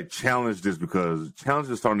do like challenge this because challenge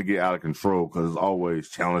is starting to get out of control because it's always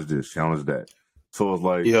challenge this, challenge that. So it's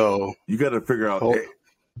like, you got to figure out hey,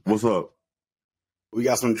 what's up. We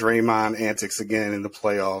got some Draymond antics again in the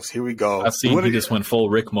playoffs. Here we go. I see he just went full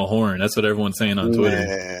Rick Mahorn. That's what everyone's saying on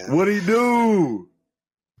Twitter. What'd he do?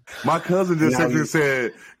 My cousin just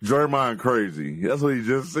said Draymond crazy. That's what he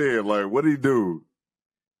just said. Like, what'd he do?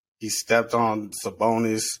 He stepped on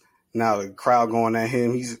Sabonis. Now the crowd going at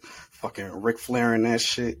him. He's fucking Ric Flairing that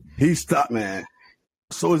shit. He stopped, man.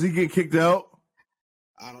 So is he getting kicked out?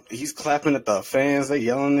 He's clapping at the fans. They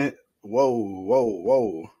yelling it.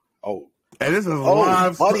 Whoa. Oh. And this is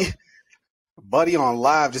live. Buddy on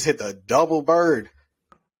live just hit the double bird.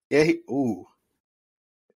 Yeah,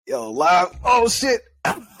 Yo, live. Oh shit.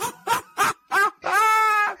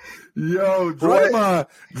 Yo, Draymond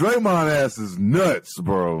ass is nuts,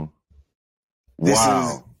 bro.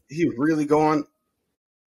 Wow. He really going.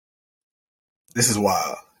 This is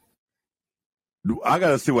wild. I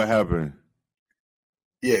gotta see what happened.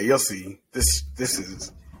 Yeah, you'll see. This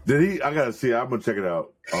is. Did he? I gotta see. I'm gonna check it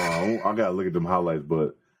out. I gotta look at them highlights,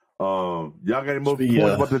 but y'all got any more points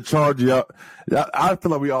about the charge? I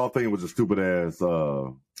feel like we all think it was a stupid ass.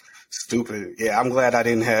 Stupid. Yeah, I'm glad I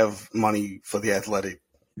didn't have money for The Athletic.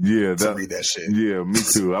 Yeah, to read that shit. Yeah, me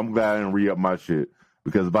too. I'm glad I didn't re-up my shit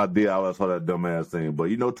because if I did, I would have saw that dumbass thing. But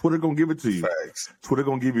Twitter gonna give it to you. Facts. Twitter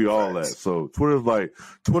gonna give you all that. So Twitter is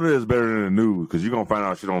better than the news because you're gonna find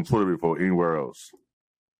out shit on Twitter before anywhere else.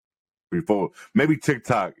 Before maybe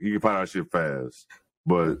TikTok, you can find out shit fast.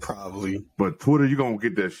 But probably. But Twitter, you're gonna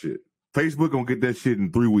get that shit. Facebook gonna get that shit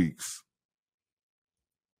in 3 weeks.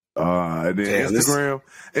 And then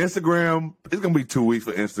Instagram, it's gonna be 2 weeks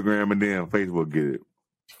for Instagram, and then Facebook get it.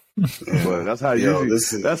 But that's how usually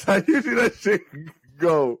that shit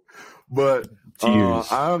go. But I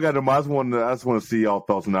don't got them. I just want to see y'all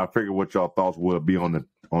thoughts, and I figure what y'all thoughts would be on that.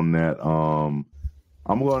 I'm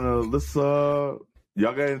gonna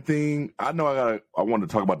y'all got anything? I know I want to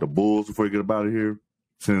talk about the Bulls before we get out of here,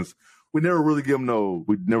 since we never really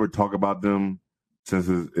we never talk about them since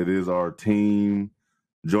it is our team.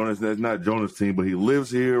 Jonas, that's not Jonas' team, but he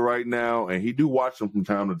lives here right now, and he do watch them from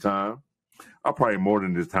time to time. I'll probably more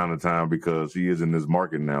than this time to time because he is in this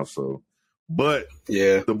market now. So, but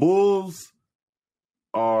yeah, the Bulls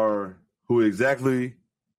are who exactly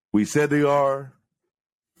we said they are.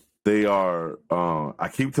 They are. I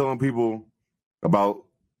keep telling people about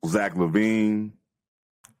Zach LaVine.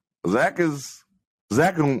 Zach.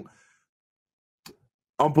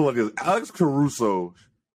 I'm pulling this. Alex Caruso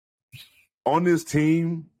on this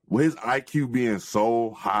team with his IQ being so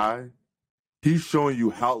high, he's showing you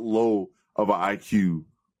how low of an IQ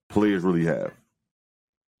players really have.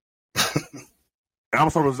 I'm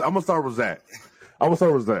gonna start with Zach.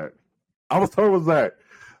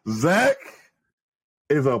 Zach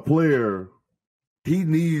is a player. He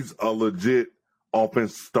needs a legit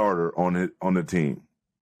offense starter on the team.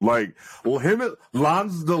 Like the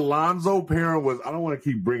Lonzo pairing was. I don't want to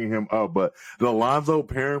keep bringing him up, but the Lonzo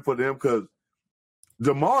pairing for them, because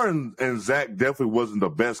DeMar and Zach definitely wasn't the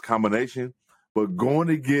best combination, but going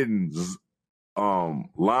to getting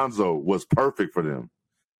Lonzo was perfect for them.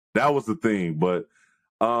 That was the thing. But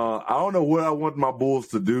I don't know what I want my Bulls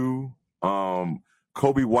to do.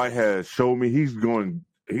 Kobe White has showed me he's growing.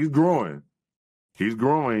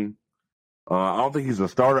 I don't think he's a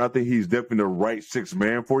starter. I think he's definitely the right sixth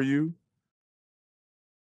man for you.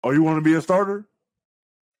 Oh, you want to be a starter?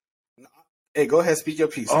 Hey, go ahead, speak your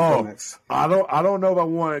piece. I don't know if I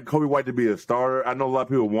want Kobe White to be a starter. I know a lot of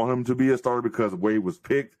people want him to be a starter because of the way he was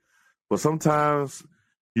picked. But sometimes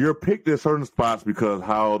you're picked at certain spots because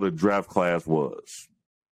how the draft class was.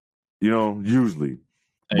 Usually.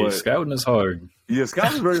 Hey, scouting is hard. Yeah,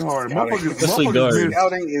 scouting is very hard. Motherfuckers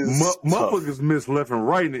miss left and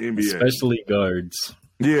right in the NBA. Especially guards.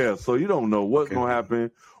 Yeah, so you don't know what's gonna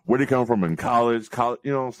happen, where they come from in college,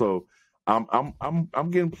 so I'm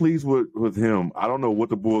getting pleased with him. I don't know what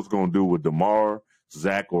the Bulls gonna do with DeMar,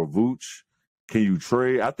 Zach, or Vooch. Can you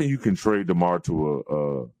trade? I think you can trade DeMar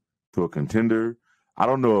to a contender. I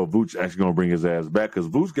don't know if Vooch actually gonna bring his ass back, because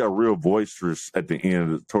Vooch got real boisterous at the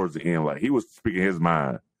end, towards the end. Like, he was speaking his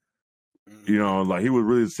mind. Like, he was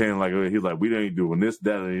really saying, like, he's like, we ain't doing this,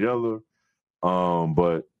 that, and the other.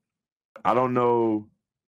 But I don't know.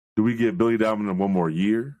 Do we get Billy Donovan 1 more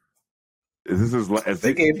year? They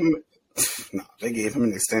gave him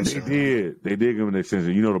an extension. They did give him an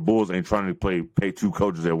extension. The Bulls ain't trying to pay 2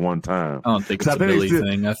 coaches at one time. I don't think it's a Billy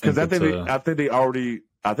thing. I think they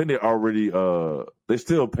already. They're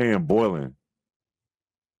still paying Boylan.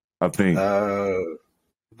 I think. Now,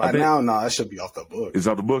 it should be off the books. It's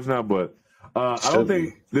off the books now, but I don't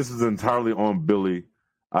think this is entirely on Billy.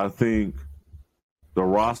 I think the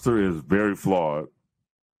roster is very flawed,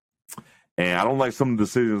 and I don't like some of the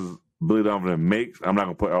decisions Billy Donovan makes. I'm not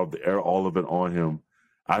gonna put all of it on him.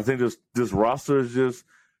 I think this roster is just,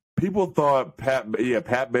 people thought Pat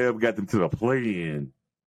Bev got them to the play-in,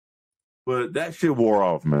 but that shit wore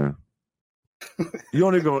off, man. You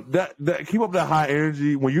only gonna that keep up that high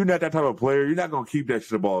energy. When you're not that type of player, you're not gonna keep that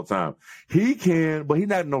shit up all the time. He can, but he's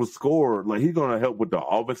not no scorer. Like, he's gonna help with the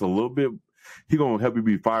offense a little bit. He's gonna help you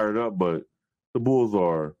be fired up. But the Bulls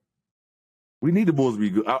we need the Bulls to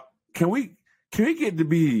be good. Can we get to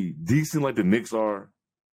be decent like the Knicks are?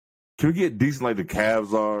 Can we get decent like the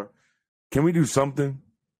Cavs are? Can we do something?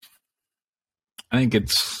 I think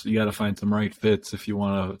you got to find some right fits if you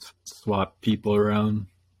want to swap people around.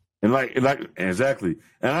 And exactly.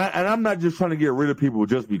 And I'm not just trying to get rid of people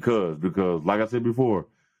just because like I said before,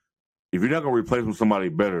 if you're not going to replace them with somebody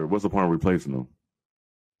better, what's the point of replacing them?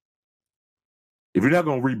 If you're not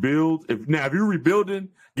going to rebuild, if you're rebuilding,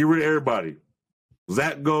 get rid of everybody.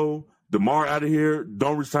 Zach go, DeMar out of here,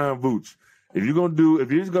 don't resign Vooch. If you're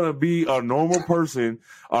just gonna be a normal person,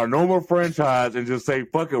 a normal franchise, and just say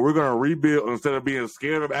fuck it, we're gonna rebuild instead of being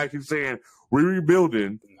scared of actually saying we're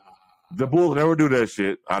rebuilding, the Bulls never do that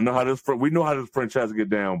shit. We know how this franchise get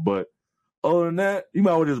down, but other than that, you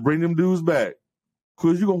might as well just bring them dudes back.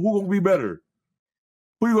 Cause who gonna be better?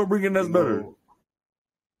 Who you gonna bring in that's better?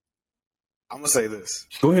 I'm gonna say this.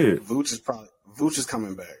 Go ahead. Vooch is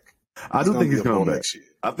coming back. I do think he's coming back.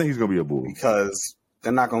 I think he's gonna be a Bull because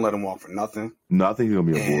they're not gonna let him walk for nothing. No, I think he's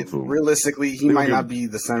gonna be a Bull too. Realistically, he might not be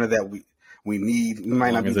the center that we need. He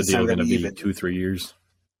might not be the center that we need. 2-3 years.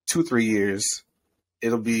 2-3 years.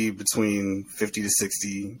 It'll be between 50 to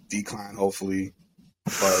 60 decline, hopefully.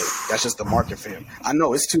 But that's just the market for him. I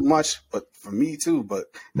know it's too much, but for me too. But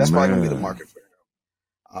that's probably gonna be the market for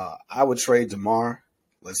him. I would trade DeMar.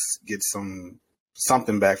 Let's get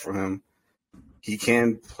something back for him. He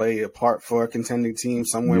can play a part for a contending team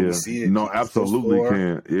somewhere. Yeah. We see it. No, absolutely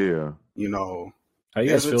can. Yeah. You know, how you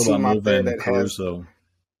guys feel about moving Caruso?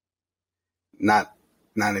 Not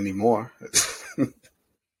anymore.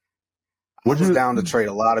 I was down to trade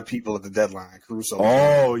a lot of people at the deadline. Caruso.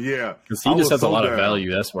 Oh yeah, because he just has a lot of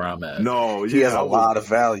value. That's where I'm at. No, he has a lot of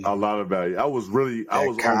value. A lot of value. I was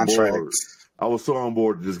on board. I was so on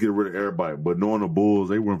board to just get rid of everybody, but knowing the Bulls,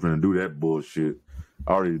 they weren't going to do that bullshit.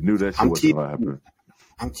 I already knew that shit wasn't going to happen.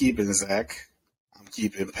 I'm keeping Zach. I'm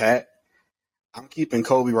keeping Pat. I'm keeping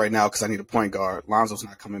Kobe right now because I need a point guard. Lonzo's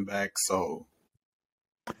not coming back, so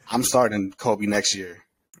I'm starting Kobe next year.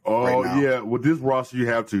 Oh, right yeah. With this roster, you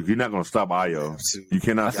have to. You're not going to stop Ayo. You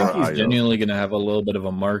cannot stop Ayo. I think he's genuinely going to have a little bit of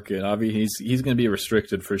a market. Obviously, he's going to be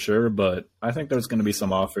restricted for sure, but I think there's going to be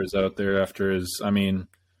some offers out there after his – I mean,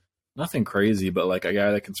 nothing crazy, but like a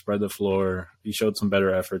guy that can spread the floor. He showed some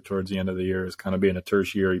better effort towards the end of the year as kind of being a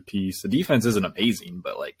tertiary piece. The defense isn't amazing,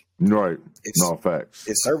 but like – right. No, facts.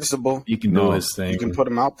 It's serviceable. He can do his thing. You can put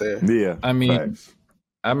him out there. Yeah, I mean facts.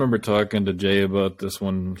 I remember talking to Jay about this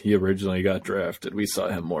when he originally got drafted. We saw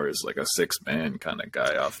him more as like a six-man kind of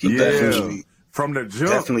guy off the bench. From the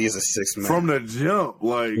jump. Definitely is a six-man. From the jump.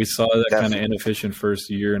 Like we saw that kind of inefficient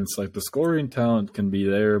first year, and it's like the scoring talent can be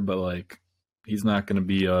there, but like he's not going to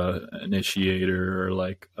be a initiator or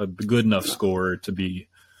like a good enough scorer to be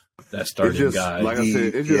that starting guy. Like I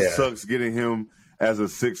said, it just sucks getting him as a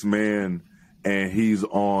six-man, and he's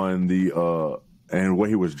on the and where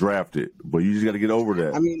he was drafted. But you just got to get over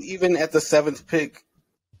that. I mean, even at the 7th pick,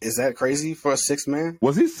 is that crazy for a 6-man?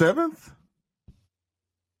 Was he 7th?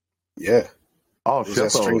 Yeah. Oh,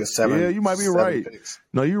 shit. Yeah, you might be right. Picks.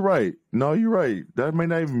 No, you're right. That may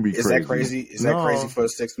not even be crazy. Is that crazy? Is that crazy for a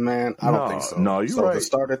 6-man? I don't think so. No, you're right.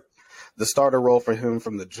 The starter role for him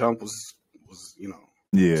from the jump was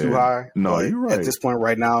too high. No, but you're right. At this point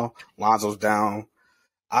right now, Lonzo's down.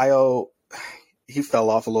 Ayo, he fell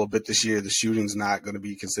off a little bit this year. The shooting's not going to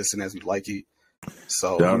be consistent as we'd like it.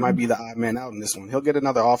 So he might be the odd man out in this one. He'll get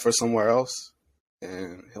another offer somewhere else,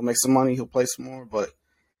 and he'll make some money. He'll play some more, but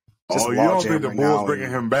you don't think the Bulls bringing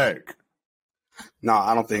him back? No,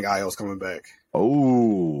 I don't think Ayo's coming back.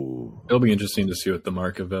 Oh, it'll be interesting to see what the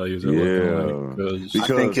market values are looking like. I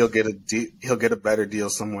think he'll get a better deal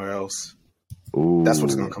somewhere else. Ooh. That's what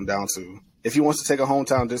it's going to come down to. If he wants to take a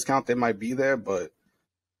hometown discount, they might be there, but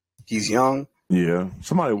he's young. Yeah,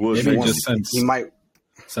 somebody would. Maybe just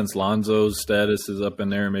since Lonzo's status is up in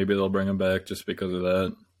there, maybe they'll bring him back just because of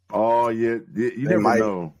that. Oh yeah, you never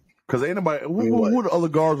know. Because ain't nobody. Who are the other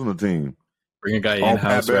guards on the team? Bring a guy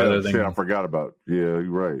in-house rather than. Shit, I forgot about. Yeah, you're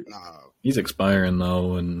right. He's expiring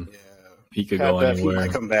though, and he could go anywhere. He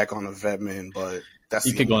might come back on a vetman, but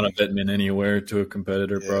he could go on a vetman anywhere to a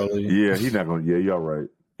competitor probably. Yeah, he's not going to. Yeah, you're right.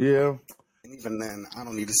 Yeah. Even then, I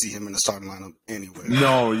don't need to see him in the starting lineup anyway.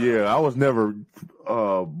 No, I was never.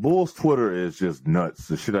 Bulls Twitter is just nuts.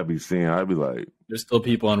 The shit I be seeing, I'd be like, there's still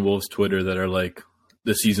people on Wolves Twitter that are like,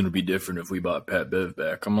 "The season would be different if we bought Pat Bev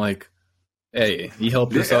back." I'm like, hey, he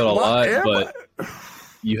helped us out a lot, but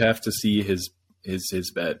you have to see his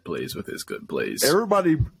bad plays with his good plays.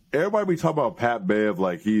 Everybody be talking about Pat Bev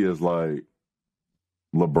like he is like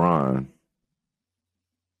LeBron.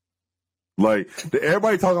 Like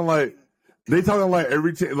everybody talking like. They talking like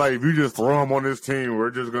every team, like if you just throw him on this team, we're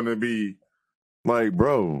just gonna be like,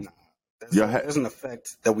 bro. There's an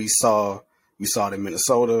effect that we saw. We saw it in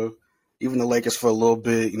Minnesota. even the Lakers for a little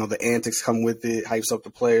bit. You know, the antics come with it, hypes up the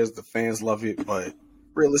players, the fans love it, but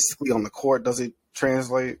realistically on the court, does it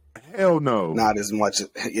translate? Hell no. Not as much.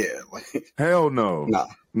 Yeah. Hell no. Nah.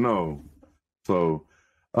 No. So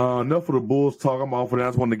enough of the Bulls talk. I'm off of that. I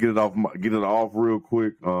just wanted to get it off real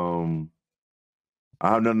quick.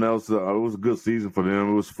 I have nothing else. It was a good season for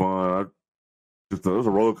them. It was fun. It was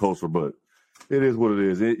a roller coaster, but it is what it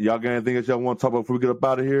is. Y'all got anything that y'all want to talk about before we get up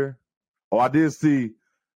out of here? Oh, I did see.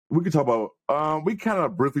 We could talk about. We kind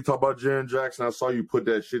of briefly talked about Jaren Jackson. I saw you put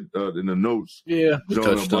that shit in the notes. Yeah, we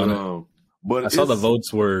touched on it. But I saw the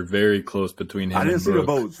votes were very close between him. I didn't see Brooke.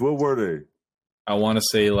 the votes. What were they? I want to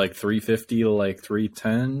say like 350 to like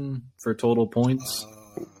 310 for total points.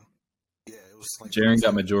 Yeah, it was like Jaren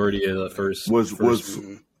got majority of the first.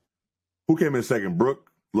 Who came in second?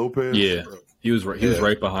 Brooke Lopez. Yeah, he was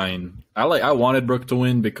right behind. I wanted Brooke to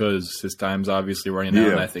win because his time's obviously running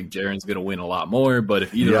out, and I think Jaren's gonna win a lot more. But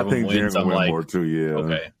if either of them wins, I'm like, more too,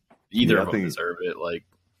 okay, either of them deserve it. Like,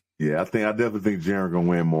 I definitely think Jaren gonna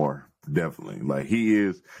win more. Definitely, like he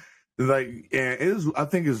is. Like, and I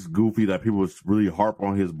think it's goofy that people really harp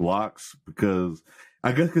on his blocks because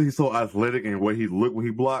I guess because he's so athletic and the way he looked when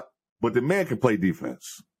he blocked. But the man can play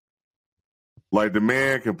defense. Like, the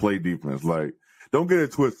man can play defense. Like, don't get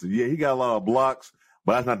it twisted. Yeah, he got a lot of blocks,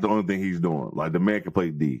 but that's not the only thing he's doing. Like, the man can play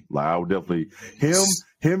D. Like, I would definitely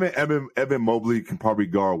him and Evan Mobley can probably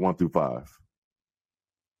guard 1 through 5.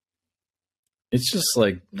 It's just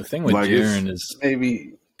like the thing with Jaren is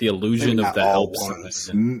maybe the illusion of the help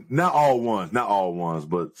side. Not all ones,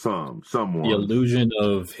 but some ones. The illusion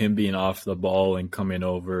of him being off the ball and coming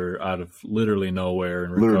over out of literally nowhere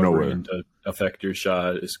and recovering to affect your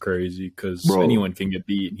shot is crazy because anyone can get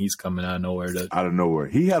beat and he's coming out of nowhere. Out of nowhere.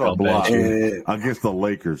 He had a block against the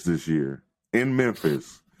Lakers this year in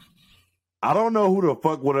Memphis. I don't know who the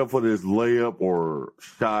fuck went up for this layup or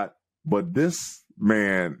shot, but this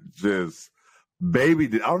man just... Baby,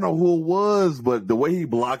 I don't know who it was, but the way he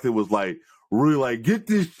blocked it was like really like, get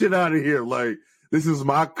this shit out of here. Like, this is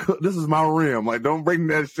my rim. Like, don't bring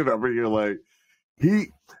that shit over here. Like, he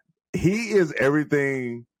is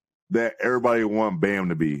everything that everybody want Bam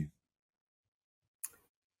to be.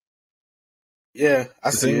 Yeah, I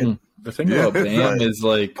see it. The thing about Bam is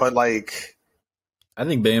like, but like, I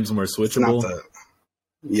think Bam's more switchable.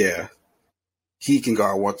 He can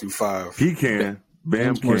guard 1 through 5. He can.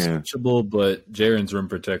 Bam's more switchable, but Jaren's rim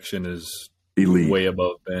protection is elite, way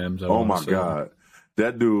above Bam's. Oh my god,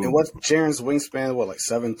 that dude! And what's Jaren's wingspan? What, like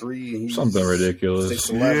 7'3"? Something ridiculous.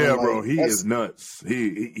 6'11". Yeah, bro, he is nuts.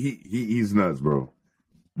 He's nuts, bro.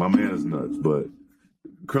 My man is nuts. But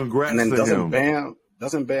congrats to him.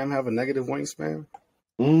 Doesn't Bam have a negative wingspan?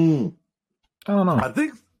 I don't know. I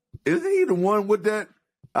think isn't he the one with that?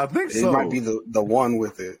 I think so. He might be the one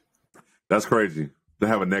with it. That's crazy. To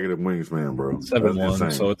have a negative wingspan, bro.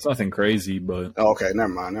 7'1", so it's nothing crazy, but... Oh, okay,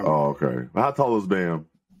 never mind. Oh, okay. How tall is Bam?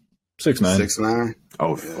 6'9". 6'9".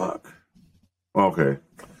 Oh, fuck. Okay.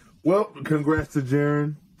 Well, congrats to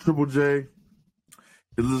Jaren, Triple J.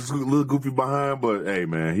 It looks a little goofy behind, but hey,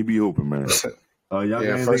 man, he be hooping, man. Y'all got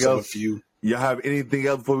anything else? Y'all have anything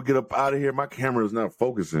else before we get up out of here? My camera is not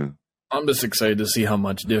focusing. I'm just excited to see how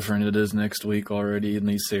much different it is next week already in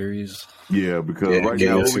these series. Yeah, because right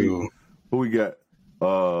now, who we got?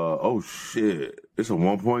 Oh shit! It's a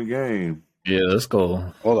 1-point game. Yeah, let's go.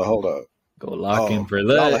 Hold up. Go lock in for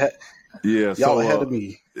that. Y'all ahead of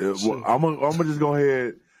me. Well, I'm gonna just go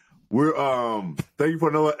ahead. We're thank you for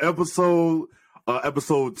another episode.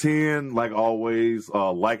 Episode 10. Like always,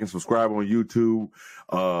 like and subscribe on YouTube.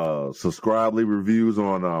 Subscribe, leave reviews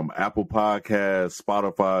on Apple Podcasts,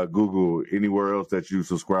 Spotify, Google, anywhere else that you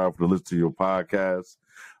subscribe to listen to your podcast.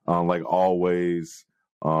 Like always.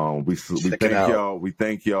 We thank y'all. We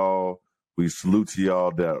thank y'all. We salute to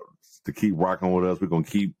y'all to keep rocking with us. We're gonna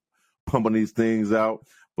keep pumping these things out.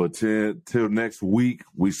 But till next week,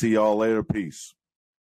 we see y'all later. Peace.